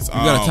about this.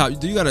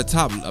 Do you got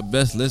a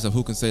best list of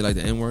who can say like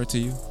the N-word to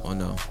you or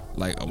no?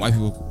 Like white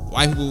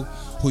people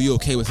who you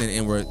okay with saying the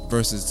N-word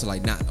versus to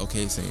like not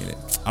okay saying it.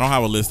 I don't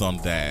have a list on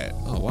that.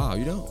 Oh wow,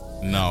 you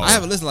don't? No, I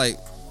have a list like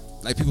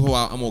people who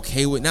I'm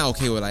okay with, not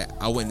okay with. Like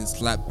I wouldn't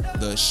slap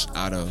the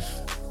out of.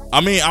 I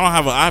mean, I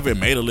haven't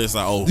made a list.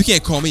 Like, you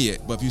can't call me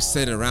it, but if you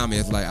said it around me,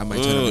 it's like I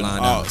might turn the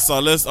line out.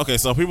 So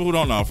people who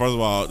don't know, first of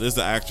all, this is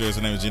the actress.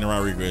 Her name is Gina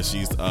Rodriguez.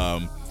 She's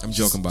I'm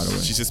joking, by the way.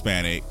 She's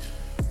Hispanic.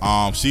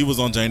 She was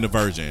on Jane the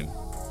Virgin.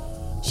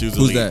 She was.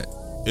 Who's that?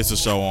 It's a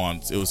show on.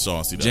 It was a show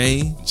on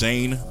CW.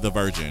 Jane the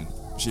Virgin.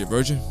 She a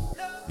virgin?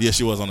 Yeah,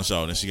 she was on the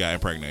show. Then she got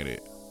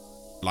impregnated,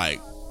 like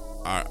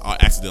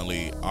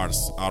accidentally,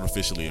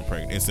 artificially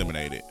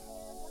inseminated.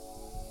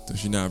 So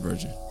she's not a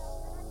virgin.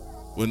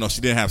 Well, no,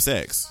 she didn't have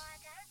sex.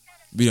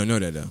 We don't know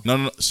that though.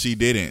 No, she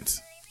didn't.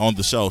 On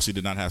the show, she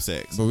did not have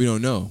sex. But we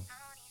don't know.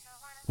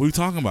 What are you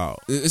talking about?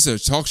 It's a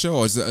talk show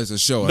or it's a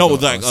show? No,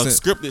 like a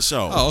scripted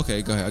show. Oh,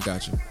 okay, go ahead. I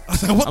got you.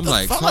 I'm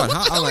like, what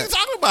the hell are you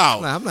talking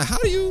about? I'm like, how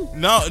do you?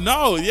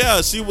 No,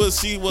 yeah, she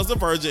was a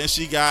virgin and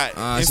she got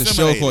it's a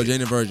show called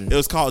Jane the Virgin. It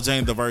was called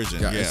Jane the Virgin.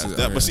 Yeah.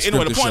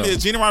 Anyway, the point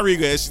is, Gina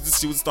Rodriguez,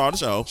 she was the star of the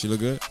show. She look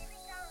good?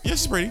 Yeah,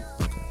 she's pretty.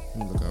 Okay. Let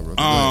me look her real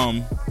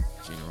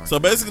quick. So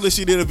basically,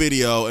 she did a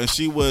video and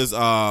she was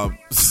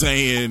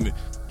saying,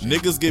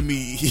 "Niggas give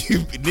me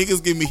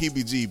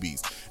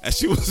heebie-jeebies," and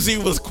she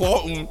was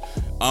quoting,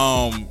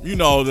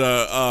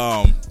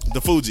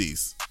 the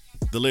Fugees,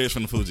 the lyrics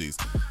from the Fugees,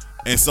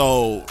 and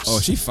so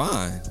she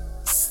fine.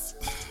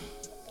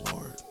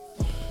 Lord.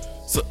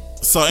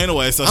 So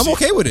anyway, I'm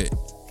okay with it.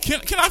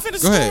 Can I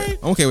finish the Go story? ahead.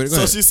 I'm okay with it. Go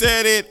So ahead. she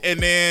said it, and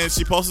then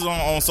she posted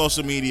on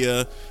social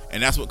media,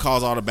 and that's what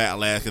caused all the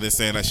backlash because they're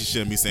saying that she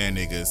shouldn't be saying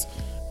niggas.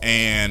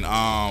 And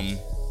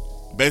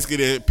basically,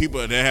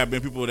 there have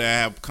been people that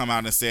have come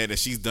out and said that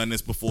she's done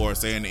this before,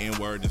 saying the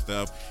N-word and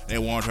stuff. And they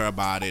warned her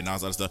about it and all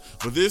that other stuff.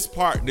 But this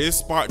sparked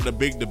the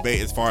big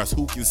debate as far as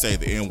who can say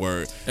the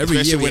N-word,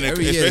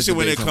 especially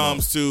when it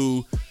comes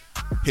to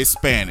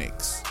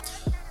Hispanics.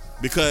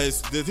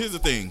 Because here's the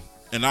thing,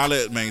 and I'll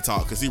let Maine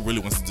talk because he really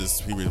wants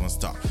to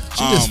talk.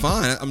 She just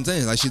fine. I'm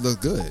saying, like, she looks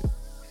good.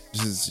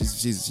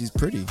 She's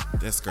pretty.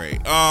 That's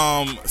great.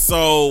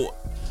 So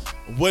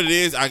what it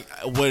is,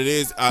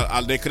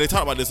 cause they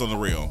talk about this on the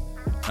Real,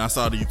 and I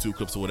saw the YouTube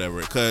clips or whatever.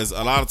 Because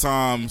a lot of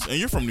times, and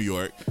you're from New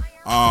York,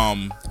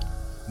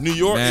 New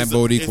York it's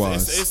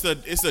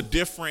a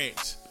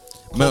different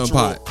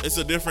it's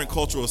a different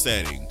cultural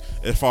setting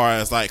as far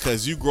as like,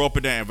 because you grow up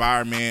in that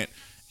environment,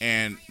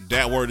 and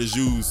that word is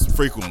used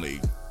frequently,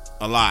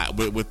 a lot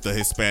with the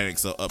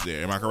Hispanics up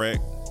there. Am I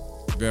correct?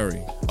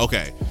 Very.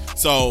 Okay,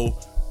 so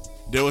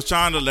they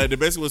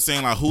basically was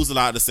saying like who's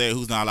allowed to say it,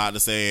 who's not allowed to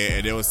say it,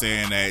 and they were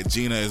saying that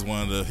Gina is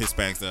one of the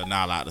Hispanics that are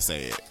not allowed to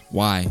say it.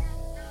 Why?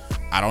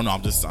 I don't know.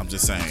 I'm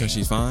just saying. Because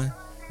she's fine?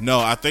 No,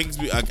 I think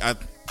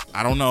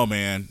I don't know,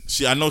 man.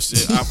 I know she.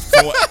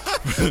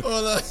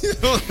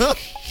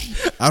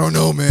 I don't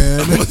know,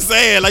 man. I'm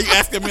saying, like, you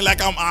asking me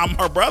like I'm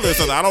her brother or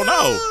something. I don't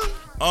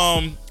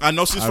know. I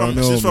know she's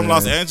from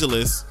Los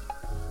Angeles,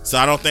 so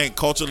I don't think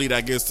culturally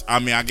that gets. I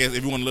guess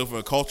if you want to look for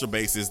a culture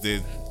basis,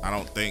 then I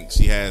don't think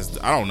she has.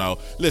 I don't know.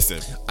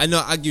 Listen, I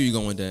know. I get you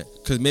going with that,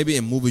 because maybe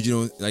in movies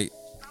you don't like.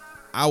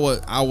 Our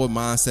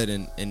mindset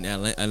in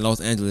Atlanta, in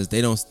Los Angeles, they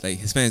don't, like,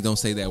 Hispanics don't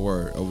say that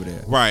word over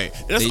there. Right.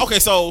 Okay.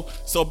 So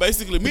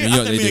basically, me and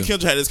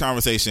Kendra had this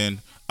conversation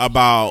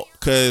about,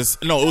 because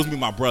it was me and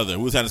my brother.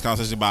 We was having this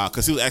conversation about,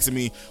 because he was asking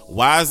me,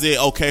 why is it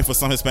okay for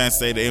some Hispanics to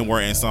say the N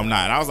word and some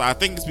not? And I was like, I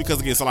think it's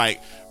because it's like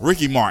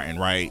Ricky Martin,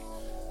 right?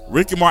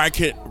 Ricky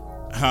Martin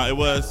it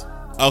was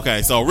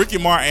okay. So Ricky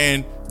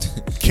Martin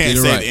can't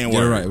say the N word.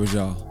 You're right with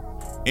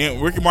y'all.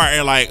 And Ricky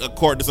Martin, like,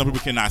 according to some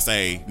people, cannot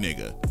say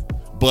nigga,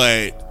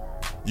 but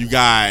you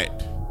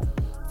got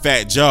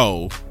Fat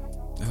Joe.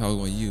 That's how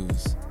we're gonna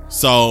use.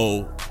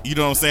 So you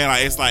know what I'm saying?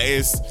 Like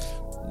it's.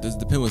 Does it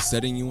depend what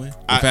setting you in?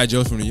 Fat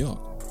Joe's from New York.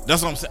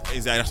 That's what I'm saying.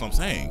 Exactly. That's what I'm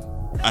saying.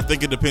 I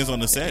think it depends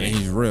on the setting. And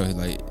he's real.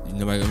 Like,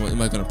 nobody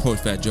gonna approach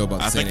Fat Joe about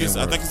the same word.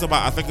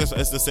 I think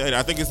it's the setting.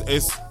 I think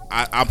it's.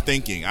 I'm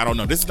thinking. I don't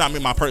know. This is not me.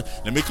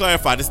 Let me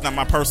clarify. This is not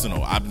my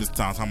personal. I'm just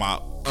talking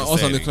about.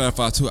 Also, let me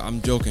clarify too.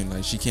 I'm joking.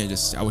 Like, she can't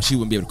just. She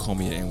wouldn't be able to call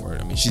me an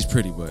N-word. I mean, she's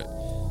pretty, but.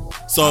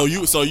 So you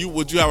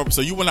wouldn't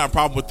have a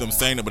problem with them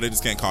saying it, but they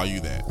just can't call you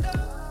that.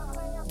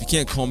 You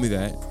can't call me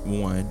that.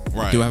 One,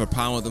 right? Do I have a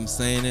problem with them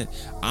saying it?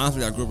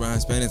 Honestly, I grew up around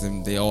Hispanics,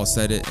 and they all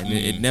said it, and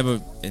it never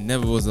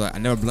was like I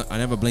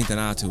never blinked an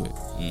eye to it.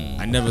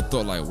 I never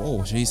thought like,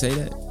 whoa, should he say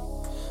that?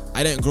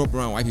 I didn't grow up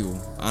around white people,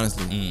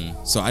 honestly,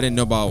 so I didn't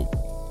know about.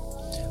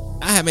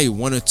 I had maybe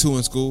one or two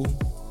in school.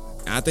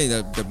 And I think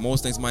that the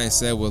most things somebody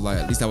said was like,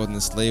 at least I wasn't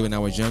a slave when I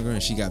was younger,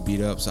 and she got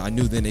beat up. So I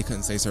knew then they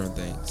couldn't say certain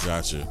things.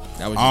 Gotcha.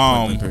 That was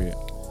just one period.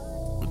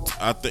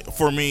 I think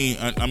for me,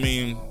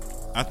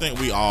 I think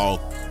we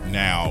all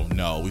now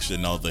know, we should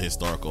know the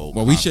historical.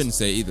 Well, we shouldn't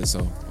say either.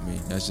 So I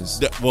mean, that's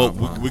just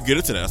we get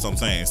into that. That's what I'm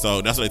saying.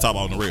 So that's what they talk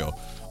about on the Real.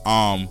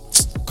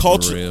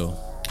 Culture. The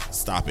Real.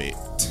 Stop it.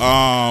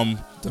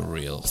 The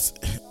Real.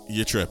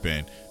 You're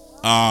tripping.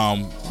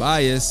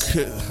 Bias.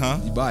 Huh?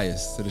 You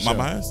biased to the show. My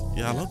bias?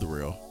 Yeah, I love the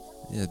Real.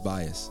 Yeah, it's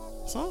bias.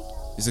 So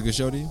it's a good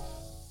show to you?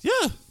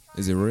 Yeah.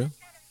 Is it real?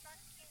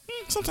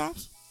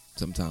 Sometimes.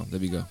 There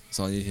we go. That's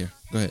all I need to hear.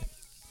 Go ahead.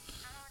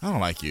 I don't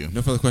like you.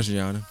 No further questions,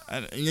 Your Honor.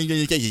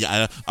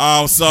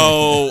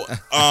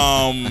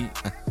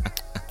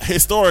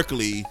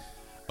 Historically,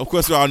 of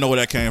course, we all know where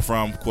that came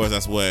from. Of course,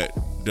 that's what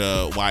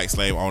the white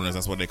slave owners,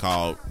 that's what they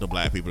called the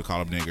black people, to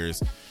call them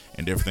niggers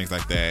and different things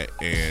like that.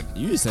 And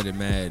you just said it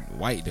mad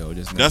white though.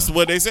 Just now. That's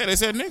what they said. They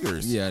said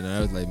niggers. Yeah, no,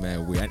 that was like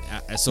mad weird.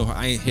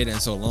 I ain't heard that in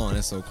so long.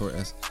 That's so cool.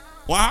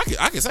 Well,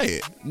 I can say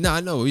it. No,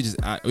 I know.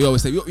 We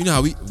always say, you know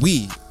how we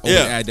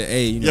add the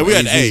A. We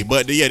had the A,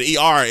 but the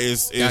ER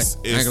is. I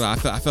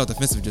felt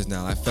offensive just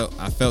now. I felt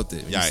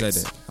it when you said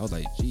that. I was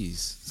like,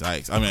 jeez.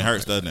 Yikes. I mean, it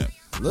hurts, doesn't it?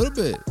 A little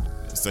bit.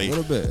 See? A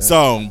little bit.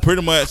 So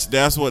pretty much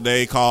that's what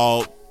they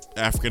called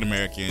African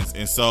Americans,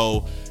 and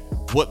so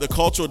what the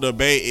cultural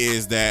debate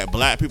is that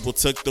black people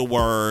took the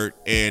word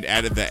and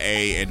added the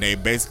A, and they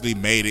basically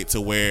made it to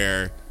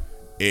where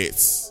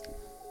it's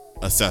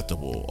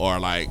acceptable, or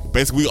like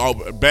basically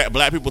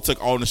black people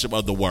took ownership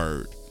of the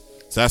word.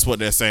 So that's what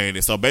they're saying.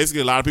 And so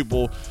basically a lot of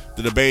people,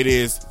 the debate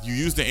is you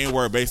use the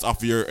N-word based off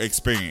of your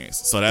experience.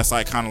 So that's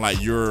like kind of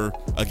like you're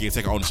again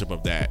taking ownership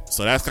of that.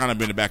 So that's kind of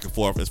been the back and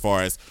forth as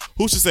far as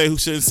who should say, who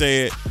shouldn't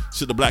say it.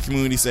 Should the black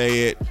community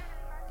say it?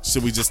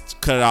 Should we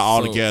just cut it out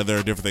altogether?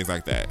 Different things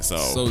like that.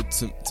 So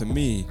to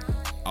me,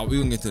 we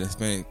gonna get to the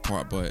Hispanic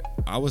part, but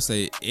I would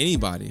say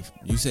anybody,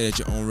 you say it at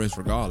your own risk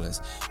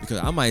regardless, because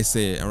I might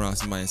say it around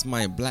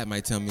somebody black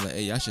might tell me like,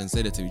 hey, y'all shouldn't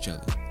say that to each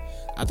other.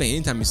 I think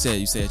anytime you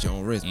say it at your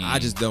own risk. I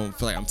just don't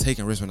feel like I'm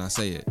taking risks when I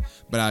say it.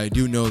 But I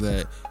do know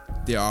that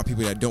there are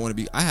people that don't want to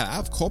be.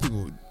 I've called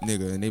people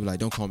nigga, and they be like,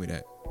 don't call me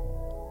that.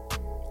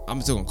 I'm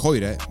still gonna call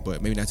you that,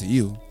 but maybe not to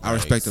you. I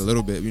respect it a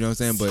little bit, you know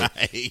what I'm saying? But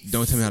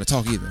don't tell me how to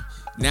talk either.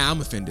 Now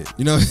I'm offended,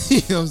 you know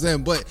what I'm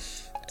saying? But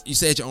you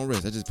say it at your own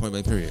risk. That's just point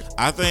blank period.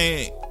 I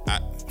think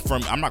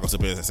I'm not gonna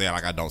sit here and say it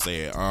like I don't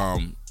say it.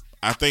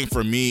 I think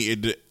for me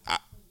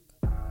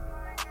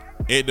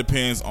it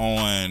depends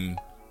on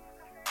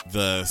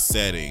the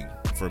setting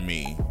for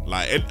me.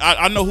 Like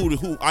I know who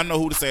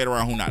to say it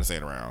around, who not to say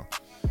it around.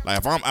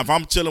 Like if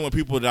I'm chilling with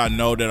people that I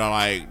know that are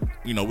like,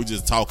 you know, we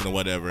just talking or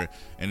whatever,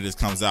 and it just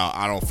comes out,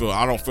 I don't feel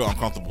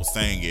uncomfortable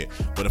saying it.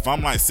 But if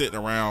I'm like sitting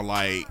around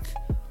like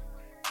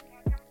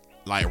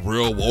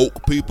real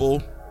woke people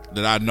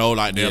that I know,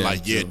 like they're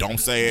like, yeah, don't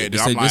say it.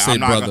 Just say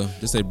brother.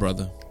 Just say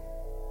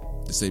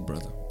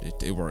brother.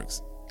 It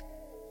works.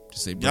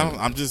 Just say brother.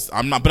 Yeah,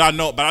 I'm not. But I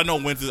know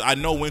when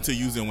to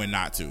use it and when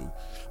not to.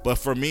 But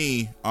for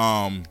me,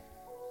 I'm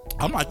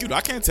like you.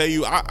 I can't tell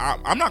you.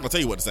 I'm not gonna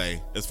tell you what to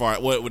say as far as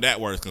what that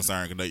word is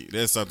concerned. Cause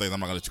there's some things I'm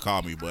not gonna let you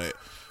call me. But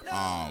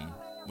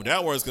with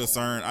that word is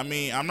concerned, I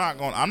mean, I'm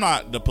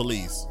not the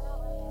police.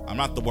 I'm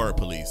not the word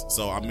police.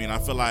 So I mean, I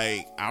feel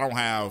like I don't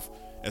have,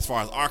 as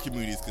far as our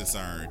community is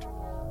concerned,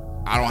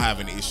 I don't have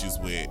any issues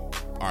with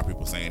our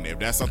people saying that. If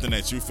that's something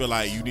that you feel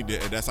like you need to,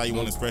 if that's how you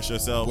want to express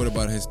yourself. What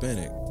about a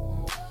Hispanic?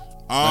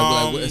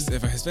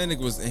 If a Hispanic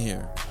was in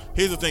here.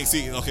 Here's the thing.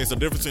 See, okay, so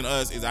the difference between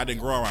us is I didn't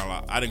grow up a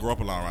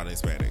lot around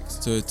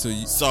Hispanics. Do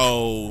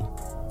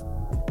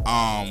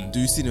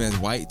you see them as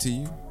white to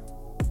you?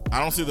 I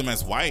don't see them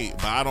as white,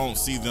 but I don't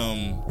see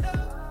them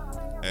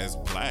as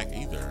black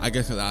either. I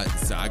guess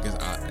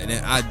and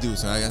then I do.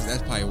 So I guess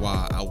that's probably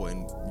why I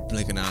wouldn't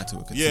blink an eye to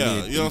it.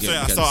 Yeah, you know what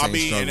I'm saying. So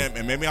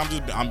and maybe I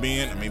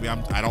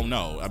don't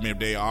know. I mean, if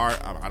they are,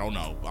 I don't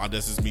know.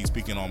 This is me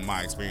speaking on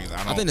my experience.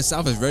 I think the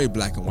South is very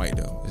black and white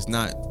though. It's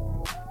not,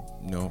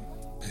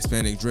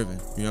 Hispanic driven.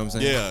 You know what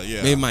I'm saying?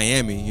 Yeah. Maybe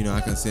Miami.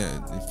 I can see it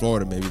in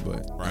Florida maybe,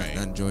 but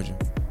not in Georgia.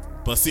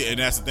 But see, and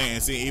that's the thing.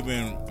 And see,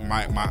 even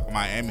my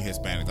Miami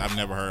Hispanics, I've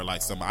never heard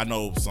like some. I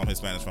know some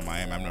Hispanics from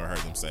Miami. I've never heard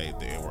them say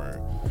the word.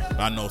 But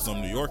I know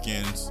some New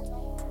Yorkers,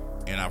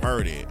 and I've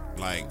heard it.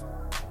 Like,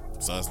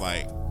 so it's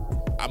like,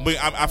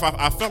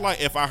 I felt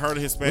like if I heard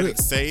a Hispanic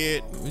say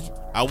it,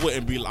 I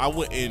wouldn't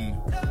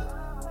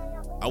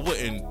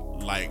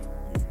like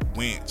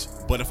winch.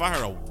 But if I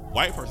heard a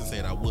white person say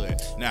it, I would.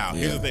 Now,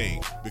 here's the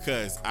thing,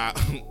 because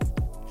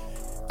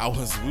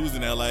we was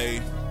in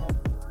LA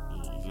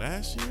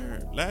last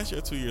year,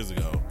 2 years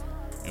ago,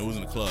 and we was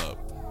in a club,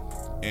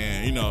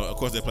 and of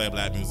course they play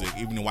black music.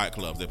 Even in white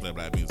clubs, they play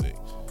black music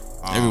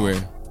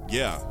everywhere.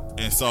 Yeah,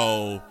 and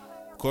so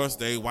of course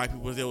white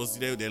people they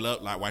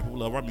love, like, white people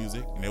love our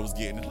music, and they was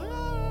getting it,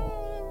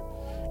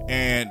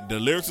 and the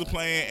lyrics were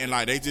playing, and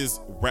like they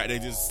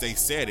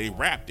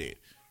rapped it,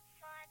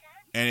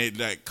 and it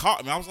like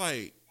caught me. I was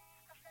like,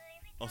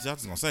 oh, so y'all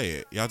just gonna say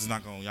it? Y'all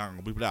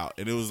gonna beep it out?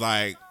 And it was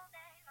like,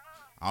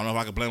 I don't know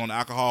if I could blame on the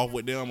alcohol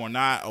with them or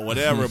not or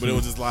whatever, but it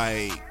was just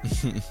like,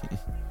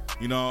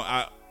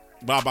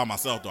 but I'm by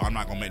myself though. I'm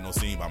not gonna make no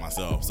scene by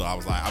myself. So I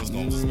was like, I was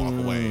gonna just walk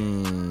away.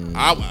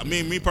 I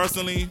mean, me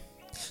personally.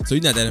 So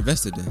you're not that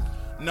invested then?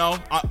 No,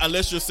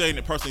 unless you're saying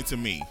it personally to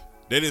me.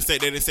 They didn't say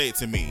it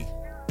to me.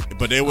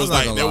 But they was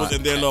like, they was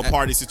in their little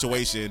party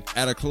situation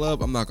at a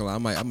club. I'm not gonna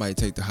lie. I might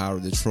take the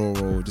troll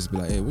role, just be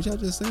like, hey, what y'all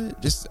just said,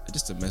 just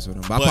to mess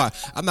with them. But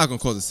I'm not gonna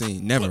cause a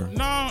scene. Never.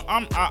 No,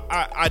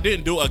 I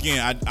didn't do it.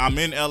 Again, I'm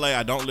in LA.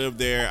 I don't live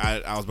there.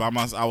 I was by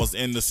myself. I was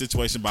in the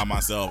situation by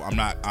myself.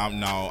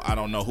 I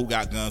don't know who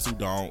got guns, who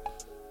don't.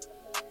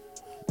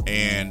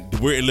 And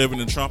we're living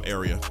in the Trump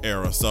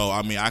era. So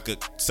I mean, I could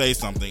say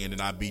something and then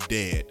I'd be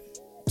dead.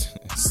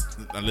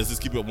 Let's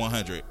just keep it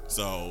 100.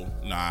 So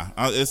nah,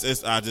 I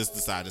just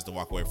decided to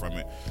walk away from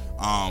it.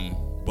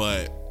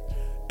 But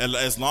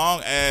as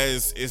long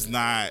as it's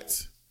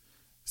not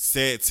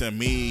said to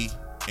me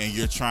and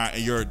you're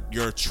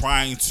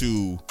trying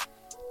to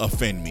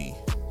offend me,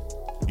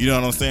 you know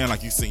what I'm saying?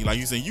 Like you saying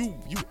you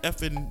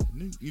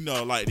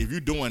effing, like if you're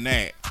doing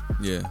that,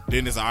 yeah,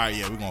 then it's all right.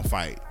 Yeah, we're gonna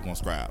fight. We're gonna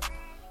scrap.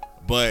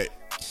 But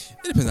it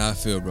depends how I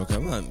feel, bro. Cause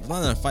if I'm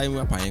not fighting,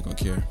 I probably ain't gonna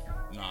care.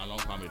 Nah, don't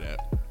call me that.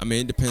 I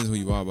mean, it depends who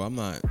you are, but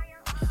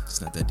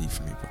it's not that deep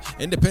for me. Bro.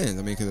 It depends.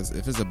 I mean, because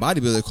if it's a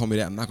bodybuilder call me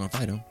that, I'm not gonna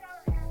fight him.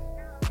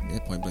 Yeah,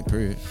 point blank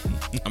period.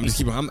 I'm just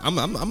keeping. I'm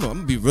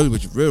gonna be real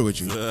with you.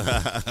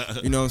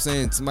 You know what I'm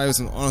saying? Somebody with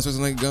some Arnold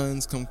Schwarzenegger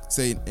guns come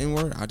say an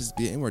N-word, I'll just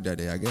be an N-word that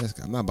day, I guess.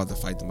 I'm not about to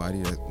fight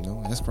somebody.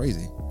 That's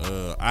crazy.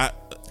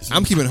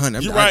 I'm keeping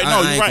 100. You're right.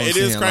 You're right. It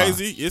is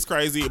crazy. It's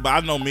crazy. But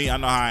I know me. I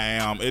know how I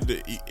am.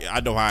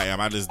 I know how I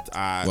am.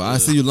 I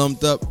see you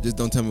lumped up. Just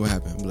don't tell me what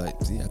happened. I'm like,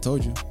 see, I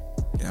told you.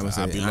 And I'm gonna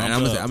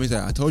say,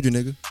 I told you,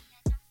 nigga.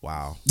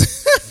 Wow.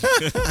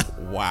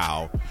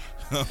 Wow.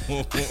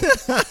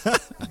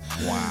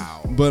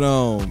 Wow. But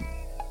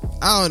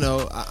I don't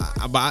know.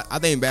 But I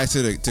think back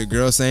to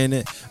girls saying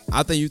it.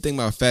 I think you think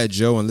about Fat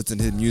Joe and listen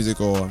to his music,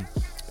 or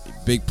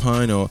Big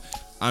Pun, or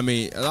I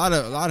mean, a lot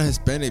of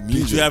Hispanic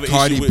music. Did you have an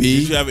Cardi issue with, B.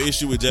 Did you have an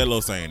issue with J-Lo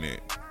saying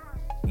it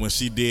when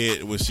she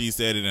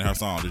said it in her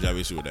song? Did you have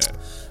an issue with that?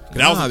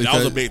 That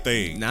was a big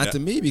thing. Not to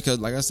me, because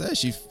like I said,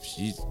 she's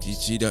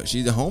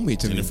the homie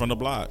to me. She's from the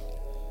block.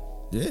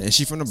 Yeah, and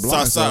she from the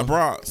block. Southside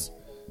Bronx.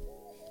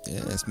 Yeah,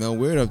 it smell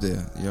weird up there.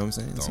 You know what I'm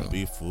saying? Don't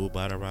be fooled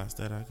by the rocks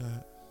that I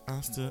got.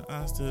 I'm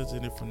still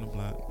Jenny from the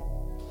block.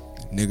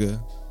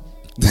 Nigga.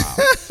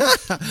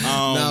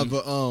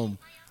 Wow.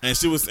 And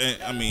she was,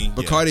 I mean,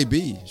 but Cardi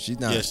B, she's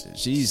not. Yeah,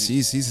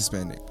 she's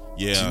Hispanic.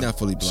 Yeah, she's not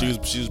fully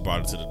black. She was brought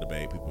into the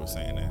debate. People were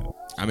saying that.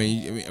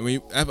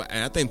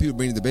 I think people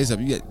bring the debates up.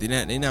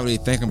 They're not really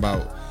thinking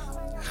about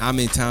how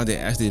many times they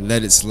actually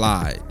let it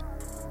slide,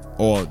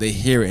 or they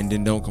hear it and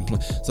then don't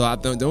complain. So I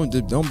don't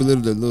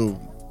belittle the little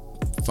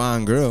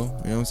fine girl.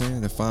 You know what I'm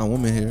saying? The fine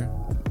woman here.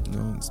 You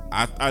know,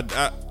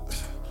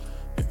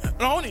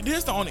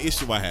 here's the only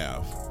issue I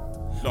have.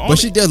 But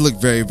she does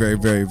look very, very,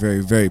 very,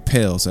 very, very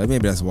pale. So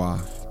maybe that's why.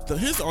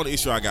 Here's the only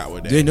issue I got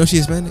with that. Do they know she's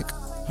Hispanic?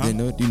 Huh?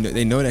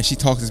 They know that she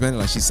talks Hispanic,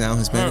 like she sounds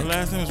Hispanic. Her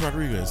last name is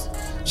Rodriguez.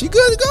 She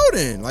good to go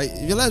then. Like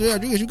if your last name is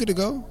Rodriguez, you good to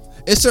go.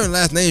 It's certain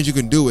last names you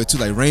can do it too,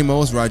 like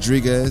Ramos,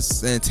 Rodriguez,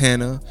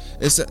 Santana.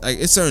 It's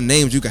certain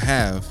names you can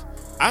have.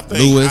 I think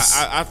Lewis.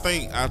 I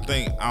think I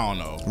don't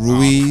know.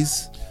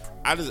 Ruiz.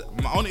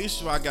 My only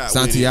issue I got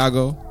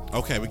Santiago. With it,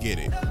 okay, we get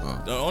it.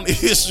 The only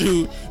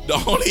issue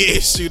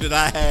that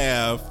I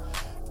have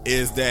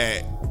is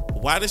that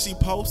why does she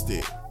post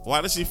it? Why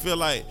does she feel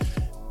like?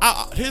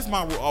 Here's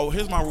my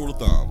rule of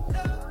thumb.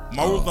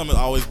 My rule of thumb has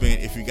always been: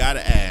 if you gotta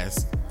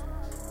ask,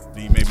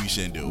 then maybe you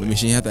shouldn't do it. I mean,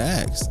 she didn't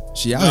have to ask.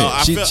 She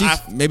out here.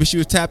 Maybe she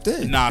was tapped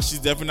in. Nah, she's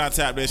definitely not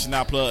tapped in. She's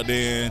not plugged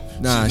in.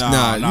 Nah,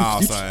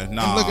 son.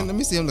 Nah. I'm looking. Let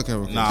me see. I'm looking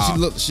at her.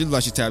 Nah. She look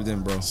like she tapped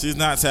in, bro. She's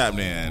not tapped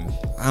in.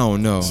 I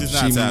don't know. She's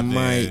not tapped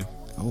in.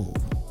 Oh.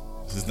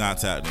 She's not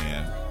tapped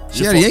in.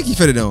 She had a Yankee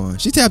fitted on.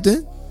 She tapped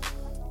in.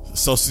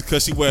 So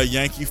because she wear a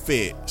Yankee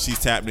fit, she's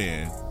tapped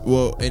in.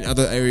 Well, in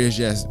other areas,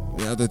 yes.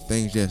 In other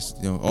things, yes.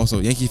 You know, also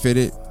Yankee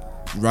fitted.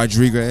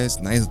 Rodriguez,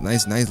 nice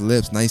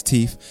lips, nice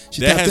teeth.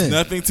 She that tapped has in.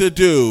 nothing to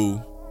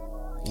do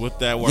with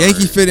that word.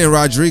 Yankee fitted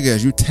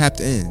Rodriguez. You tapped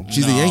in.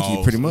 She's a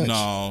Yankee, pretty much.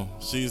 No,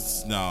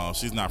 she's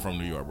not from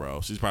New York, bro.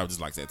 She probably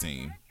just likes that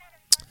team.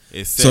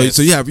 It says,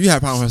 so you have a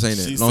problem with her saying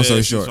that. Long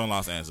story short, she's from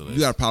Los Angeles. You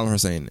got a problem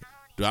with her saying that.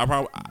 Do I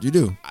probably? You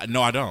do.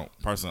 No, I don't.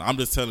 Personally, I'm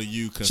just telling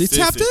you. She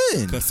tapped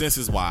in.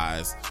 Consensus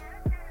wise,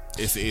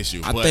 it's an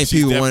issue. I think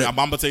people wanted. I'm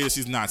gonna tell you that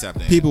she's not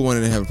tapped in. People wanted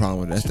to have a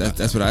problem with that.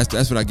 That's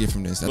what I get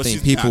from this. I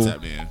think people. Not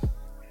tapped in.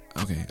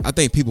 Okay, I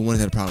think people wanted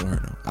to have a problem with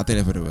her. Though. I think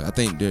that's what it was. I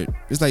think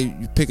it's like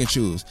you pick and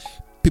choose.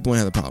 People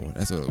want to have a problem with.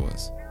 That's what it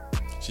was.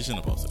 She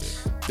shouldn't have posted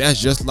it.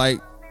 That's just like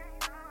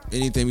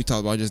anything we talked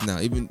about just now.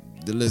 Even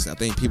the list. I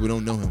think people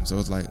don't know him, so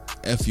it's like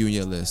F you in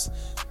your list.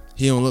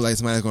 He don't look like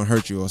somebody that's gonna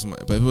hurt you or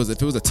somebody. But if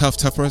it was a tough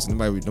person,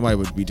 nobody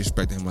would be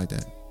disrespecting him like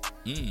that.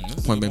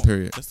 Point blank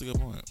period. That's a good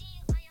point.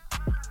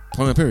 Point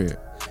blank period.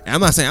 And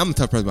I'm not saying I'm a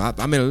tough person, but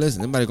I made a list.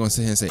 Nobody gonna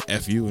sit here and say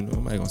F you, and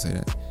nobody gonna say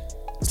that.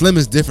 Slim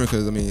is different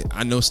because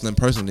I know Slim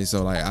personally,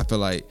 so like I feel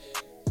like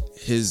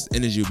his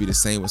energy would be the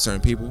same with certain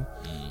people.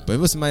 But if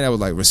it was somebody that would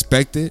like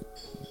respect it,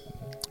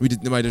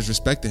 nobody just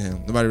respected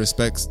him. Nobody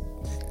respects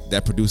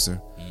that producer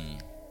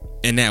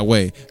in that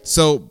way.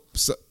 So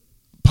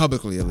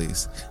publicly at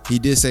least, he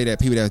did say that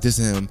people that was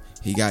dissing him,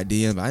 he got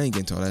DM. But I didn't get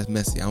into all that. That's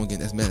messy.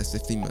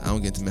 That's female. I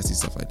don't get into messy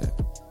stuff like that.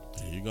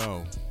 There you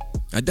go.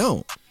 I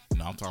don't.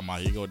 No, I'm talking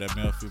about you go with that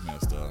male female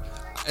stuff.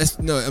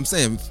 I'm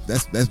saying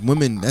that's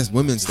women. That's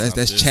women's.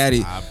 That's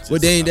chatty.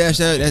 What they ain't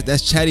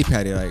that's chatty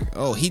patty. Like,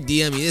 oh, he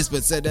DM me this,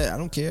 but said that. I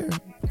don't care.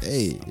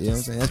 Hey, you know what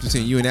I'm saying? That's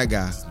between you and that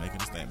guy. Just making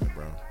a statement,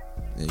 bro.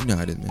 Yeah, you know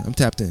how it is, man. I'm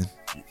tapped in.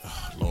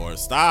 Oh, Lord,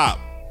 stop.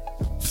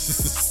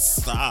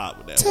 Stop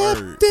with that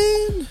tapped word.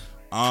 In.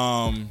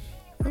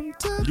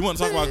 You want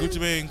to talk about Gucci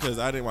Mane? Because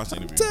I didn't watch the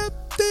interview.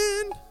 Tapped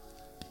in.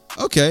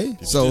 Okay,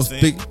 Did so you just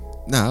sing?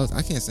 Nah,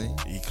 I can't sing.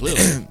 He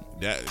clearly.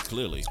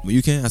 Well,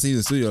 you can. I seen you in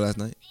the studio last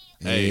night.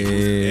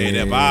 Hey,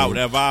 that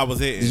vibe was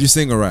hitting. Did you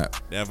sing or rap?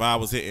 That vibe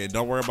was hitting.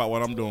 Don't worry about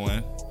what I'm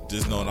doing.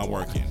 Just know that I'm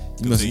working.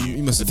 You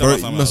must have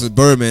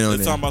Birdman on there.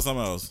 Let's talk about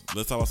something else.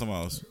 Let's talk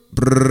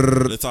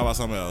about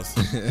something else.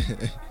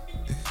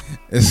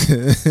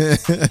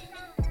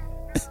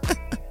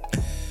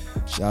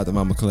 Shout out to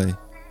Mama Clay.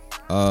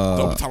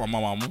 Don't talk about my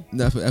mama.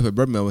 That's what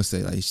Birdman would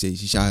say. Like she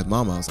shot his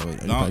mama or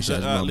something. No,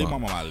 leave my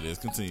mama out of this.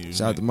 Continue.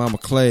 Shout out to Mama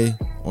Clay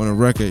on the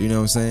record. You know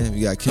what I'm saying?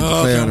 We got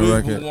Kendra Clay on the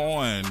record.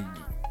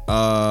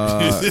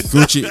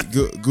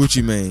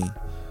 Gucci Mane.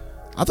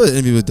 I thought the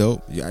interview was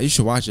dope. Yeah, you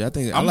should watch it. I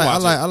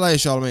like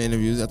Charlamagne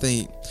interviews. I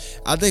think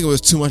it was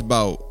too much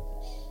about.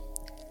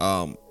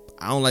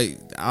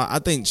 I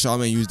think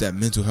Charlamagne used that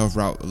mental health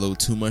route a little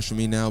too much for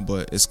me now,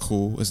 but it's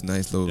cool. It's a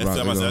nice little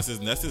route.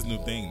 That's his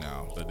new thing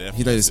now.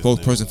 He's like the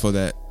spokesperson for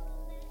that,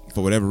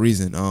 for whatever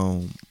reason.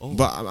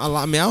 But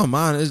I mean, I don't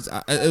mind.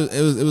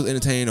 It was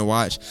entertaining to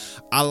watch.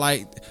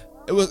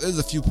 It was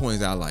a few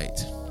points that I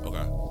liked.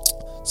 Okay.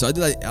 So I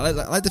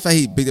like the fact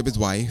he bigged up his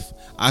wife.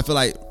 I feel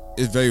like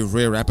it's very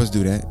rare rappers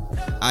do that.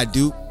 I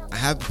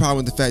have the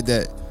problem with the fact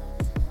that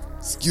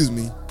excuse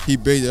me, he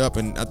baited her up,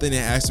 and I think he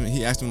asked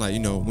him like,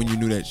 when you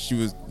knew that you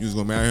was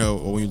gonna marry her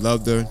or when you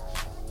loved her.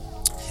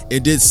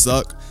 It did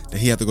suck that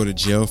he had to go to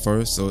jail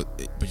first. So,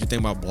 but you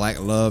think about black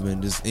love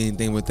and just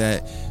anything with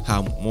that,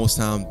 how most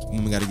times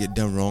women got to get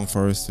done wrong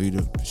first for you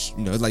to, it's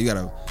like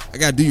I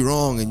gotta do you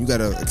wrong and you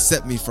gotta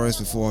accept me first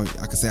before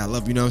I can say I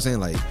love you. You know what I'm saying?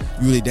 Like,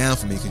 you really down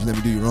for me because you let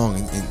me do you wrong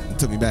and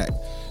took me back.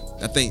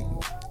 I think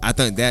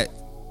that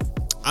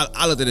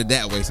I looked at it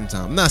that way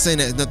sometimes. I'm not saying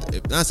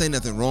that not saying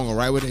nothing wrong or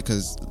right with it,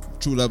 because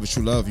true love is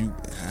true love. You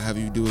however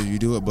you do it, you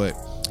do it. But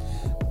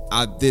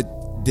I did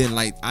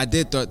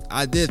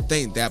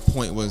think that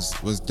point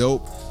was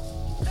dope,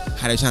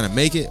 how they trying to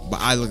make it, but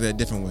I looked at it a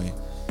different way.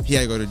 He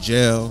had to go to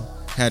jail,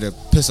 had to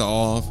piss her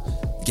off,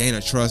 gain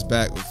her trust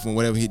back from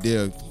whatever he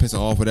did, piss her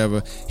off,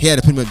 whatever. He had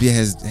to pretty much be at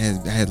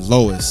his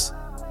lowest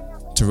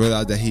to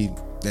realize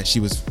that she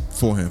was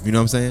for him. You know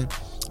what I'm saying?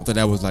 I thought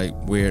that was like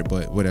weird,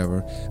 but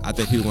whatever. I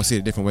think people gonna see it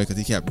a different way because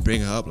he kept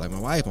bringing her up like my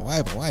wife.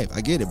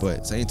 I get it, but at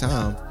the same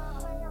time,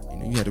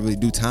 you had to really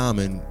do time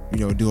and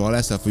do all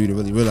that stuff for you to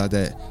really realize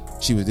that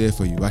she was there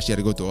for you. Why she had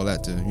to go through all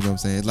that to, you know what I'm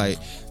saying? It's like,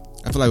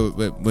 I feel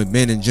like with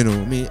men in general,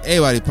 I mean,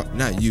 everybody,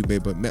 not you,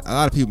 babe, but a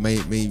lot of people may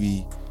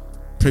be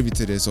privy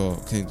to this or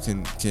can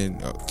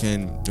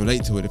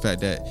relate to it. The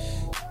fact that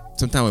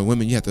sometimes with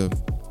women, you have to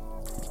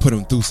put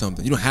them through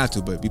something. You don't have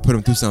to, but you put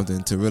them through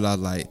something to realize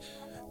like,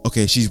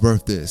 okay, she's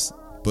worth this,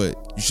 but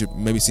you should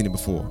maybe seen it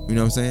before. You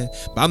know what I'm saying?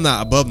 But I'm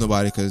not above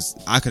nobody because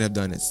I could have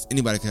done it.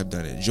 Anybody could have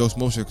done it. Joe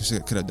Smoker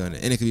could have done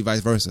it, and it could be vice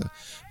versa.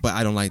 But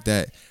I don't like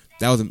that.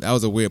 That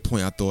was a weird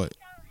point, I thought,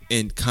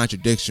 in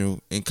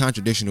contradictional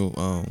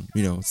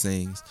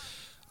sayings.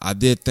 I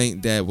did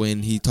think that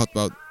when he talked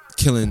about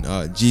killing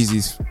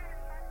Jeezy's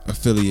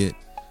affiliate,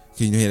 because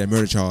he had that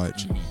murder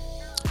charge,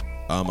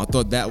 I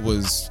thought that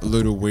was a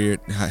little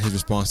weird. How his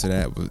response to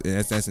that was,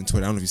 and that's in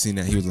Twitter. I don't know if you've seen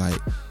that. He was like,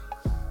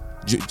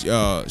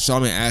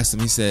 Charlamagne asked him.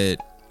 He said,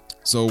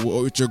 "So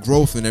with your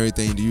growth and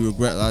everything, do you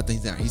regret a lot of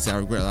things?" He said, "I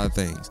regret a lot of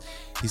things."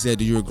 He said,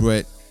 "Do you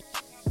regret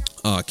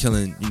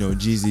killing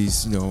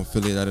Jeezy's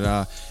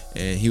affiliate?"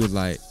 And he was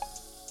like,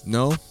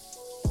 No.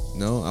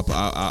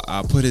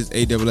 I put his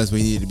AWS where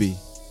he needed to be.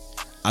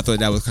 I thought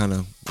that was kind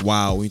of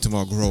wild when you talk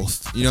about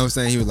growth. You know what I'm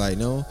saying? He was like,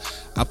 no,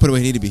 I put it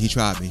where he needed to be. He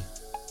tried me,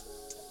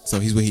 so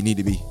he's where he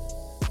needed to be,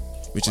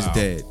 which is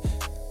dead.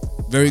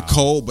 Very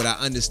cold, but I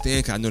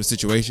understand because I know the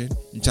situation.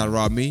 You try to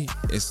rob me,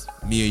 it's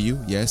me or you.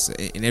 Yes,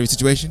 in every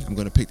situation, I'm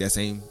gonna pick that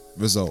same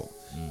result.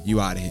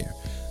 You out of here.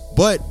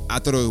 But I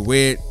thought it was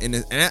weird, and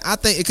I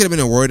think it could have been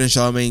a word in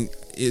Charlamagne.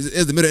 It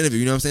was the middle interview,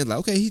 you know what I'm saying? Like,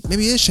 okay,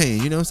 maybe he is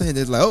changed, you know what I'm saying?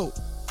 It's like, oh,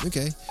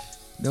 okay.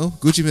 No,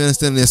 Gucci Mane is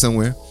still in there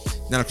somewhere.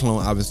 Not a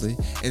clone, obviously.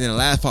 And then the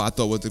last part I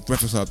thought was the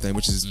Breakfast Club thing,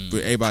 which is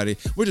with everybody,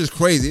 which is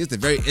crazy. It's the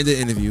very end of the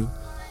interview.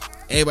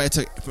 Everybody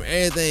took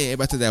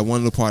that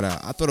one little part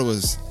out. I thought it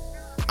was,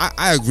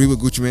 I agree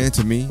with Gucci Mane.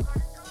 To me,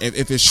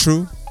 if it's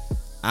true,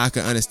 I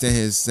can understand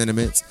his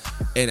sentiments.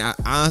 And I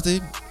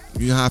honestly,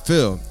 you know how I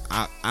feel.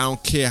 I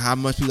don't care how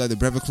much people like the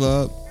Breakfast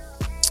Club.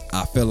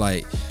 I feel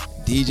like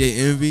DJ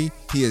Envy,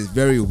 he is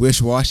very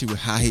wish-washy with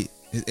how his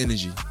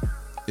energy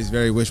is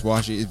very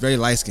wish-washy. It's very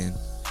light-skinned.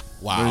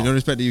 Wow. No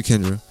respect to you,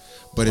 Kendra,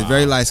 but it's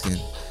very light-skinned.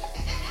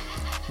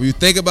 When you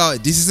think about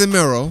Desus and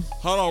Mero.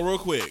 Hold on real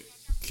quick.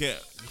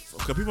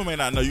 Because people may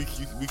not know,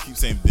 we keep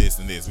saying this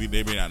and this.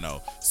 They may not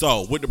know.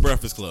 So, with the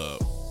Breakfast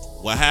Club,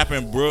 what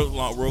happened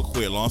real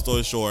quick, long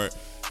story short,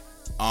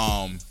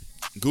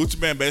 Gucci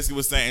Mane basically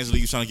was saying Angela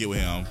Yee was trying to get with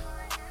him.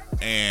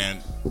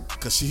 And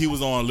because he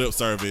was on lip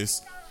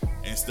service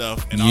and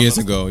stuff. And years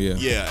ago, yeah.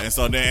 Yeah, and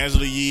so then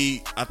Angela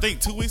Yee, I think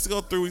 2 weeks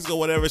ago, 3 weeks ago,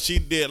 whatever, she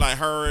did like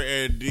her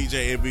and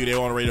DJ Envy, they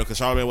were on the radio because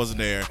Charlamagne wasn't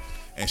there.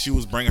 And she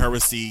was bringing her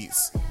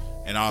receipts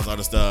and all this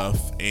other stuff.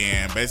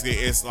 And basically,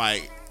 it's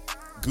like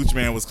Gucci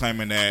Mane was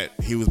claiming that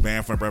he was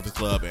banned from the Breakfast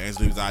Club. And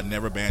Angela Yee was, I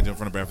never banned him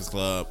from the Breakfast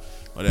Club,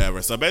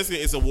 whatever. So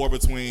basically, it's a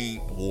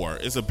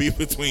it's a beef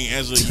between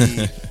Angela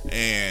Yee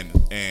and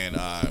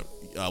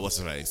what's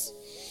her face?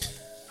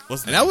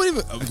 And I wouldn't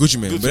even Gucci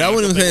Mane, but I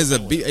wouldn't even say it's a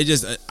beat. It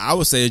just, I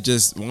would say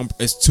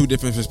it's two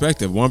different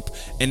perspectives. One,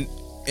 and in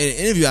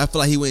the interview, I feel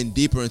like he went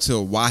deeper into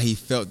why he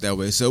felt that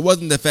way. So it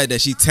wasn't the fact that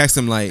she texted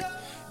him like,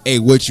 "Hey,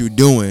 what you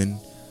doing?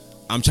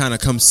 I'm trying to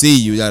come see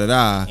you."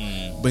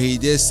 But he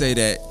did say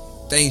that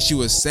things she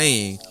was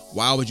saying.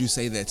 Why would you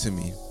say that to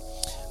me?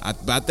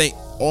 But I think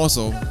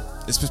also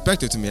it's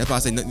perspective to me. That's why I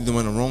say neither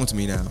one are wrong to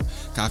me now.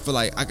 Cause I feel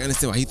like I can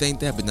understand why he think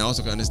that, but now I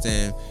also can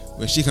understand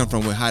where she come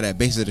from with how that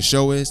basis of the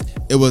show is.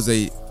 It was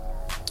a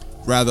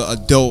rather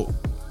adult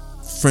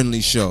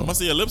friendly show. I must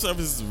say your lip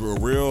service is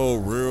real.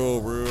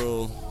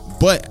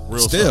 But real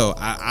still, stuff.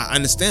 I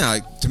understand.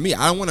 Like, to me,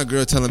 I don't want a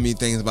girl telling me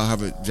things about her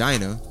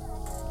vagina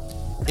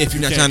if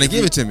you're not trying to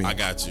give it to me. I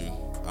got you.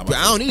 But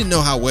I don't need to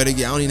know how wet it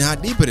is. I don't need to know how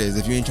deep it is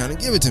if you ain't trying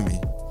to give it to me.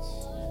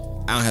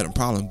 I don't have a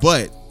problem.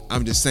 But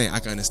I'm just saying I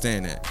can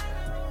understand that.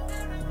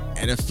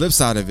 And the flip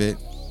side of it,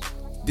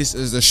 this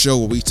is a show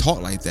where we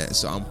talk like that.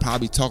 So I'm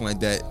probably talking like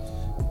that.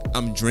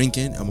 I'm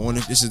drinking. I'm on.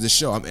 This is the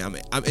show. I'm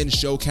in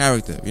show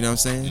character. You know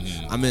what I'm saying?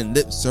 I'm in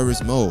lip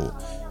service mode.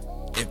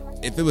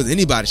 if it was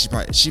anybody, she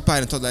probably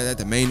done talk like that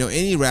to may know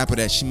any rapper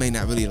that she may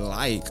not really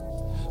like,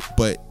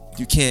 but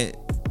you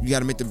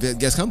gotta make the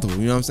guests comfortable.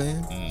 You know what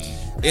I'm saying?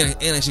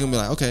 And she gonna be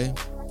like,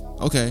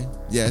 okay,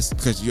 yes,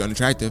 because you're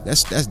unattractive.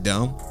 That's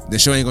dumb. The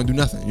show ain't gonna do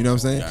nothing. You know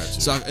what I'm saying?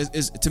 Gotcha. So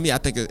it's to me, I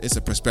think it's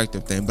a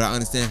perspective thing. But I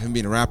understand him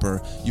being a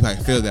rapper, you might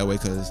feel that way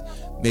because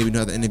maybe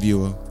another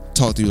interviewer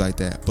talked to you like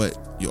that, but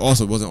you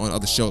also wasn't on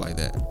other show like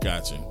that.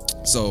 Gotcha.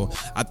 So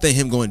I think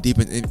him going deep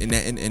in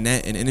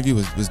that interview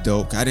was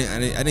dope. I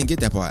didn't get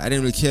that part. I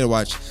didn't really care to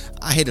watch.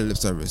 I hated lip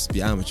service. To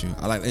be honest with you,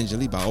 I like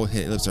Angelique, but I always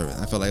hated lip service.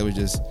 I felt like it was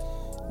just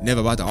never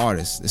about the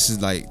artist. This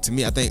is like, to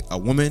me, I think a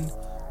woman,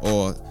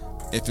 or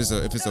if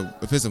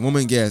it's a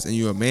woman guest and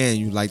you're a man,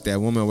 you like that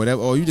woman or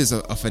whatever, or you just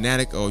a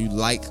fanatic, or you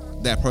like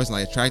that person,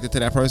 like attracted to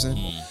that person,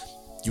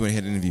 you want to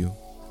hit an interview.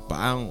 But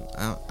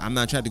I'm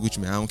not attracted to Gucci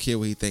Mane. I don't care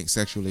what he thinks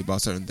sexually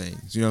about certain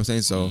things. You know what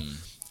I'm saying? So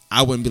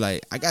I wouldn't be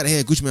like, I gotta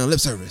hear Gucci Mane on lip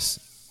service.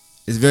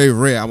 It's very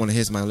rare I want to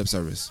hear somebody on lip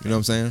service. You know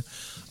what I'm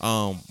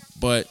saying?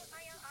 But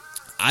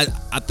I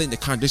think the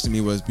contradiction to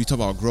me was, we talk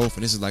about growth,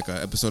 and this is like an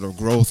episode of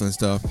growth and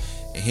stuff,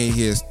 and here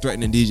he is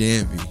threatening DJ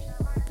Envy.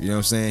 You know what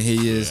I'm saying?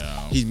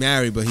 He's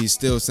married, but he's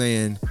still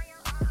saying,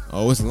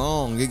 oh, it's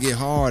long, it get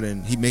hard,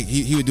 and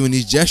he was doing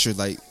these gestures,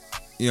 like,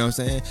 you know what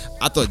I'm saying?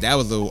 I thought that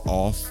was a little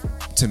off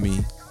to me.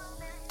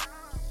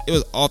 It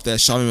was off that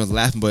Charlamagne was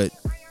laughing, but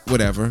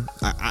whatever.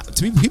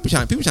 To me, people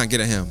trying to get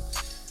at him.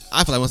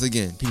 I feel like, once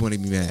again, people want to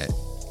be mad.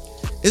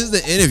 This is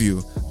the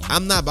interview.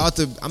 I'm not about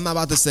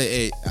to say,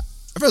 hey,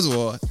 first of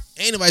all,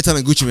 ain't nobody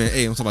telling Gucci Mane,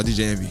 hey, I'm talking about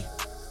DJ Envy.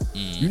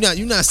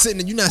 You're not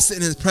sitting in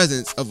his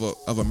presence of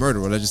a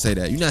murderer. Let's just say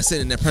that. You're not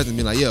sitting in that presence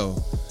being like, yo,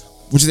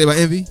 what you say about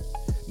Envy?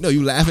 No,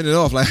 you laughing it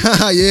off like,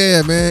 haha,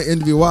 yeah, man,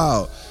 Envy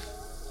wild.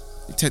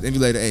 You text Envy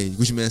later, hey,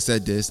 Gucci Mane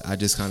said this. I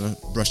just kind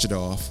of brushed it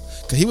off.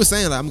 Because he was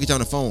saying, like, I'm going to get you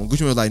on the phone.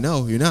 Gucci Mane was like,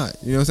 no, you're not.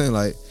 You know what I'm saying?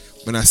 Like,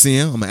 when I see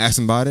him, I'm going to ask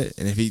him about it.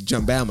 And if he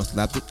jump back, I'm going to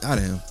slap it out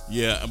of him.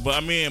 Yeah, but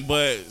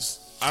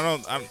I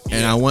don't.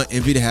 And I want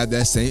Envy to have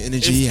that same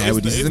energy he had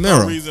with DC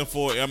Zamero. No reason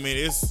for it. I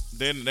mean,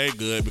 they're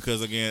good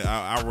because, again,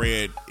 I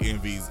read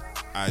Envy's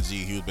IG.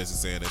 He was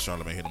basically saying that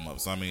Charlamagne hit him up.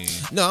 So I mean,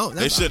 no,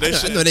 they should. I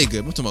know they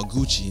good. I'm talking about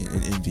Gucci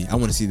and Envy. I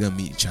want to see them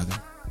meet each other.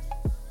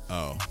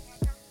 Oh.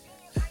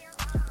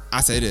 I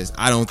say this.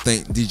 I don't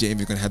think DJ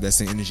Envy gonna have that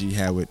same energy he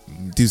had with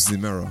DC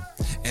Zamero.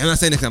 And I'm not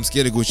saying that 'cause I'm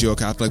scared of Gucci,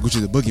 okay? I feel like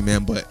Gucci's a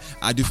boogeyman, but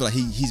I do feel like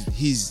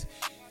he's.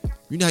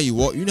 You know how you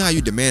walk. You know how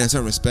you demand a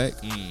certain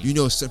respect. You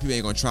know certain people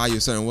ain't gonna try you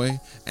a certain way,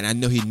 and I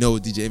know he knows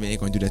DJ Envy ain't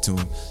gonna do that to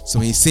him. So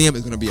when he see him,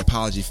 it's gonna be an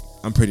apology.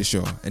 I'm pretty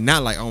sure, and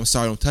not like, oh, I'm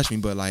sorry, don't touch me,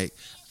 but like,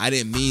 I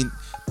didn't mean.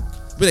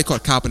 What they call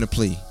copping a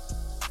plea.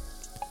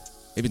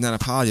 Maybe it's not an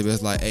apology, but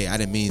it's like, hey, I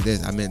didn't mean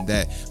this, I meant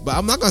that. But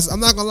I'm not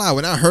gonna lie.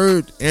 When I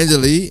heard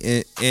Angela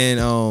Yee and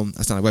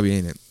that's not like Webby,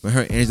 ain't it? When I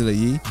heard Angela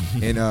Yee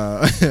and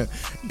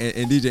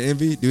and DJ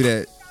Envy do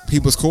that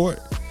People's Court,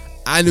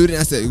 I knew that.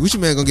 I said, Gucci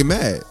Mane gonna get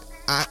mad.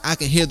 I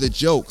can hear the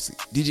jokes.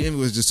 DJ Envy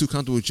was just too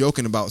comfortable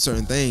joking about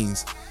certain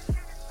things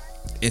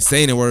and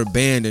saying the word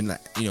banned and, like,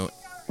 you know,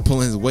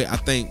 pulling his weight. I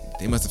think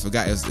they must have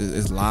forgot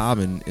it's live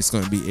and it's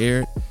going to be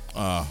aired.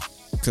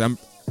 Because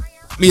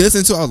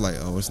listening to it, I was like,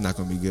 oh, it's not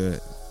going to be good.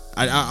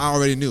 I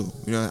already knew.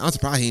 You know, I'm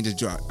surprised he didn't just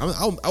drop.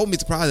 I wouldn't be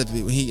surprised if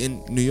when he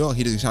in New York,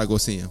 he didn't try to go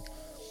see him.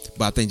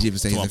 But I think G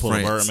was saying he's in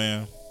France. Pull a bird,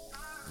 man.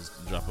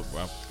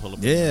 Pull a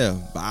bird. Yeah,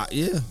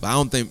 but I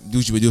don't think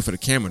Gucci would do it for the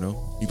camera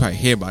though. You probably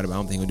hear about it, but I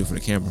don't think he'll do it for the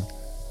camera.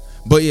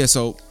 But yeah,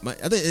 so I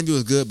think the interview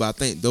was good, but I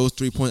think those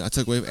 3 points I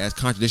took away as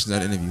contradictions of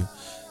the interview.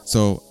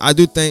 So I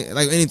do think,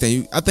 like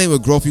anything, I think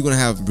with growth you're gonna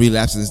have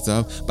relapses and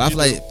stuff. But I feel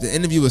like the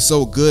interview was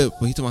so good,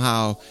 but he talking about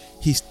how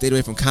he stayed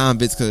away from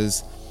convicts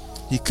because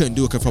he couldn't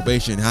do it for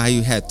probation. How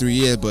he had 3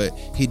 years, but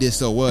he did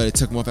so well. It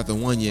took him off after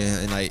 1 year,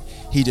 and like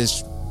he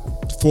just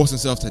forced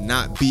himself to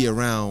not be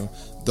around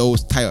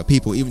those type of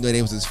people, even though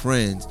they was his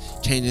friends.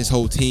 Changing his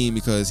whole team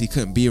because he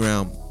couldn't be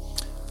around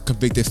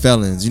convicted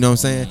felons. You know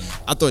what I'm saying?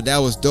 I thought that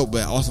was dope,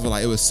 but I also feel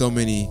like it was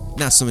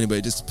not so many,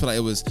 but just feel like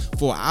it was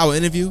for an hour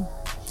interview.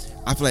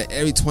 I feel like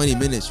every 20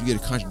 minutes you get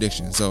a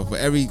contradiction. So for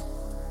every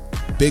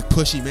big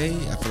push he made,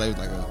 I feel like it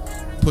was like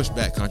a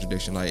pushback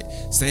contradiction, like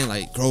saying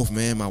like, growth,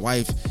 man, my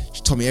wife,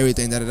 she told me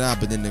everything,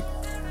 but then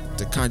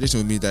the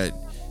contradiction would be that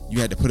you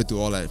had to put it through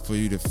all that for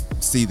you to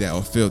see that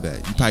or feel that.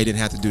 You probably didn't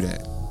have to do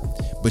that,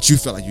 but you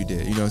felt like you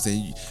did. You know what I'm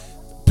saying?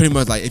 Pretty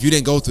much like, if you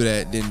didn't go through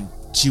that, then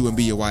she wouldn't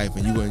be your wife,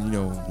 and you wouldn't, you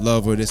know,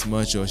 love her this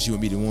much, or she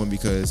wouldn't be the one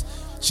because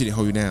she didn't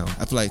hold you down.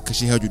 I feel like because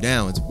she held you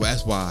down,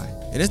 that's why.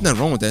 And there's nothing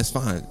wrong with that. It's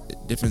fine.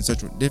 Different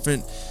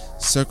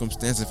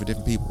circumstances for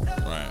different people.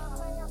 Right.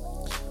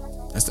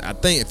 I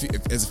think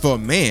if as for a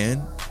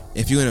man,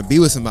 if you're gonna be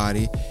with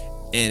somebody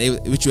and they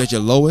with you at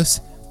your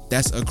lowest,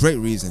 that's a great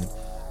reason.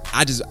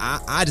 I just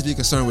be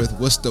concerned with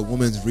what's the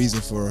woman's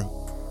reason for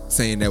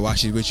saying that while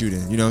she's with you.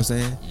 Then you know what I'm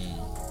saying?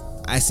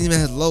 I see him at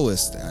his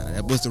lowest.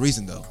 What's the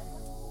reason though?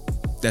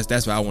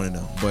 That's what I want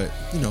to know. But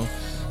you know,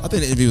 I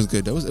think the interview was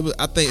good though.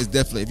 I think it's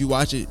definitely, if you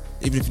watch it,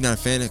 even if you're not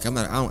a fan, I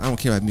don't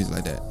care about music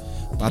like that.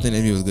 But I think the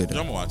interview was good though.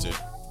 I'm gonna watch it.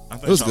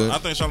 It was good. I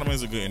think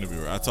Charlamagne's a good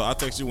interviewer. I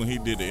texted you when he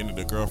did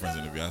the girlfriend's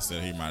interview. I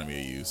said he reminded me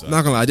of you. So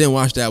Not gonna lie, I didn't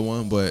watch that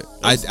one, but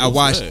I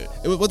watched. good.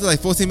 It was like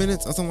 14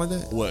 minutes or something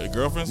like that. What, the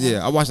girlfriend's?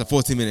 Yeah, I watched a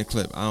 14-minute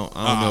clip. I don't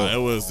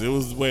know. It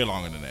was way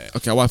longer than that.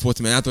 Okay, I watched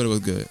 14 minutes. I thought it was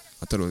good.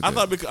 I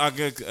thought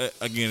because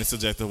again, it's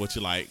subjective what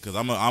you like. Because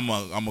I'm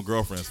a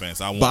girlfriend's fan,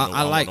 so I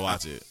want to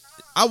watch it.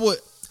 I would,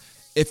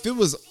 if it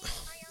was,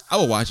 I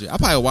would watch it. I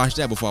probably watch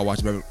that before I watch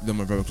the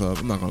Breakfast Club.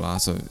 I'm not gonna lie,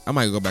 so I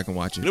might go back and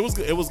watch it. It was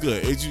good. It was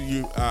good.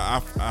 You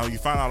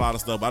find out a lot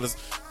of stuff. But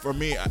for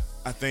me,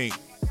 I think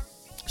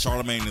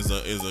Charlamagne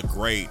is a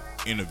great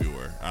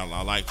interviewer.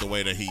 I like the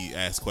way that he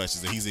asks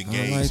questions, that he's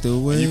engaged. I like the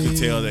way. And you can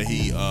tell that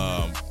he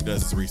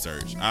does his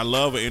research. I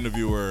love an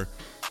interviewer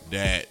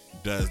that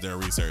does their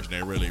research.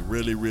 They really,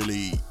 really,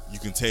 really, you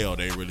can tell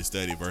they really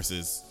study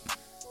versus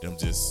them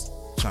just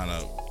trying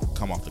to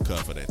come off the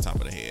cuff of that top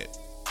of the head.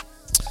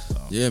 So,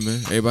 yeah,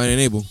 man. Everybody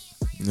ain't able.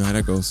 You know how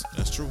that goes.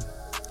 That's true.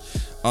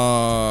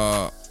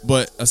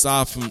 But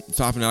aside from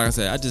that, like I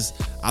said,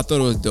 I thought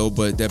it was dope.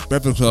 But that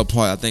Breakfast Club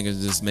part, I think,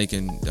 is just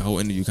making the whole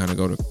interview kind of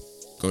go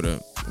to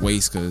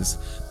waste because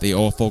they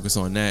all focus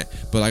on that.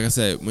 But like I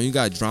said, when you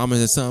got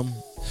dramas or something,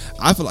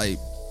 I feel like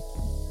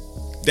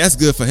that's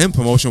good for him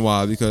promotion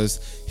wise because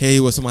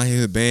he was somebody who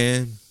was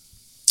banned.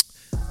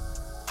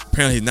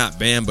 Apparently he's not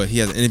banned, but he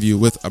has an interview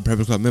with a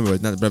Breakfast Club member.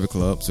 It's not the Breakfast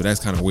Club, so that's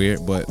kind of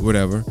weird, but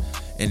whatever.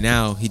 And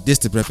now he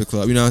dissed the Breakfast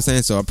Club, you know what I'm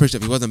saying? So I'm pretty sure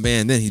if he wasn't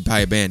banned then, he'd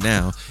probably banned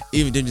now.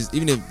 Even if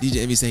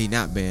DJ Envy say he's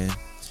not banned,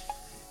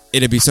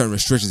 it'll be certain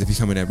restrictions if he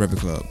come in that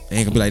Breakfast Club. It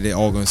ain't gonna be like they're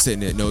all gonna sit in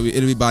there. No,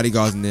 it'll be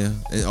bodyguards in there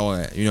and all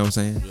that, you know what I'm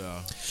saying?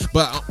 Yeah.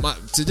 But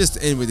to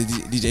just end with the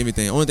DJ Envy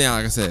thing, only thing,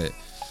 like I said,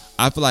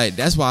 I feel like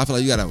that's why I feel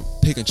like you gotta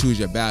pick and choose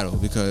your battle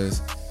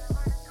because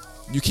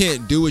you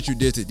can't do what you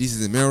did to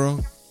Desus and Mero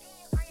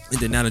and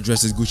then not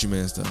address this Gucci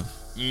Mane stuff.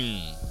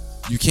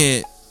 You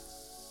can't.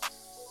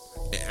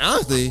 And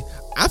honestly,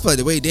 I feel like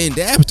the way Dan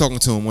Dad was talking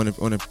to him when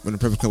the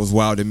Breakfast Club was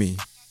wild to me.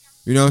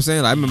 You know what I'm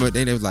saying? Like, I remember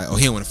they was like, "Oh,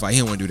 he don't want to fight. He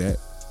don't want to do that."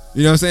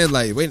 You know what I'm saying?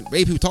 Like, way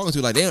people talking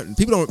to like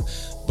people don't.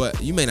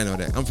 But you may not know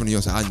that. I'm from New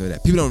York, so I know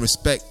that people don't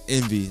respect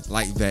Envy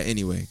like that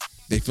anyway.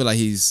 They feel like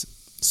he's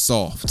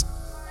soft,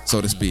 so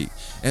to speak.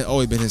 It's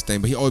always been his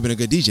thing, but he always been a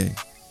good DJ.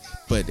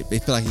 But they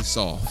feel like he's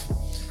soft.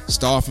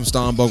 Star from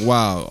Star and Buck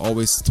Wild,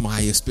 always talking about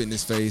how he was spitting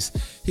his face.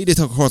 He did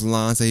talk across the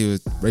line, say he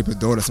was rape his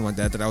daughter or something like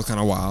that. That was kind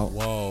of wild.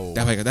 Whoa.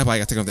 That's why he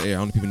got taken off the air. I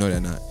don't know if people know that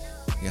or not.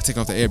 He got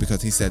taken off the air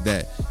because he said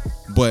that.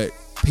 But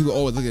people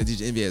always look at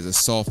DJ Envy as a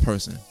soft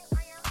person.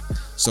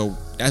 So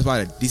that's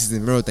why the Desus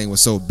and Mero thing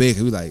was so big.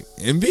 He was like,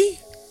 Envy?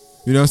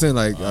 You know what I'm saying?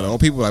 Like, all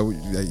people like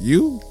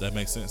you? That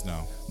makes sense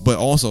now. But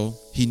also,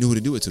 he knew who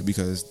to do it to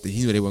because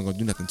he knew they weren't going to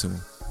do nothing to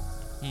him.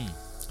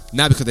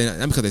 Not because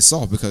they're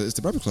soft, because it's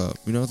the Breakfast Club.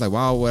 You know, it's like,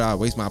 why would I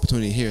waste my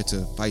opportunity here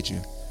to fight you?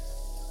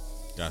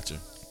 Gotcha.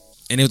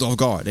 And it was off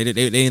guard. They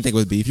didn't think it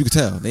was beef. You could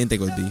tell. They didn't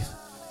think it was beef.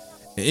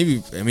 And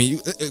Envy, I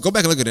mean, go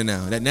back and look at it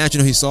now. That now you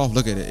know he's soft.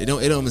 Look at it. It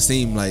don't even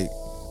seem like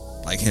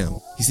him.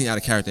 He seemed out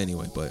of character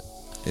anyway, but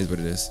it is what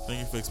it is. Thank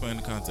you for explaining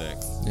the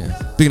context. Yeah.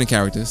 Speaking of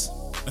characters.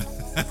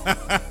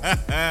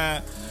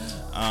 Yeah.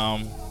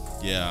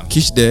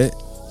 Keisha dead.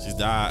 She's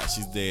died.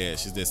 She's dead.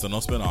 So no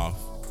spinoff.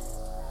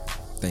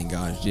 Thank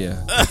God,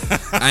 yeah.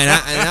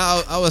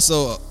 I was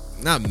so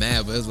not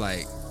mad, but it's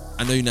like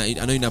I know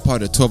you're not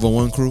part of the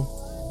 1201 crew,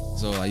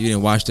 so like you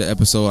didn't watch the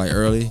episode like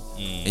early,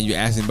 and you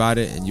asked me about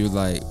it, and you was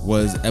like,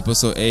 "Was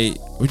episode 8?"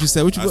 What you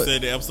said? I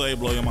said the episode 8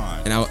 blow your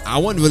mind, and I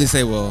wanted to really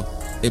say, well,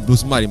 it blew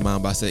somebody's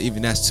mind, but I said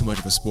even that's too much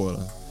of a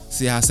spoiler.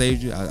 See how I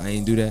saved you? I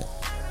ain't do that.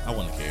 I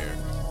wouldn't care.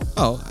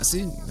 Oh, I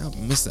see. I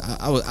missed it.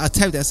 I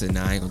typed that. I said,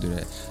 "Nah, I ain't gonna do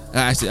that."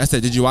 I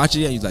said, "Did you watch it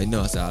yet?" And you was like,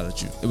 "No." I said, "I'll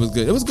let you." It was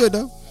good. It was good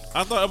though.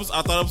 I thought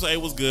episode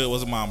 8 was good. It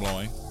wasn't mind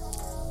blowing.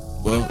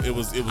 Well, it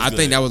was. I good.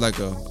 think that was like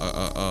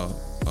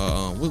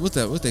what's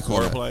they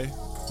call it? Wordplay.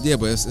 Yeah,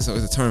 but it's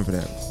a term for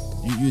that.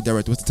 You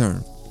direct. What's the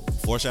term?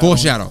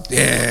 Foreshadow.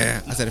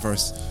 Yeah, I said it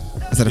first.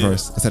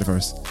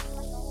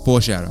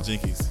 Foreshadow.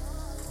 Jinkies.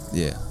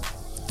 Yeah,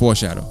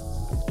 foreshadow.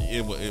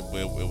 It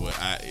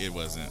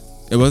wasn't.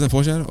 It wasn't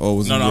foreshadow. Or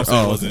was no, it?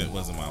 I'm saying it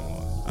wasn't mind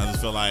blowing. I just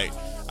feel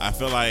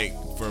like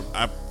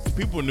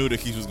people knew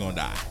that Keisha was gonna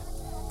die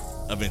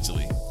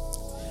eventually.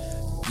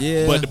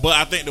 Yeah, but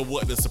I think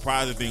the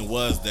surprising thing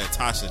was that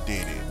Tasha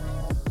did it.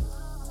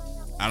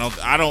 I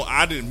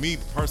didn't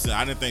think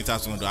Tasha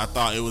was gonna do it. I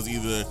thought it was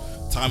either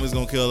Tommy's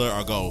gonna kill her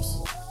or Ghost.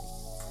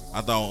 I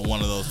thought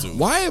one of those two.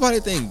 Why everybody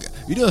think?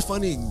 You know, it's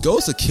funny.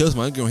 Ghost will kill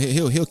someone.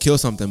 He'll kill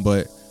something,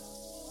 but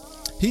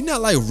he's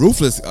not like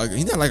ruthless.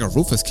 He's not like a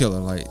ruthless killer.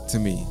 Like to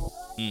me,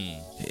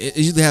 it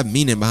usually have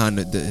meaning behind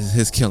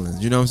his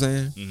killings. You know what I'm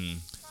saying? Mm-hmm.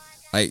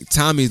 Like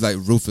Tommy's like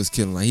ruthless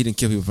killing. Like he didn't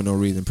kill people for no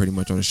reason, pretty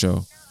much on the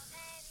show.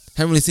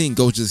 Haven't really seen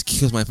Ghost just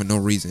kill somebody for no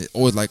reason.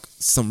 Always like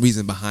some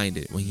reason behind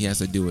it when he has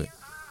to do it.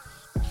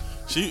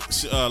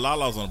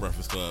 Lala was on the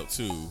Breakfast Club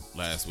too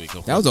last week.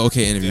 That was an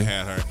okay interview. They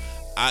had her.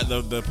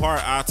 The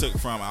part I took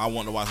from I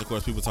wanted to watch, of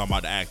course, people talking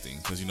about the acting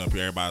because you know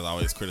everybody's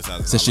always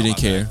criticizing. So she didn't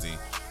care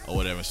or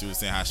whatever. She was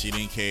saying how she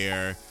didn't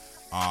care.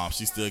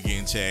 She's still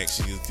getting checks.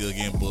 She's still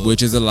getting booked.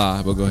 Which is a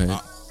lie, but go ahead.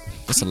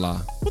 That's a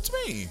lie. What you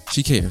mean?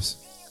 She cares.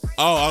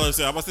 Oh, I was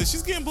about to say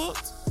she's getting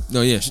booked.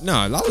 No, yeah, she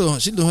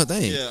doing her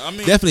thing. Yeah, I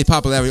mean, definitely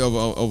popularity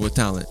over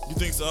talent. You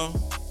think so?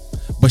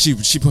 But she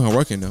put her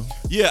work in though.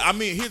 Yeah, I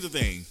mean, here's the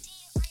thing.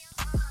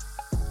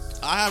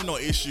 I have no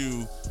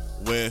issue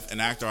with an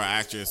actor or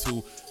actress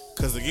who,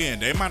 because again,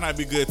 they might not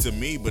be good to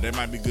me, but they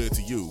might be good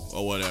to you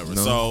or whatever.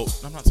 No.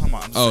 So I'm not talking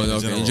about. I'm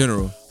just saying in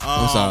general.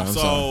 I'm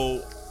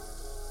sorry.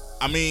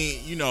 I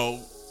mean, you know,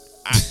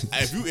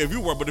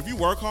 if you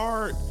work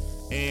hard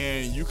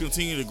and you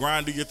continue to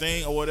grind, do your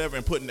thing or whatever,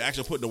 and put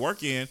the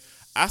work in,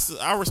 I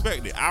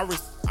respect it.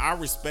 I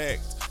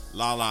respect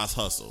Lala's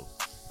hustle.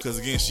 Because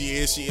again, she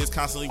is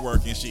constantly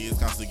working. She is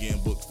constantly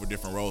getting booked for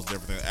different roles,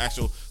 different things,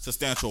 actual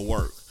substantial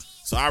work.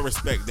 So I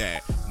respect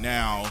that.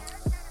 Now,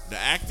 the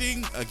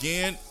acting,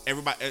 again,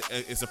 everybody,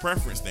 it's a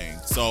preference thing.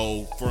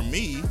 So for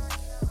me,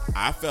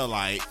 I felt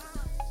like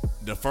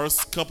the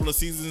first couple of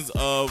seasons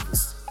of,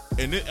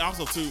 and then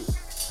also too,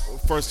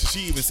 first, cause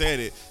she even said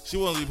it, she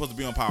wasn't even supposed to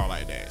be on Power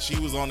like that. She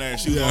was on there.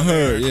 She was on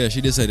there. Yeah,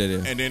 she did say that.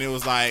 Yeah. And then it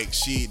was like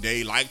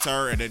they liked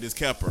her and they just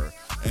kept her.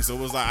 And so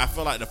it was like, I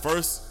feel like the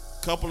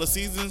first couple of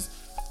seasons,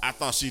 I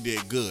thought she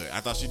did good.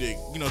 I thought she did,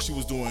 she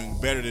was doing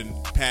better than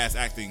past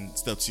acting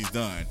stuff she's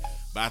done.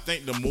 But I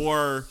think the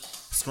more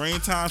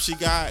screen time she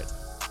got,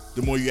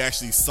 the more you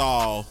actually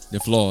saw the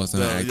flaws.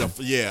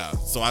 Yeah.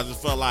 So I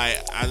just felt like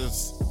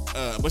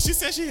but she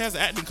said she has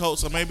an acting coach,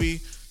 so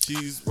maybe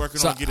she's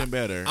working on getting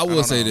better. I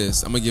will say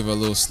this. I'm gonna give her a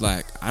little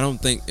slack. I don't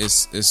think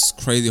it's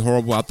crazy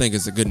horrible. I think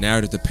it's a good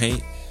narrative to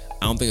paint.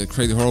 I don't think it's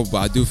crazy horrible, but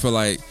I do feel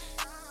like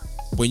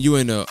when you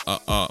in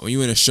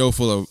a show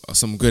full of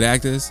some good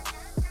actors,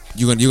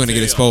 you're gonna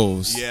get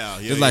exposed. Yeah.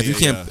 It's like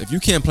if you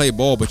can't play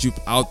ball, but you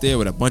out there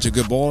with a bunch of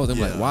good balls, I'm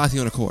like, why is he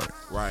on the court?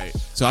 Right.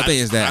 So I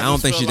think it's that. I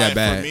don't think she's that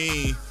bad. For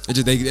me, it's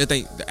just they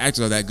think the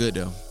actors are that good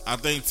though. I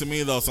think to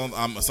me though, some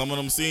of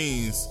them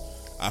scenes,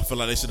 I feel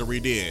like they should have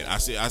redid.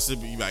 I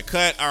should be like,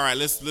 cut. All right,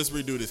 let's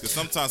redo this, because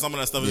sometimes some of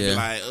that stuff is be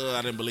like,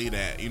 I didn't believe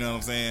that. You know what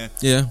I'm saying?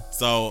 Yeah.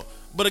 So.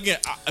 But again,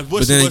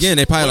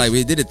 they probably like,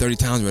 we did it 30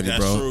 times already,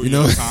 bro. True, you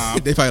know,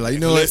 they probably like,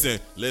 listen.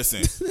 let's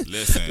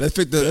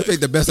pick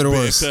the best of the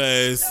worst.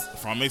 Because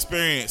from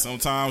experience,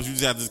 sometimes you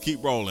just have to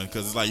keep rolling,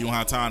 because it's like you don't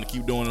have time to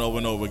keep doing it over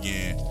and over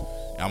again.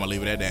 I'm gonna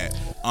leave it at that.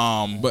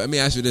 But let me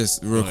ask you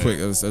this real quick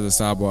as a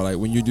sidebar. Like,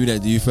 when you do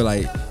that, do you feel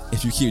like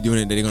if you keep doing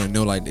it, they're gonna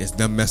know like it's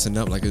them messing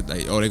up? Like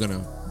they're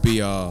gonna be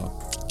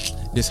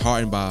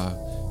disheartened by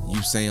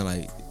you saying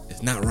like,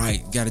 not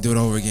right, got to do it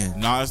over again.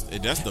 No, that's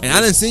the. And I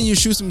done seen you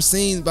shoot some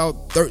scenes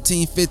about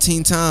 13,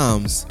 15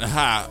 times.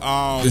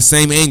 The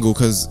same angle,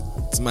 because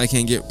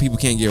people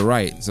can't get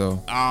right.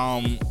 So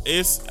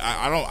it's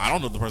I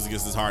don't know if the person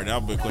gets this hard. That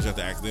would be a question you have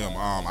to ask them.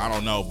 I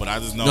don't know, but I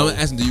just know. No, I'm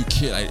asking, do you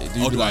care? Like,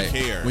 do I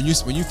care? When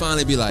you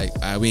finally be like,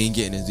 all right, we ain't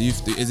getting this?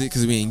 Is it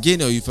because we ain't getting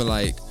it, or you feel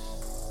like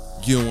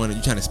you don't want to?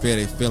 You trying to spare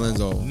their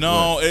feelings, or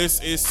no? What?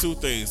 It's two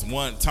things.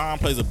 One, time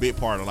plays a big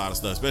part in a lot of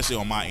stuff, especially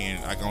on my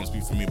end. I can only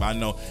speak for me, but I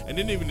know, and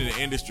then even in the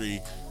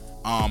industry,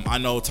 I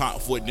know time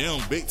for them,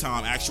 big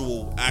time,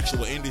 actual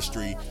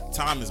industry.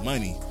 Time is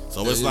money,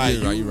 so it's like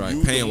you're right.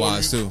 Paying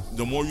wise too.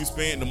 The more you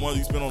spend on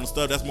the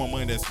stuff, that's more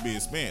money that's being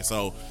spent.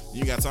 So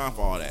you got time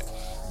for all that.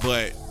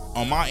 But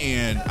on my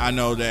end, I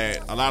know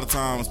that a lot of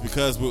times,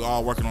 because we're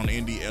all working on the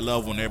indie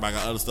level and everybody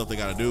got other stuff they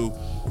got to do,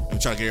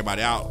 and try to get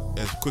everybody out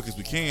as quick as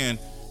we can.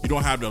 You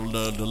don't have the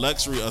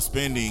luxury of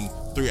spending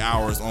 3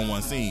 hours on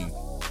one scene.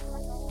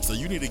 So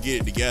you need to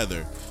get it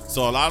together.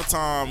 So a lot of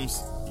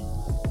times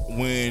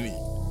when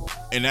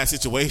in that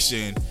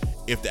situation,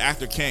 if the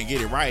actor can't get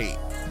it right,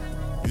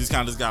 you just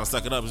kind of got to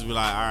suck it up and just be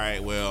like, all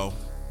right, well,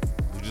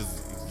 you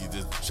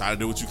just try to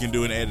do what you can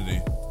do in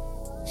editing.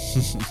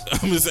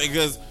 I'm just saying,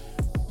 because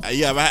I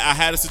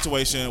had a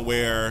situation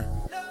where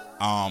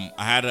I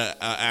had an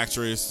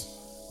actress,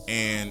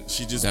 and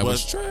she just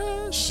was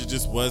trash. She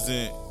just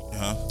wasn't.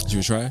 Huh? She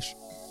was trash.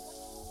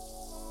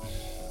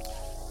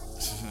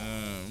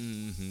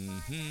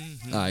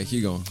 All right,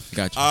 keep going.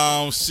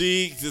 Gotcha.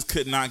 She just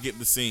could not get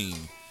the scene,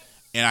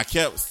 and I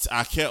kept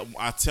telling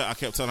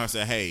her, I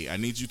said, "Hey, I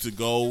need you to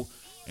go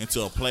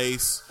into a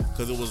place,"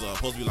 because it was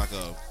supposed to be like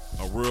a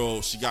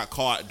real. She got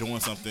caught doing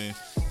something,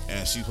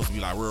 and she's supposed to be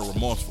like real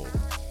remorseful.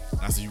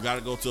 And I said, "You got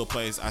to go to a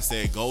place." I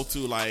said, "Go to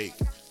like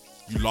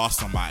you lost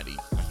somebody."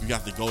 You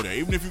have to go there,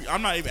 even if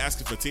I'm not even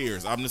asking for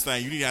tears. I'm just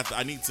saying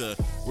I need to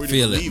really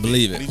feel it,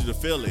 believe it. I need you to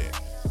feel it.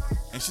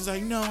 And she's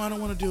like, "No, I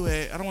don't want to do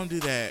it. I don't want to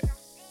do that."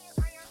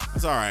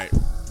 It's all right.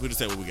 We'll just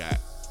say what we got.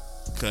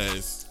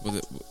 Cause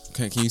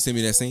can you send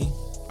me that scene?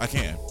 I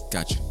can.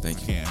 Gotcha.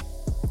 Thank you. I can.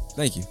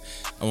 Thank you.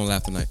 I won't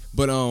laugh tonight.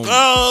 But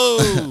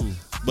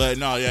but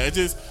no, yeah.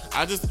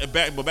 Back to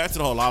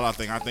the whole Lala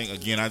thing. I think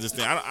again, I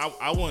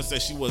wouldn't say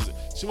she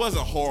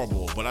wasn't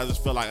horrible, but I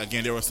just feel like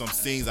again there were some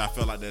scenes I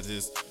felt like that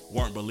just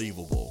weren't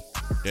believable,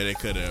 that they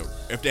could have,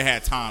 if they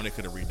had time, they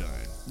could have redone.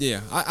 Yeah,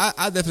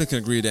 I definitely can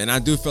agree with that, and I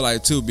do feel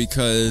like too,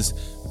 because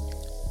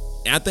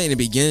I think in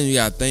the beginning you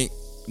have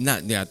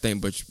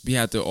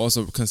to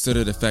also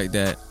consider the fact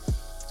that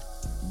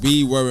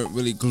we weren't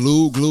really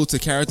glued to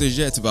characters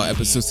yet. It's about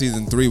episode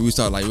season 3 we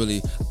started like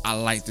really, I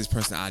like this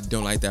person, I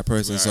don't like that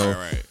person.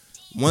 Right.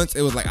 Once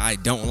it was like I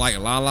don't like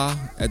Lala,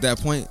 at that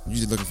point you're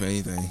just looking for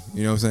anything.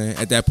 You know what I'm saying?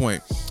 At that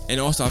point. And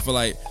also I feel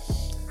like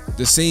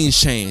the scenes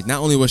changed.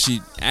 Not only was she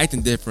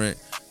acting different,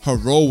 her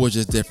role was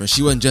just different.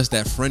 She wasn't just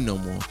that friend no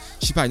more.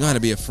 She probably knew how to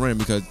be a friend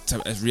because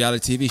as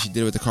reality TV, she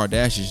did it with the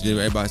Kardashians, she did it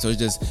with everybody. So it's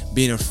just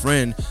being a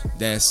friend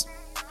that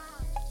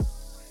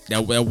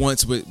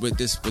once with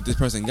this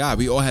person got.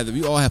 We all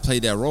have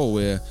played that role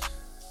where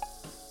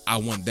I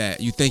want that.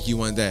 You think you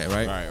want that,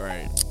 right?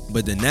 Right.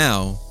 But then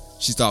now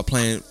she started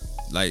playing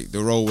like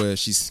the role where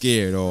she's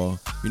scared, or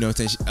you know what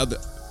I'm saying.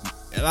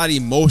 A lot of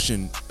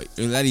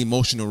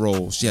emotional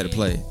roles she had to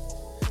play.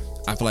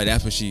 I feel like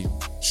that's what she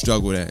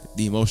struggled at,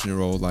 the emotional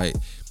role, like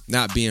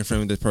not being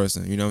friends with this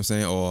person, you know what I'm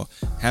saying, or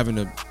having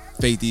to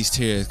fake these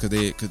tears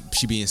because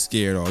she being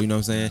scared, or you know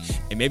what I'm saying.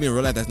 And maybe in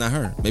real life that's not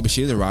her. Maybe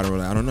she is a writer,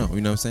 I don't know.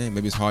 You know what I'm saying.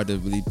 Maybe it's hard to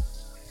really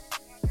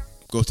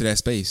go to that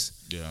space,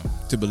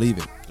 to believe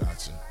it.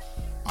 Gotcha.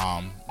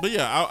 But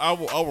yeah, I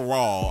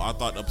overall I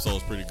thought the episode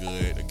was pretty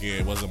good.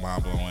 Again, it wasn't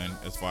mind blowing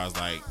as far as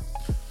like,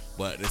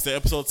 but they said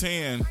episode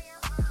 10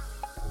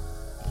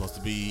 supposed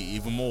to be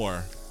even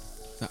more.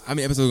 How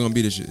many episodes are gonna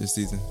be this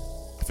season?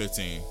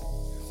 15.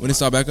 When it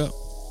start back up?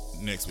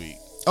 Next week.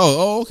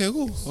 Oh, okay,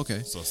 cool.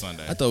 Okay. So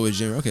Sunday. I thought it was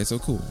January. Okay, so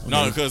cool. Okay.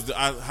 No, because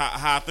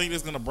how I think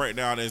it's gonna break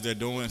down is they're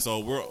doing. So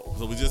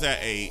we just had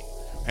 8.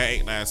 Had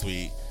 8 last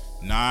week.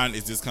 9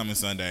 is this coming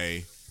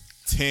Sunday.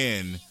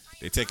 10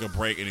 they take a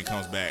break and it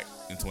comes back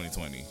in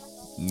 2020.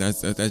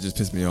 That just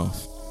pissed me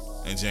off.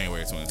 In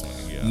January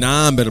 2020. Yeah.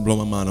 9 better blow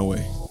my mind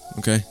away.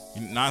 Okay.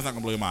 9's not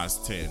gonna blow your mind.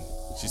 It's 10.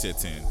 She said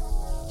 10.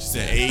 She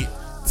said 8,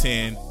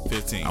 10,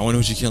 15. I wonder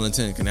who she killing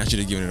 10, because now she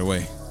done giving it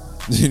away.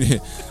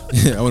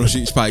 I wonder if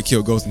she probably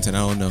killed Ghost in 10. I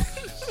don't know.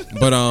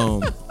 But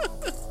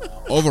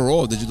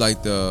overall, did you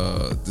like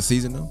the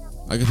season though?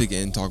 I guess we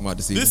can talk about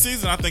the season. This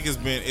season I think is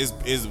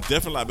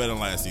definitely a lot better than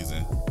last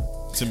season.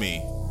 To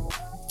me.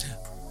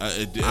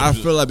 I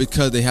feel like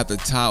because they have to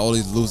tie all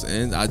these loose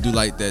ends, I do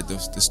like that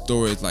the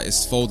story is like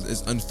it's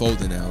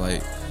unfolding now.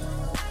 Like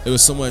it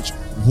was so much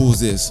who's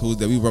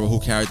that we remember who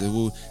character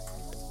who.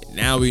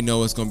 Now we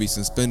know it's gonna be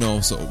some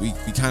spin-offs, so we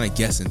kind of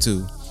guessing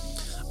too.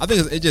 I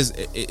think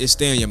it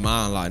stay in your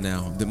mind a lot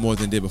now, more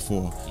than it did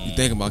before. You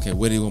think about, okay,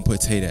 where are they gonna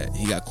put Tate at?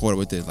 He got caught up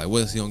with this. Like,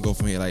 where is he gonna go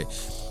from here? Like,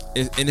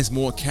 and it's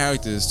more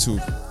characters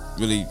to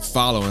really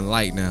follow and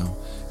like now.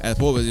 As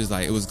before, it was just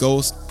like it was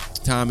Ghost,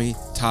 Tommy,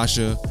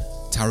 Tasha,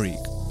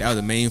 Tariq. That was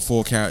the main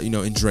 4 characters,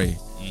 and Dre.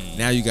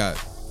 Now you got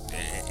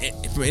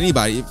from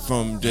anybody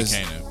from just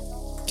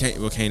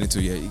Kanan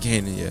too, yeah,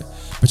 Kanan, yeah.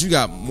 But you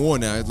got more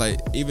now. It's like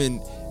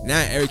even. Now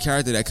every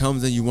character that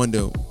comes in, you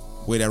wonder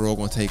where that role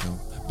gonna take him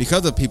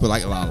because of people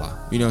like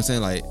Lala. You know what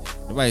I'm saying? Like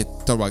nobody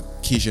thought about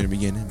Keisha in the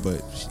beginning,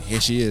 but here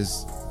she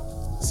is,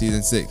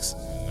 season 6.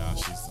 Now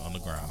she's on the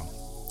ground.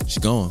 She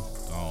gone.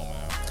 Gone,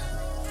 man.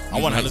 I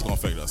wonder how this gonna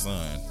affect her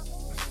son.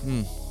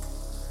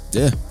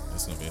 Yeah,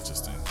 that's gonna be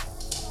interesting.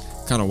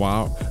 Kind of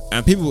wild.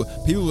 And people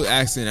were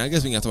asking. I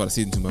guess we got to talk about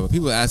season 2 more, but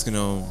people were asking.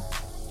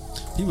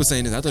 People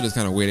saying this. I thought it was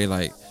kind of weird. They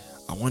like,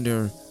 I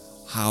wonder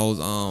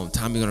how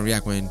Tommy gonna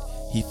react when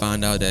he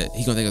found out that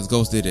he gonna think his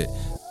Ghost did it.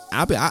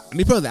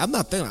 Personally, I'm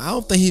not thinking. I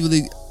don't think he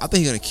really. I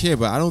think he's gonna care,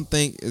 but I don't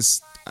think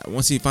it's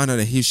once he find out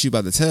that she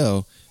about to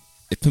tell,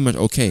 it's pretty much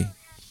okay.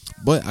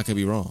 But I could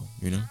be wrong.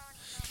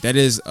 That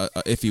is a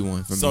iffy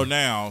one for me. So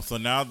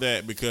now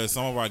that because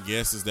some of our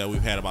guesses that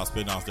we've had about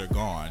spin-offs, they're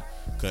gone.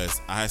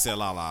 Because I had said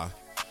Lala,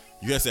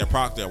 you had said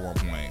Proctor at one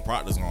point.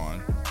 Proctor's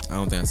gone. I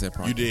don't think I said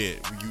Proctor. You did.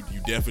 You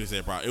definitely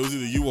said Proctor. It was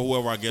either you or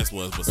whoever our guest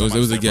was. But it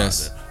was a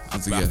guess. I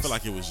feel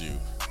like it was you.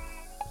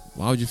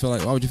 Why would you feel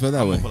that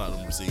way? Pull out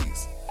them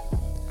receipts.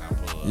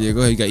 Yeah,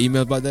 go ahead. You got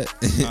emails about that?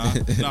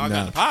 No, I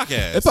got the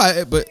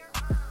podcast. But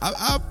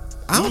I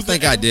don't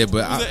think I did.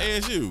 But it was at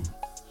ASU.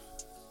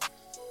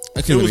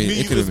 It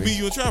was me,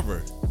 you, and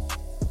Trevor.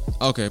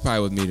 Okay,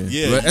 probably with me then.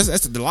 Yeah,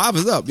 but the live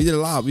is up. We did a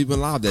live. We've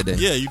been live that day.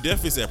 Yeah, you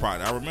definitely said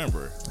Proctor. I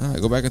remember. All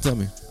right, go back and tell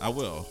me. I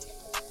will.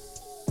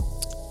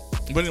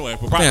 But anyway, I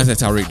think I said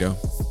Tariq though.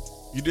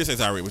 You did say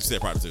Tyree, but you said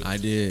Proctor too. I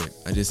did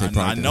say Proctor.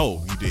 I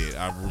know you did.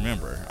 I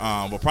remember.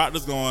 But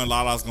Proctor's gone.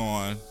 Lala's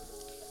gone.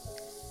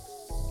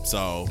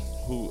 So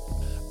who?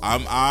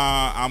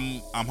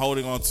 I'm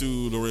holding on to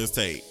Lorenz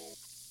Tate.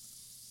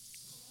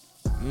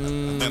 I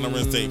think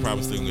Lorenz Tate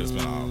probably still gonna get a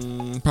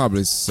spinoff.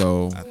 Probably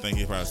so. I think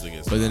he probably still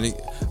gets. But then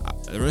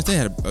Lorenz Tate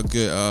had a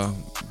good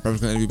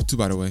Breakfast Club interview too,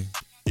 by the way.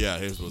 Yeah,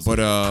 his was. But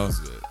good.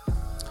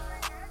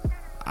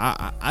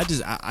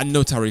 I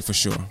know Tyree for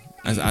sure.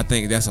 I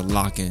think that's a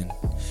lock in.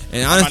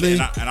 And honestly,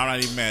 I'm not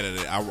even mad at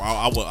it. I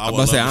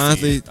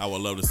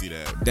would love to see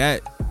that.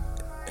 That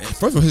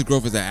first of all, his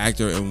growth as an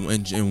actor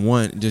and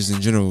one just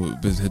in general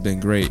has been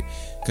great.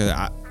 Because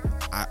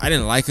I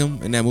didn't like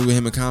him in that movie with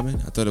him and Common.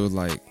 I thought it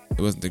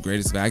wasn't the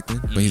greatest of acting,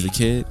 but he's a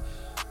kid.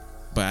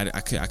 But I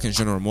couldn't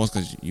show no remorse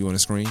because you on the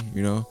screen,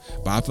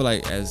 But I feel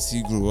like as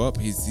he grew up,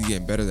 he's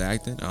getting better at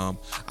acting. I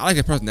like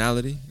his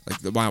personality.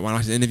 Like when I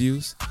watch his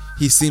interviews,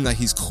 he seemed like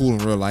he's cool in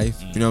real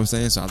life. You know what I'm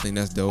saying? So I think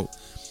that's dope.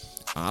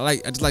 I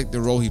just like the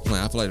role he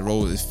playing. I feel like the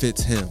role, it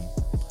fits him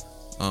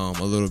a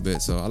little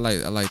bit. So I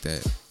like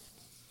that.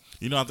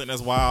 You know, I think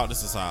that's wild.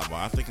 This is sidebar.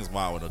 I think it's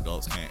wild when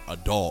adults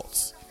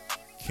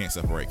can't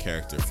separate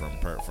character from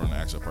the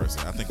actual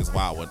person. I think it's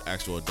wild with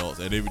actual adults,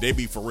 and they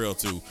be for real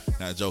too,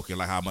 not joking.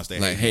 Like how much they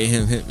hate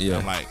him. Yeah.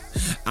 I'm like,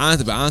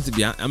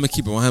 honestly, I'm gonna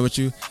keep it 100 with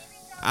you.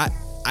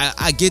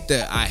 I get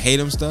that I hate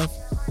him stuff,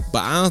 but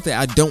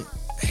I don't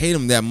hate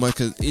him that much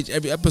because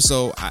every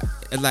episode I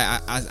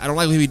don't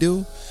like what he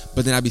do,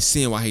 but then I be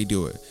seeing why he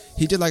do it.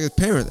 He just like his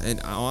parents,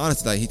 and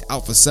honestly, like he's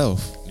out for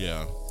self.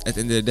 Yeah. At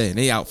the end of the day, and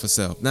they out for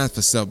self, not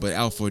for self, but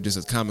out for just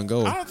a common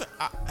goal.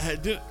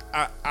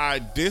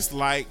 I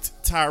disliked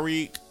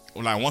Tyreek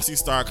like once he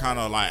started kind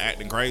of like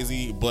acting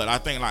crazy, but I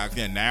think like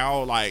again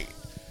now like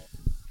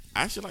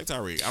I actually like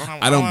Tyreek.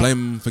 I don't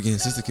blame him for getting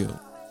sister killed.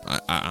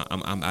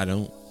 I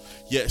don't.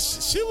 Yeah,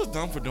 she was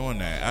dumb for doing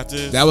that.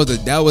 That was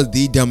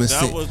the dumbest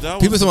scene. People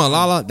talking about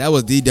Lala. That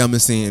was the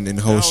dumbest scene in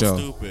the whole show.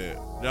 Stupid.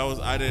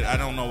 I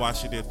don't know why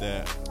she did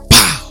that.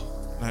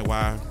 Like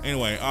why?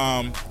 Anyway,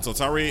 so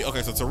Tariq.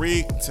 Okay, so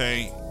Tariq,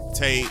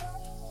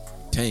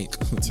 Tank.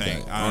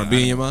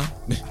 R&B in your mind?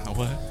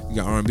 What? You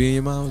got R&B in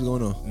your mind? What's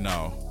going on?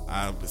 No,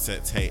 I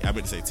said Tate. I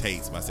meant to say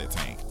Tate, but I said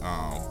Tank.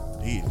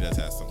 He does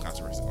have some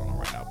controversy going on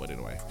right now, but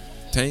anyway.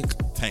 Tank.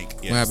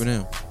 Yes. What happened to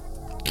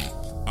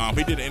him?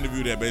 He did an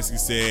interview that basically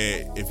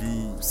said if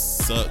you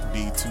suck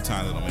D 2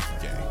 times, it'll make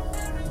you gay.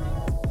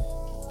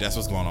 That's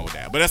what's going on with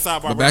that. But that's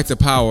sidebar. But back to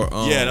Power.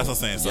 Yeah, that's what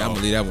I'm saying. So, I'm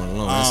gonna leave that one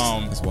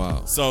alone. That's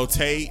wild. So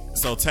Tate.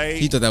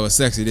 He thought that was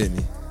sexy, didn't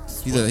he?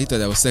 He thought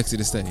that was sexy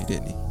to say,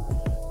 didn't he?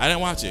 I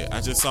didn't watch it.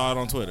 I just saw it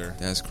on Twitter.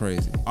 That's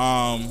crazy.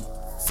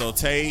 So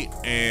Tate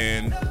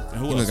and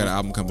who else? Got an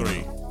album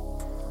coming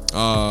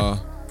out.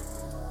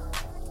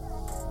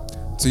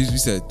 So you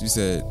said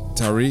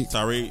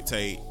Tariq,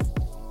 Tate,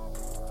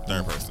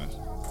 third person.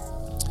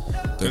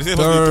 The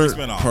third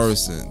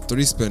person,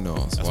 3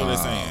 spinoffs. That's what they're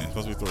saying.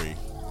 Supposed to be 3.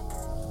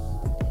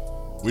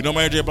 We know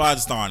Mary J. Blige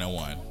is starring in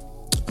one.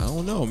 I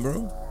don't know,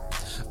 bro.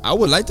 I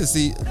would like to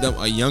see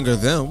a younger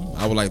them.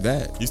 I would like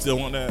that. You still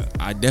want that?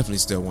 I definitely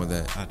still want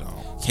that. I don't.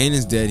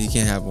 Kanan's dead. He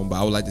can't have one, but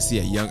I would like to see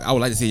a younger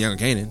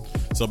Kanan.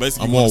 So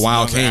basically, a more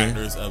wild Kanan.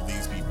 Actors of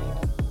these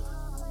people.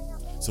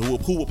 So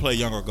who would play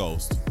younger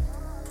Ghost?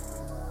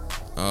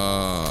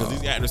 Because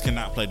these actors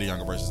cannot play the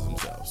younger versions of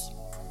themselves.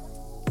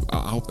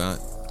 I hope not.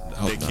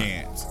 They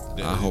can't.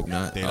 I hope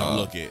not. They don't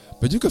look it.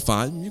 But you could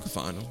find them.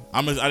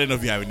 I didn't know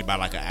if you have anybody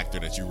like an actor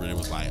that you really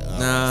was like.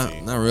 Nah,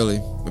 not really.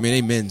 I mean,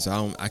 they men,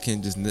 so I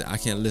can't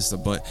list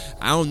them. But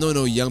I don't know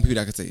no young people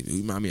that could say, you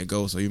remind me of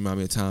Ghost or you remind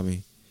me of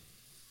Tommy.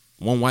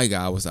 One white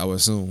guy I would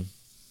assume.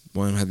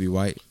 One had to be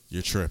white.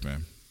 You're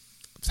tripping.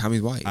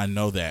 Tommy's white. I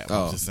know that.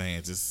 But I'm just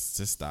saying, just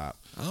stop.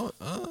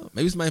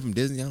 Maybe somebody from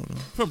Disney. I don't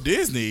know. From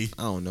Disney?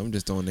 I don't know. I'm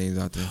just throwing names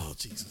out there. Oh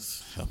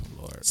Jesus, help them,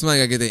 Lord. Somebody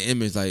gotta get their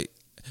image like.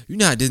 You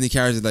know how Disney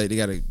characters like they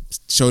gotta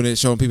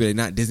showing people they're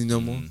not Disney no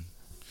more.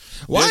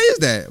 Why is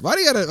that? Why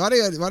they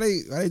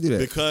do that?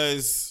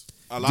 Because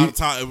a lot of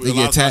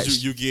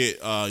times you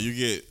get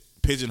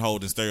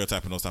pigeonholed and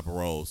stereotyped in those type of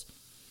roles.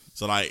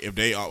 So like if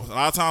they a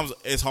lot of times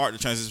it's hard to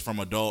transition from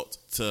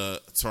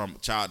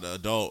child to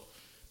adult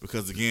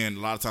because again a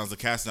lot of times the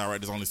casting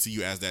directors only see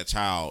you as that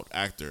child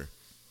actor.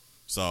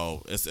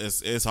 So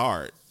it's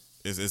hard.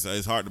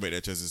 It's hard to make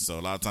that transition. So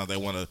a lot of times they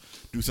want to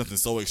do something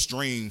so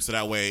extreme so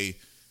that way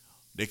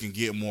they can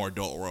get more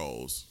adult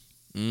roles.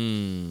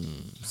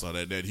 So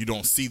that you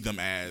don't see them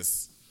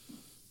as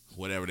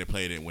whatever they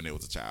played in when they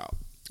was a child.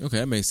 Okay,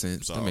 that makes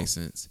sense.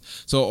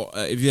 So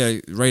if you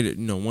had rated,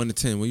 1 to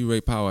 10, will you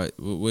rate Power?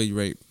 Will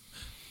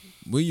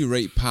you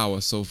rate Power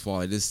so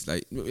far? This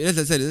like let's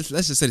just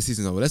say the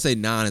season's over. Let's say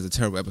 9 is a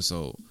terrible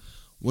episode.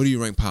 What do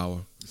you rank Power?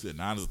 You said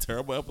 9 is a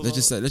terrible episode. Let's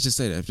just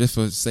say that just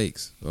for the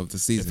sakes of the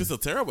season. If it's a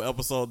terrible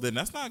episode, then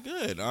that's not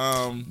good.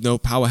 No,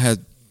 Power has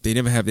they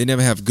never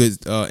have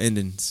good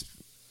endings.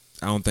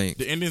 I don't think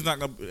the ending's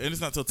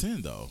not till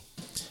 10 though.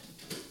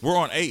 We're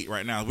on 8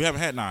 right now. We haven't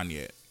had 9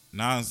 yet.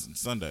 9's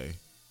Sunday.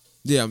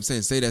 Yeah, I'm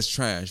saying say that's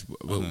trash.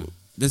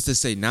 Let's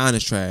just say 9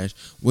 is trash.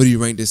 What do you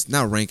rank this?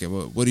 Not rank it,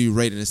 but what do you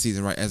rate in the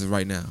season as of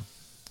right now?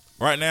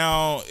 Right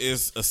now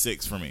it's a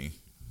 6 for me.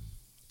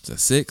 It's a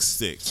 6?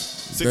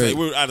 6.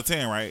 We're out of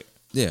 10, right?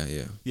 Yeah.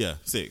 Yeah,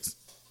 6.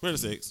 We're at a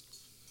 6.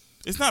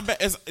 It's not bad.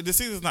 The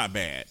season's not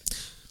bad.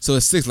 So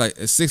it's 6 like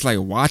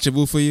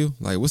watchable for you?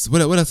 Like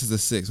what else is a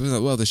 6?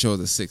 What other show is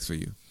a 6 for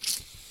you?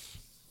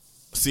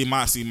 See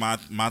my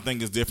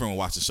thing is different when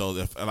watching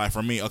shows. Like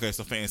for me, okay,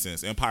 so for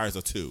instance, Empire's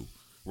a 2,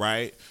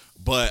 right?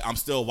 But I'm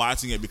still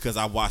watching it because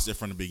I watched it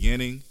from the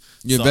beginning.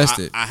 You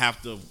invested. I have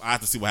to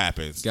see what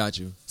happens. Got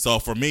you. So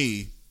for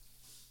me,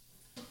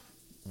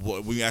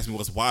 when you ask me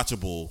what's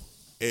watchable,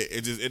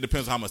 it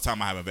depends on how much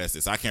time I have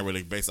invested. So I can't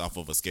really base off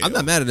of a scale. I'm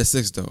not mad at a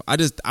 6 though.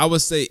 I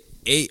would say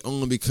 8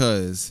 only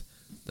because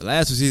the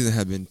last 2 seasons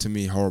have been to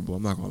me horrible.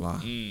 I'm not gonna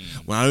lie.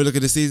 When I look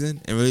at the season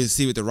and really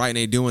see what the writing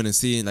they doing and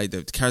seeing like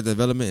the character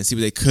development and see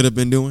what they could have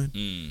been doing,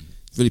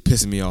 it's really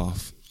pissing me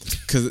off.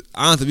 Because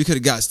honestly, we could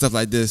have got stuff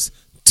like this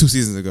 2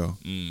 seasons ago.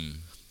 Mm.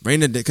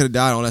 Raina could have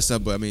died and all that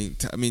stuff, but I mean,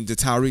 the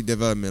Tyreek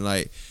development,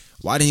 like,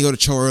 why didn't he go to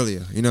Cho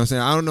earlier? You know what I'm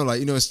saying? I don't know, like,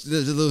 you know, there's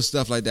little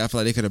stuff like that. I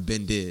feel like they could have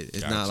been did.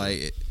 It's not like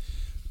it.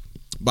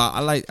 But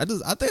I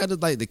think I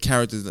just like the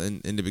characters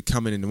and the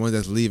becoming and the ones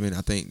that's leaving.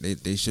 I think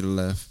they should have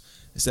left,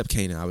 except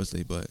Kanan,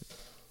 obviously. But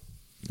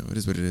you know, it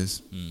is what it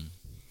is. Mm.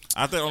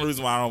 I think the only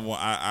reason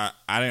why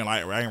I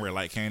didn't really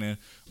like Kanan,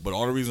 but the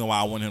only reason why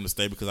I wanted him to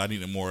stay because I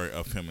needed more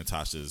of him and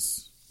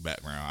Tasha's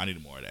background. I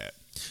needed more of that.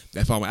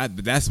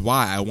 That's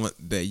why I want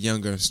that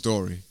younger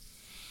story.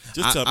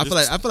 I feel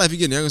like if you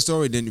get a younger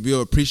story, then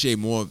we'll appreciate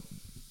more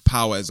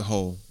Power as a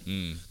whole.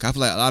 I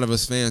feel like a lot of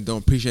us fans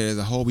don't appreciate it as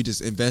a whole. We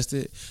just invest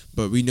it,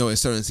 but we know in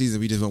certain seasons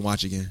we just won't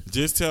watch again.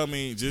 Just tell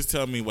me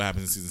what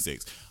happens in season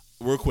 6,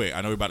 real quick.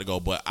 I know we're about to go,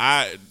 but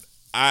I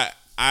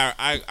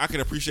can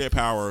appreciate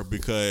Power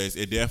because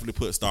it definitely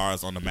put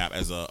Stars on the map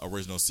as a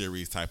original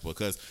series type of.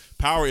 Because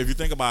Power, if you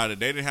think about it,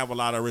 they didn't have a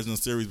lot of original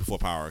series before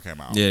Power came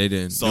out. Yeah, they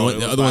didn't. So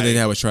the other one they didn't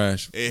have was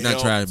trash. Not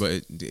trash, but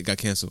it got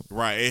canceled.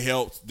 Right. It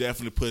helped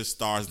definitely push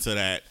Stars into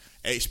that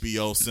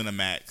HBO,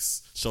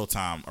 Cinemax,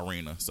 Showtime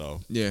arena.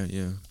 So yeah.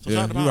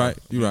 You're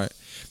right.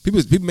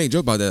 People make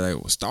joke about that,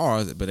 like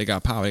Stars, but they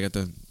got Power. They got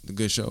the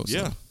good shows. So.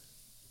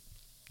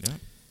 Yeah.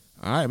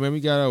 All right, man.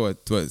 We got what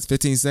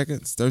 15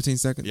 seconds, 13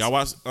 seconds. Y'all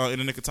watch In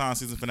the Nick of Time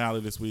season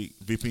finale this week.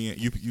 VPN,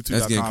 YouTube.com.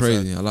 That's getting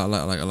crazy. I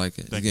like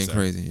it. It's getting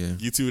crazy. Yeah.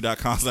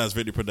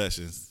 YouTube.com/Victory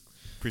Productions.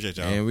 Appreciate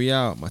y'all. And we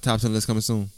out. My top 10 list coming soon.